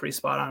was actually pretty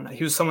spot on.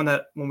 He was someone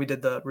that when we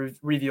did the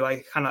review,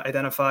 I kind of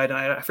identified, and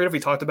I forget if we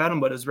talked about him,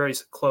 but it was very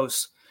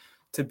close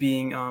to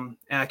being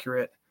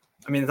accurate.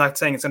 I mean, it's not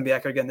saying it's going to be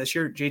accurate again this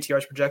year,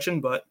 JTR's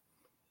projection, but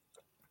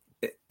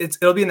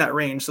it'll be in that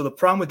range. So the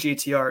problem with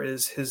JTR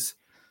is his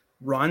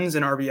runs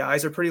and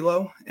RBIs are pretty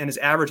low, and his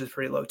average is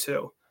pretty low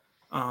too.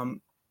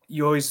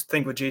 You always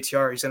think with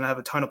JTR, he's going to have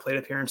a ton of plate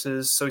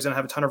appearances, so he's going to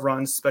have a ton of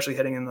runs, especially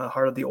hitting in the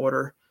heart of the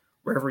order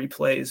wherever he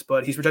plays.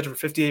 But he's projected for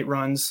 58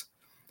 runs,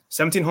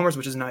 17 homers,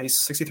 which is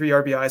nice, 63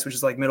 RBIs, which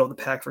is like middle of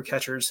the pack for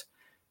catchers.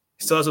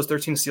 He still has those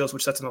 13 steals,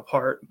 which sets him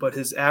apart, but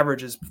his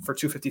average is for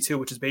 252,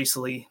 which is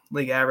basically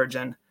league average,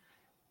 and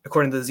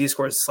according to the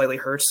Z-scores, slightly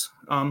hurts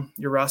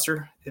your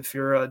roster if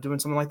you're doing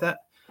something like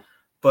that.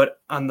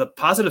 But on the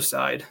positive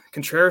side,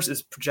 Contreras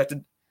is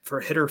projected for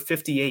hitter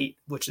 58,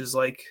 which is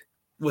like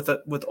with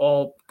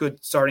all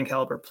good starting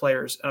caliber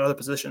players at other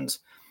positions.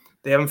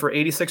 They have him for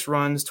 86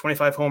 runs,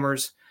 25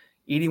 homers,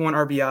 81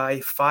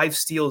 RBI, 5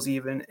 steals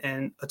even,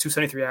 and a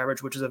 273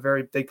 average, which is a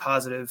very big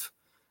positive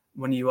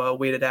when you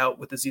weight it out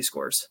with the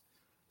Z-scores.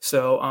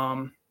 So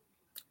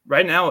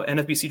right now,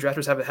 NFBC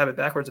drafters have it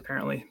backwards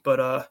apparently,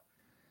 but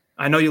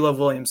I know you love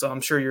William, so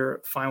I'm sure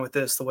you're fine with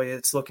this the way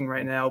it's looking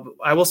right now. But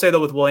I will say, though,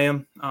 with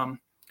William,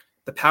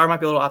 the power might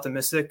be a little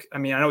optimistic. I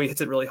mean, I know he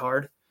hits it really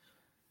hard,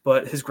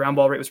 but his ground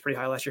ball rate was pretty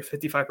high last year,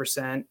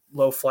 55%,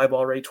 low fly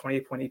ball rate,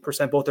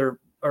 28.8%. Both are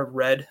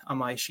red on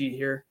my sheet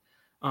here.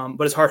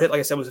 But his hard hit, like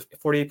I said, was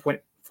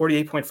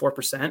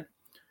 48.4%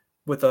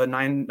 with a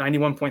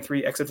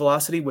 91.3 exit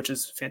velocity, which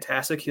is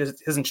fantastic. He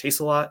doesn't chase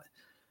a lot.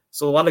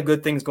 So a lot of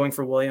good things going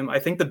for William. I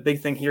think the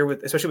big thing here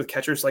especially with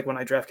catchers, like when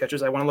I draft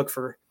catchers, I want to look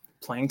for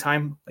playing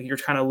time. Like you're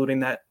kind of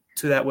alluding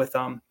to that with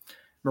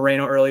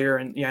Moreno earlier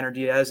and Jeimer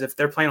Diaz. If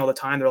they're playing all the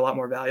time, they're a lot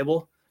more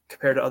valuable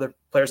compared to other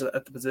players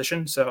at the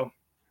position. So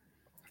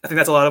I think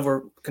that's a lot of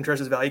where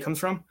Contreras' value comes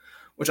from,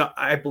 which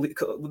I believe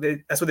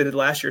that's what they did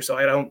last year. So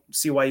I don't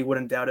see why you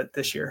wouldn't doubt it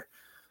this year,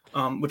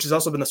 which has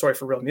also been the story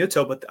for Real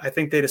Muto. But I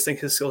think they just think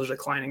his skills are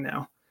declining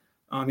now.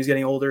 He's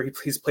getting older.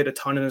 He's played a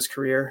ton in his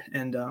career.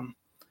 And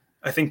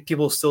I think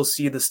people still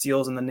see the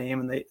steals in the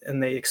name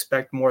and they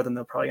expect more than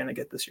they're probably going to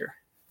get this year.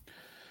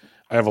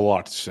 I have a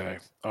lot to say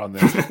on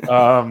this.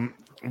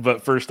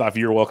 But first off,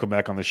 you're welcome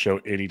back on the show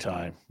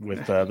anytime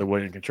with the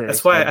William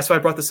Contreras. That's why I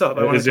brought this up.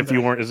 As if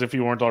you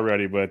weren't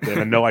already, but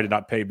no, I did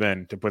not pay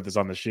Ben to put this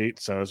on the sheet,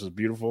 so this is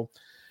beautiful.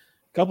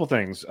 Couple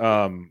things.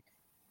 I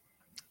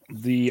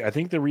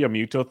think the Real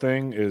Muto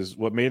thing is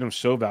what made him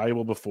so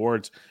valuable before.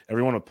 It's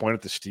everyone would point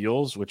at the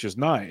steals, which is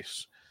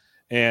nice,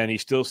 and he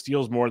still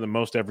steals more than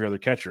most every other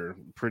catcher,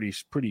 pretty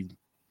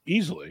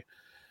easily.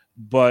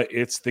 But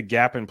it's the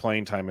gap in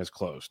playing time is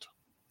closed.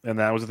 And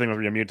that was the thing with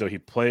Real Muto. He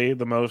played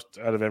the most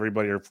out of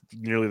everybody, or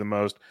nearly the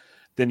most.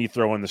 Then you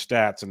throw in the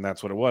stats, and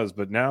that's what it was.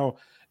 But now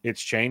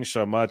it's changed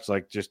so much.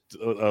 Like just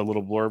a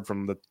little blurb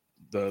from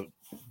the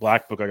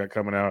black book I got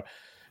coming out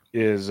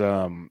is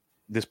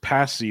this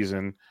past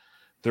season,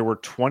 there were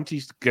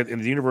 20 –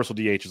 and the universal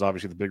DH is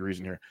obviously the big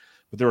reason here.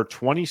 But there were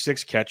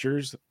 26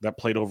 catchers that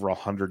played over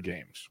 100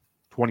 games.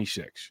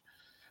 26.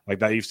 Like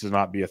that used to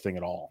not be a thing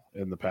at all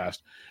in the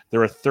past.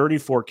 There are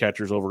 34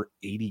 catchers over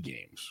 80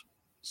 games.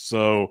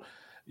 So –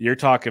 you're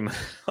talking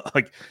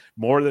like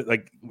more than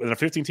like in a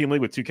 15-team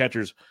league with 2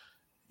 catchers,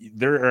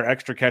 there are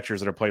extra catchers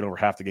that are playing over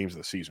half the games of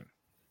the season.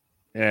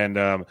 And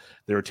there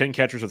were 10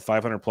 catchers with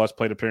 500 plus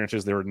plate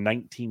appearances. There were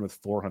 19 with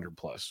 400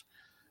 plus.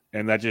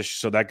 And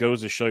that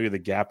goes to show you the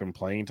gap in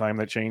playing time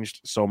that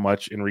changed so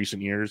much in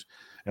recent years.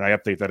 And I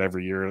update that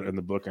every year in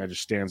the book. And it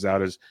just stands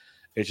out as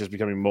it's just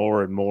becoming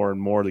more and more and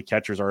more. The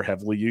catchers are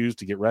heavily used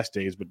to get rest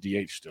days, but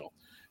DH still.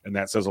 And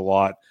that says a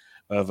lot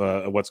of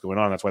what's going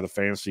on. That's why the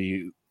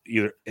fantasy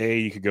either A,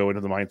 you could go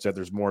into the mindset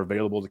there's more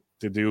available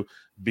to do.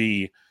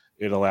 B,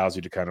 it allows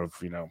you to kind of,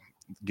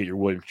 get your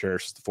William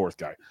Contreras as the fourth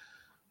guy.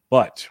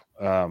 But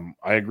I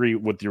agree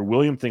with your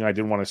William thing. I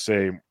did want to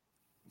say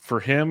for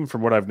him,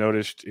 from what I've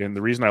noticed, and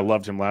the reason I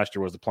loved him last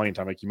year was the playing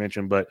time, like you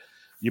mentioned, but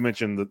you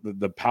mentioned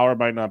the power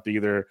might not be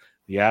there.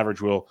 The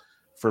average will.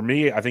 For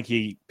me, I think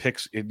it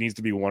needs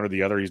to be one or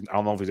the other. I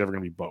don't know if he's ever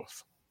going to be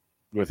both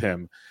with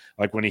him.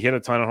 Like when he hit a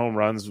ton of home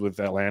runs with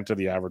Atlanta,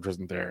 the average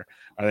wasn't there.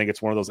 I think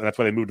it's one of those, and that's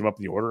why they moved him up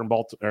in the order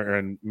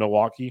in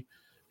Milwaukee,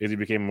 is he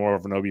became more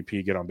of an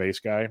OBP get on base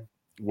guy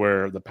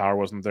where the power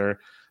wasn't there.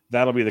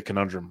 That'll be the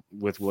conundrum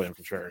with William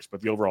Contreras, but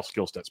the overall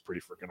skill set's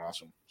pretty freaking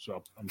awesome.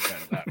 So I'm a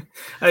fan of that.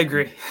 I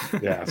agree.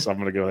 Yeah, so I'm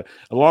going to go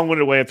a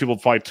long-winded way of people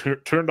probably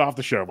turned off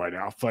the show by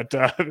now, but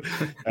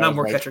not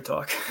more catcher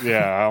talk.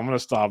 Yeah, I'm going to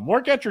stop.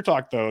 More catcher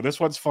talk though. This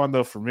one's fun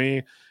though for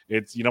me.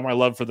 It's my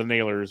love for the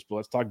Nailers, but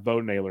let's talk Bo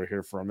Naylor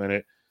here for a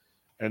minute.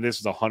 And this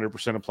is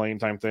 100% a playing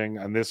time thing,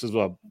 and this is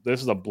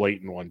a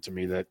blatant one to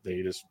me that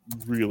they just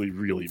really,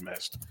 really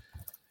missed.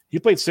 He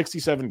played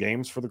 67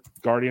 games for the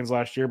Guardians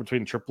last year.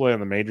 Between AAA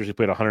and the majors, he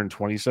played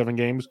 127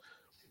 games.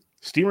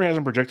 Steamer has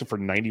him projected for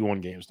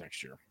 91 games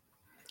next year.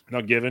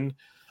 Now, given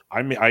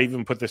I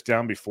even put this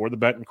down before the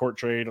Betancourt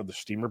trade, or the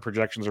Steamer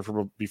projections are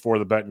for before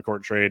the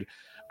Betancourt trade.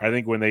 I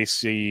think when they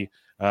see,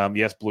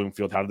 yes,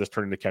 Bloomfield, how did this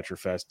turn into Catcher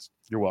Fest?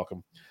 You're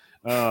welcome.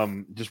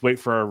 Just wait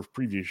for our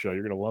preview show.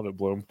 You're going to love it,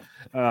 Bloom.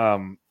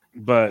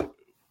 But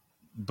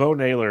Bo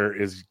Naylor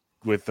is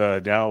with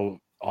now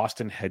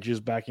Austin Hedges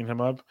backing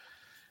him up.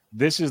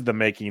 This is the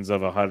makings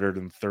of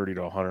 130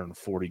 to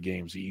 140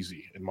 games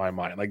easy in my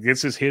mind. Like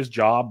this is his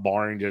job,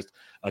 barring just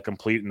a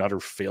complete and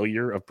utter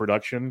failure of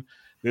production.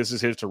 This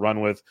is his to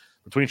run with.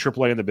 Between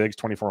AAA and the bigs,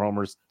 24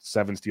 homers,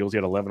 7 steals. He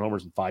had 11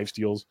 homers and 5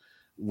 steals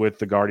with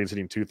the Guardians,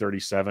 hitting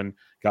 237.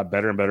 Got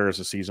better and better as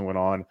the season went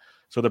on.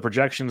 So the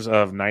projections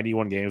of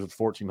 91 games with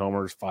 14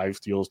 homers, 5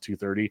 steals,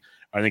 230,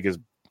 I think is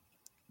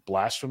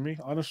blasphemy,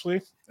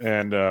 honestly.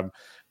 And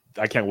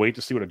I can't wait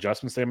to see what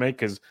adjustments they make,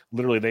 because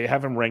literally they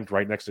have him ranked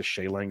right next to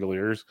Shea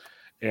Langoliers,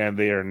 and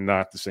they are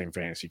not the same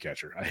fantasy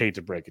catcher. I hate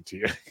to break it to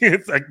you.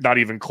 It's like not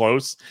even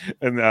close.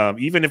 And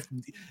even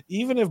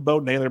if Bo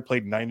Naylor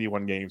played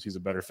 91 games, he's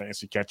a better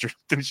fantasy catcher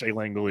than Shea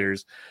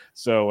Langoliers.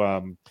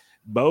 So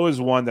Bo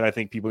is one that I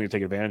think people need to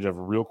take advantage of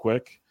real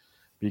quick,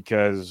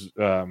 because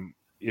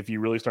if you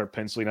really start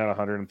penciling out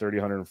 130,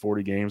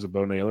 140 games of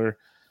Bo Naylor,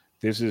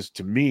 this is,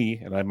 to me,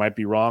 and I might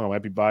be wrong, I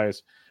might be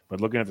biased, but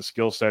looking at the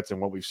skill sets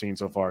and what we've seen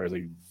so far, is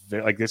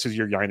this is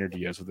your Jeimer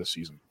Diaz of this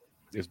season,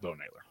 is Bo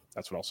Naylor.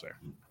 That's what I'll say.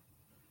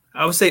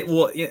 I would say,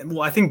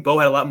 I think Bo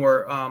had a lot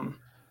more,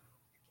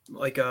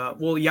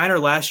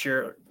 Jeimer last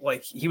year,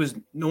 like he was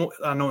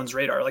on no one's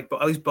radar. Like,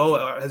 at least Bo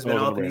has been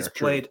up and he's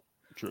played.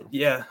 True.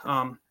 Yeah.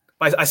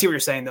 But I see what you're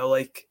saying though.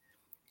 Like,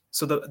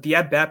 so the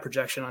at bat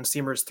projection on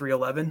Steamer is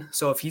 311.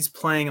 So if he's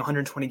playing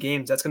 120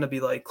 games, that's going to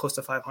be like close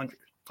to 500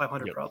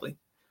 yep. Probably.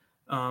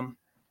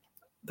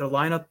 The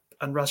lineup,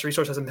 on roster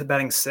resource has him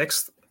batting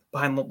 6th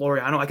behind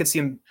Laureano. I could see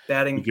him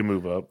batting. He can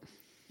move up.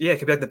 Yeah, it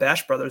could be like the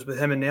Bash brothers with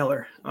him and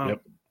Naylor.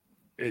 Yep.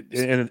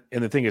 And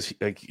the thing is,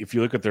 like, if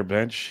you look at their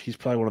bench, he's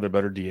probably one of their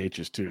better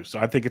DHs too. So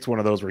I think it's one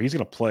of those where he's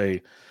going to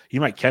play. He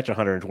might catch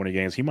 120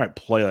 games. He might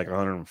play like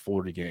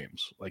 140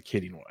 games, like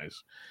hitting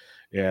wise,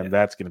 and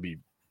that's going to be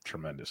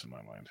tremendous in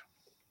my mind.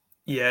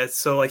 Yeah.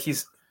 So like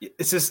it's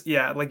just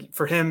like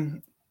for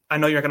him, I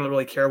know you're not going to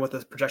really care what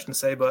the projections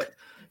say, but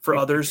for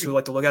others who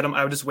like to look at him,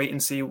 I would just wait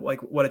and see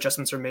like what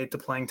adjustments are made to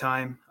playing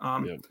time.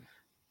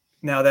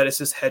 Now that it's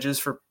just hedges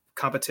for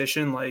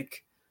competition,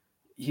 like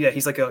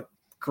he's like a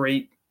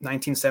great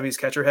 1970s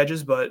catcher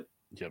hedges, but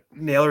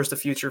Naylor's the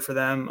future for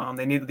them.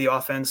 They need the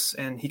offense,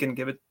 and he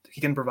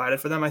can provide it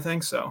for them, I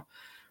think. So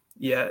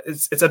yeah,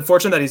 it's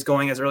unfortunate that he's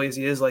going as early as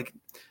he is. Like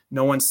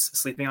no one's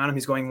sleeping on him.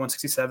 He's going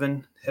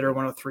 167, hitter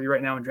 103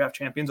 right now in draft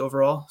champions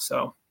overall.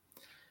 So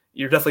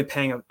you're definitely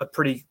paying a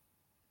pretty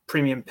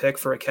premium pick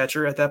for a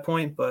catcher at that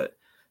point, but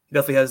he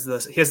definitely has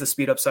the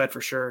speed upside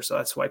for sure. So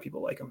that's why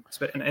people like him,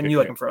 and you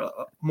like him for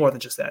more than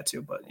just that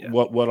too. But yeah,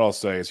 what I'll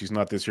say is he's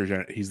not this year's.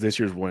 He's this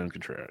year's William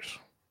Contreras.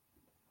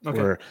 Okay.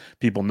 Where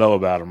people know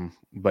about him,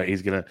 but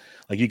he's gonna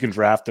like you can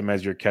draft him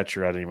as your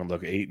catcher. I didn't even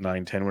look 8,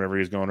 9, 10, whatever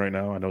he's going right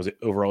now. I know his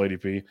overall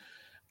ADP.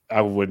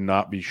 I would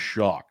not be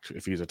shocked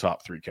if he's a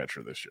top 3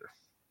 catcher this year.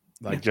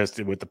 Like just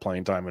with the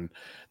playing time and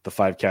the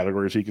 5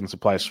 categories he can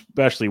supply,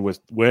 especially with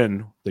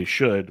when they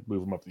should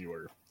move him up the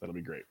order. That'll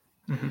be great.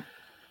 Mm-hmm.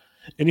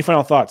 Any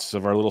final thoughts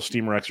of our little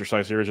steamer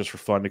exercise here, just for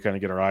fun to kind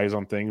of get our eyes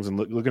on things, and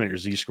looking at your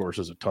Z scores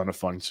is a ton of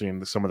fun.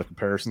 Seeing some of the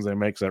comparisons they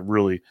make, that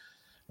really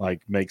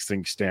like makes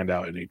things stand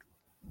out in a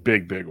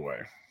big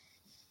way.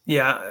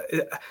 Yeah,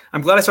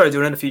 I'm glad I started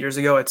doing it a few years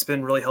ago. It's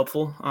been really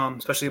helpful,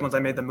 especially once I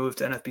made the move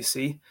to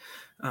NFBC,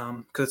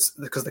 because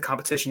the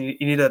competition, you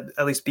need to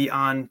at least be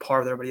on par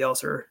with everybody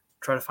else or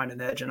try to find an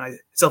edge. And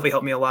it's definitely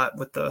helped me a lot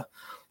with the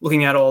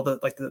looking at all the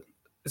like the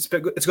it's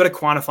good at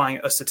quantifying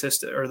a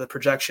statistic or the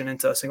projection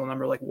into a single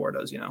number like WAR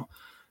does.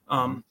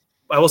 I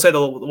will say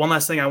the one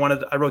last thing I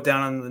wrote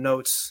down on the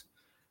notes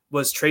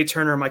was Trey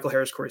Turner, Michael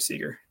Harris, Corey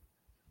Seager.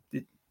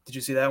 Did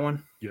you see that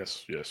one?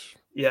 Yes.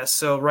 Yeah.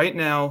 So right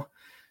now,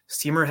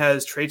 Steamer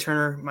has Trey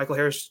Turner, Michael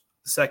Harris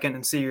second,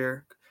 and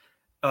Seager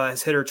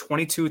has hitter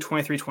 22,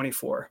 23,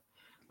 24.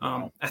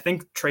 I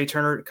think Trey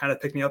Turner kind of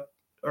picked me up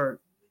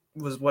or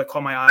was what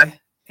caught my eye.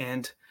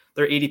 And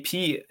their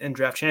ADP in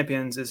draft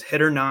champions is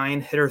hitter 9,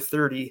 hitter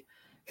 30,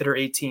 hitter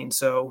 18.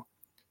 So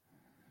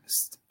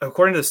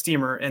according to the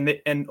Steamer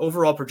and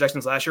overall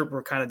projections last year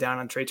were kind of down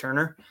on Trey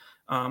Turner.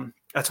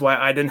 That's why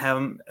I didn't have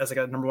him as like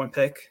a number 1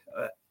 pick.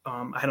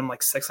 I had him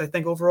like 6, I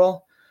think,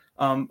 overall.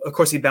 Of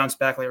course, he bounced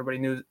back like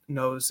everybody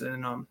knows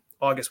in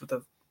August with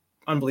an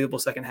unbelievable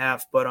second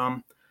half.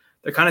 But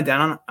they're kind of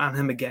down on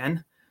him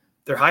again.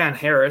 They're high on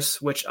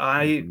Harris, which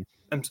I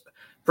am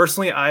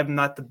personally, I'm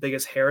not the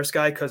biggest Harris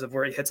guy because of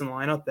where he hits in the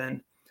lineup.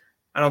 And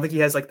I don't think he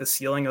has like the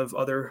ceiling of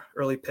other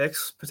early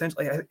picks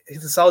potentially.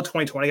 He's a solid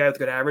 2020 guy with a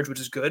good average, which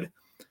is good.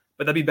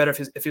 But that'd be better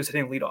if he was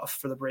hitting leadoff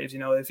for the Braves.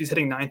 If he's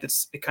hitting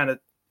 9th, it kind of,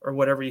 or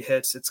whatever he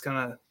hits, it's going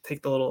to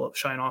take the little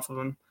shine off of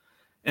him.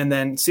 And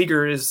then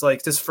Seager is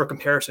like, just for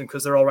comparison,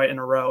 because they're all right in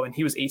a row, and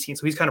he was 18,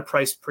 so he's kind of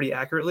priced pretty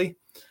accurately.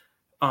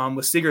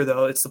 With Seager,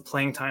 though, it's the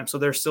playing time, so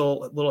they're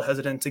still a little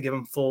hesitant to give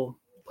him full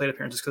plate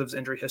appearances because of his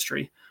injury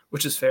history,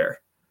 which is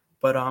fair.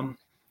 But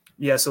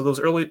so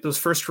those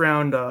first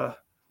round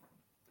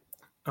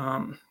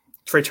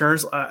Trey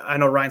Turners, I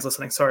know Ryan's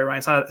listening. Sorry,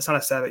 Ryan, it's not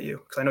a stab at you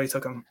because I know you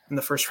took him in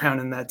the first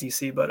round in that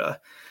DC, but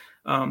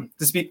I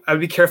would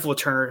be careful with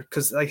Turner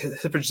because like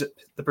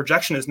the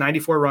projection is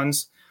 94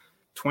 runs.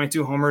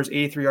 22 homers,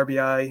 83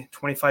 RBI,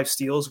 25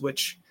 steals,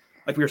 which,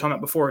 like we were talking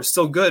about before, is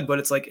still good, but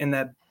it's like in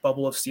that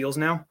bubble of steals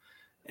now.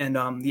 And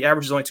the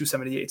average is only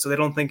 278. So they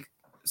don't think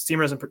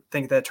Steamer doesn't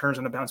think that Turner's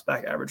going to bounce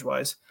back average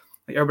wise.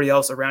 Like everybody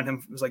else around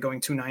him was like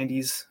going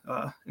 290s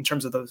in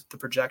terms of the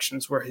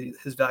projections where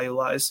his value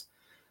lies.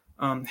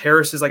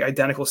 Harris is like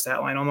identical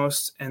stat line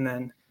almost. And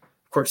then,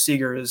 of course,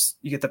 Seager is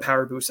you get the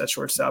power boost at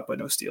shortstop, but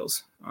no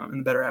steals and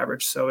the better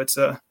average. So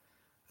that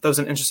was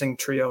an interesting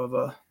trio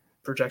of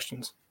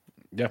projections.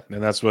 Yeah,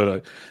 and that's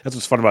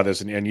what's fun about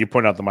this. And you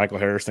point out the Michael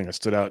Harris thing that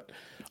stood out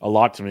a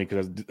lot to me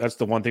because that's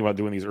the one thing about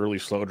doing these early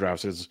slow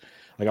drafts is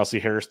like I'll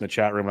see Harris in the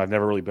chat room. And I've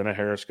never really been a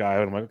Harris guy,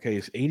 and I'm like, okay,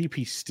 his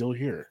ADP's still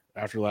here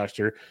after last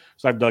year.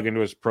 So I've dug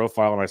into his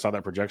profile and I saw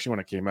that projection when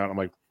it came out. I'm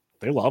like,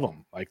 they love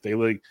him. Like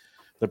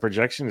the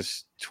projection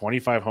is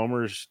 25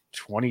 homers,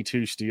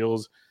 22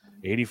 steals,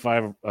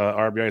 85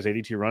 RBIs,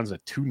 82 runs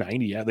at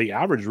 290. Yeah, the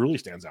average really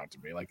stands out to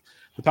me. Like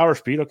the power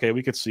speed, okay,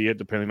 we could see it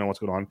depending on what's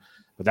going on.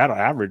 But that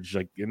average,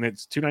 like, and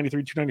it's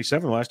 293,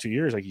 297 the last 2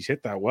 years. Like he's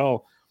hit that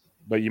well.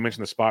 But you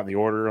mentioned the spot in the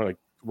order, like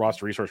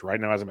roster resource right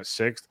now has him at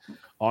 6th.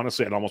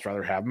 Honestly, I'd almost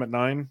rather have him at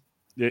 9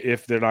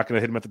 if they're not going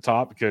to hit him at the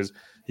top because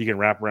he can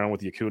wrap around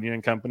with the Acuna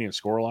and company and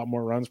score a lot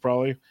more runs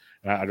probably.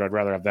 I'd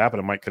rather have that, but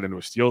it might cut into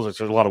a steals.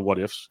 There's a lot of what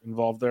ifs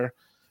involved there.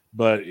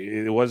 But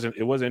it was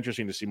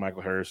interesting to see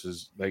Michael Harris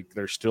is like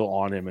they're still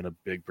on him in a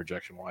big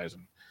projection wise,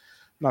 and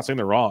not saying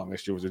they're wrong.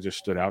 It just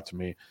stood out to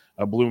me.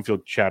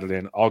 Bloomfield chatted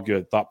in, all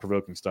good,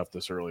 thought-provoking stuff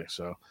this early.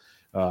 So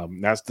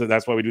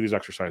that's why we do these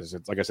exercises.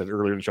 It's like I said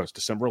earlier in the show, it's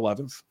December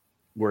 11th.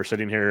 We're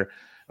sitting here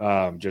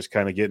just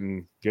kind of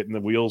getting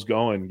the wheels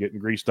going, getting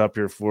greased up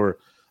here for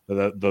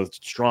the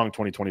strong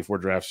 2024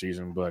 draft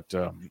season, but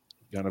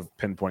kind of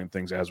pinpointing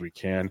things as we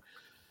can.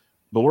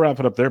 But we'll wrap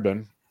it up there,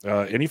 Ben.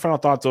 Any final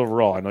thoughts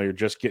overall? I know you're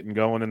just getting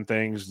going and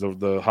things.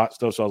 The Hot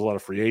Stove still has a lot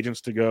of free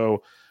agents to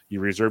go. You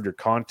reserved your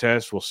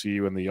contest. We'll see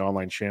you in the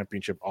online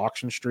championship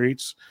auction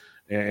streets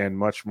and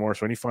much more.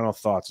 So any final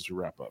thoughts as we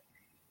wrap up?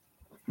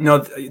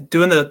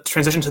 Doing the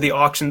transition to the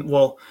auction,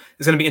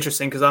 it's going to be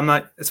interesting because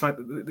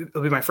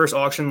it'll be my first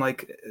auction.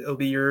 Like it'll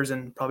be yours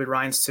and probably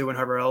Ryan's too and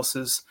whoever else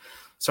is.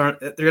 So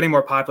they're getting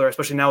more popular,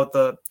 especially now with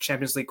the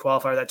Champions League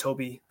qualifier that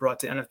Toby brought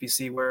to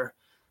NFBC, where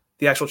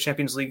the actual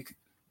Champions League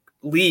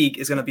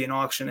is going to be an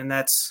auction. And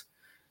that's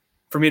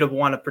for me to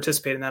want to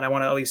participate in that. I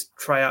want to at least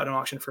try out an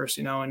auction first,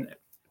 and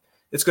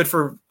it's good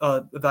for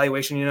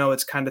evaluation.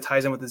 It's kind of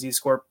ties in with the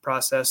Z-score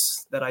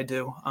process that I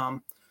do.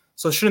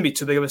 So it shouldn't be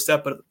too big of a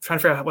step, but trying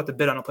to figure out what the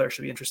bid on a player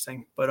should be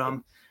interesting. But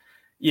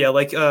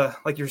like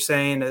you're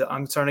saying,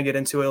 I'm starting to get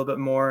into it a little bit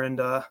more, and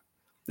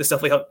this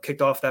definitely helped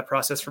kicked off that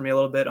process for me a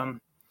little bit. I'm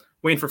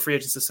waiting for free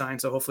agents to sign,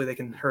 so hopefully they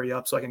can hurry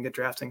up so I can get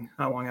drafting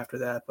not long after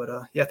that. But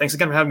thanks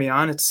again for having me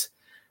on. It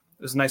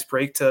was a nice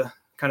break to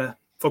kind of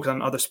focus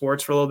on other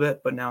sports for a little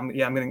bit, but now I'm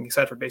getting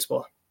excited for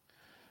baseball.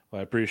 Well,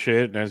 I appreciate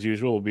it. And as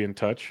usual, we'll be in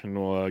touch and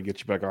we'll get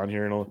you back on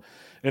here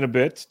in a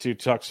bit to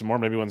talk some more,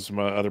 maybe when some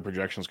other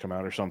projections come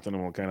out or something,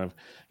 and we'll kind of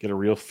get a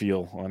real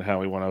feel on how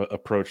we want to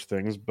approach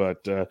things.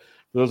 But for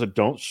those that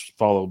don't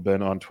follow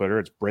Ben on Twitter,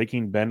 it's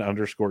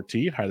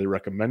BreakingBen_T. Highly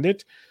recommend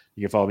it.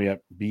 You can follow me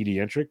at BD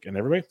Entrick. And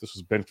everybody, this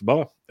was Ben for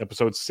Bubba,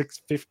 episode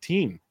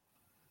 615.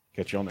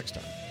 Catch you all next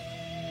time.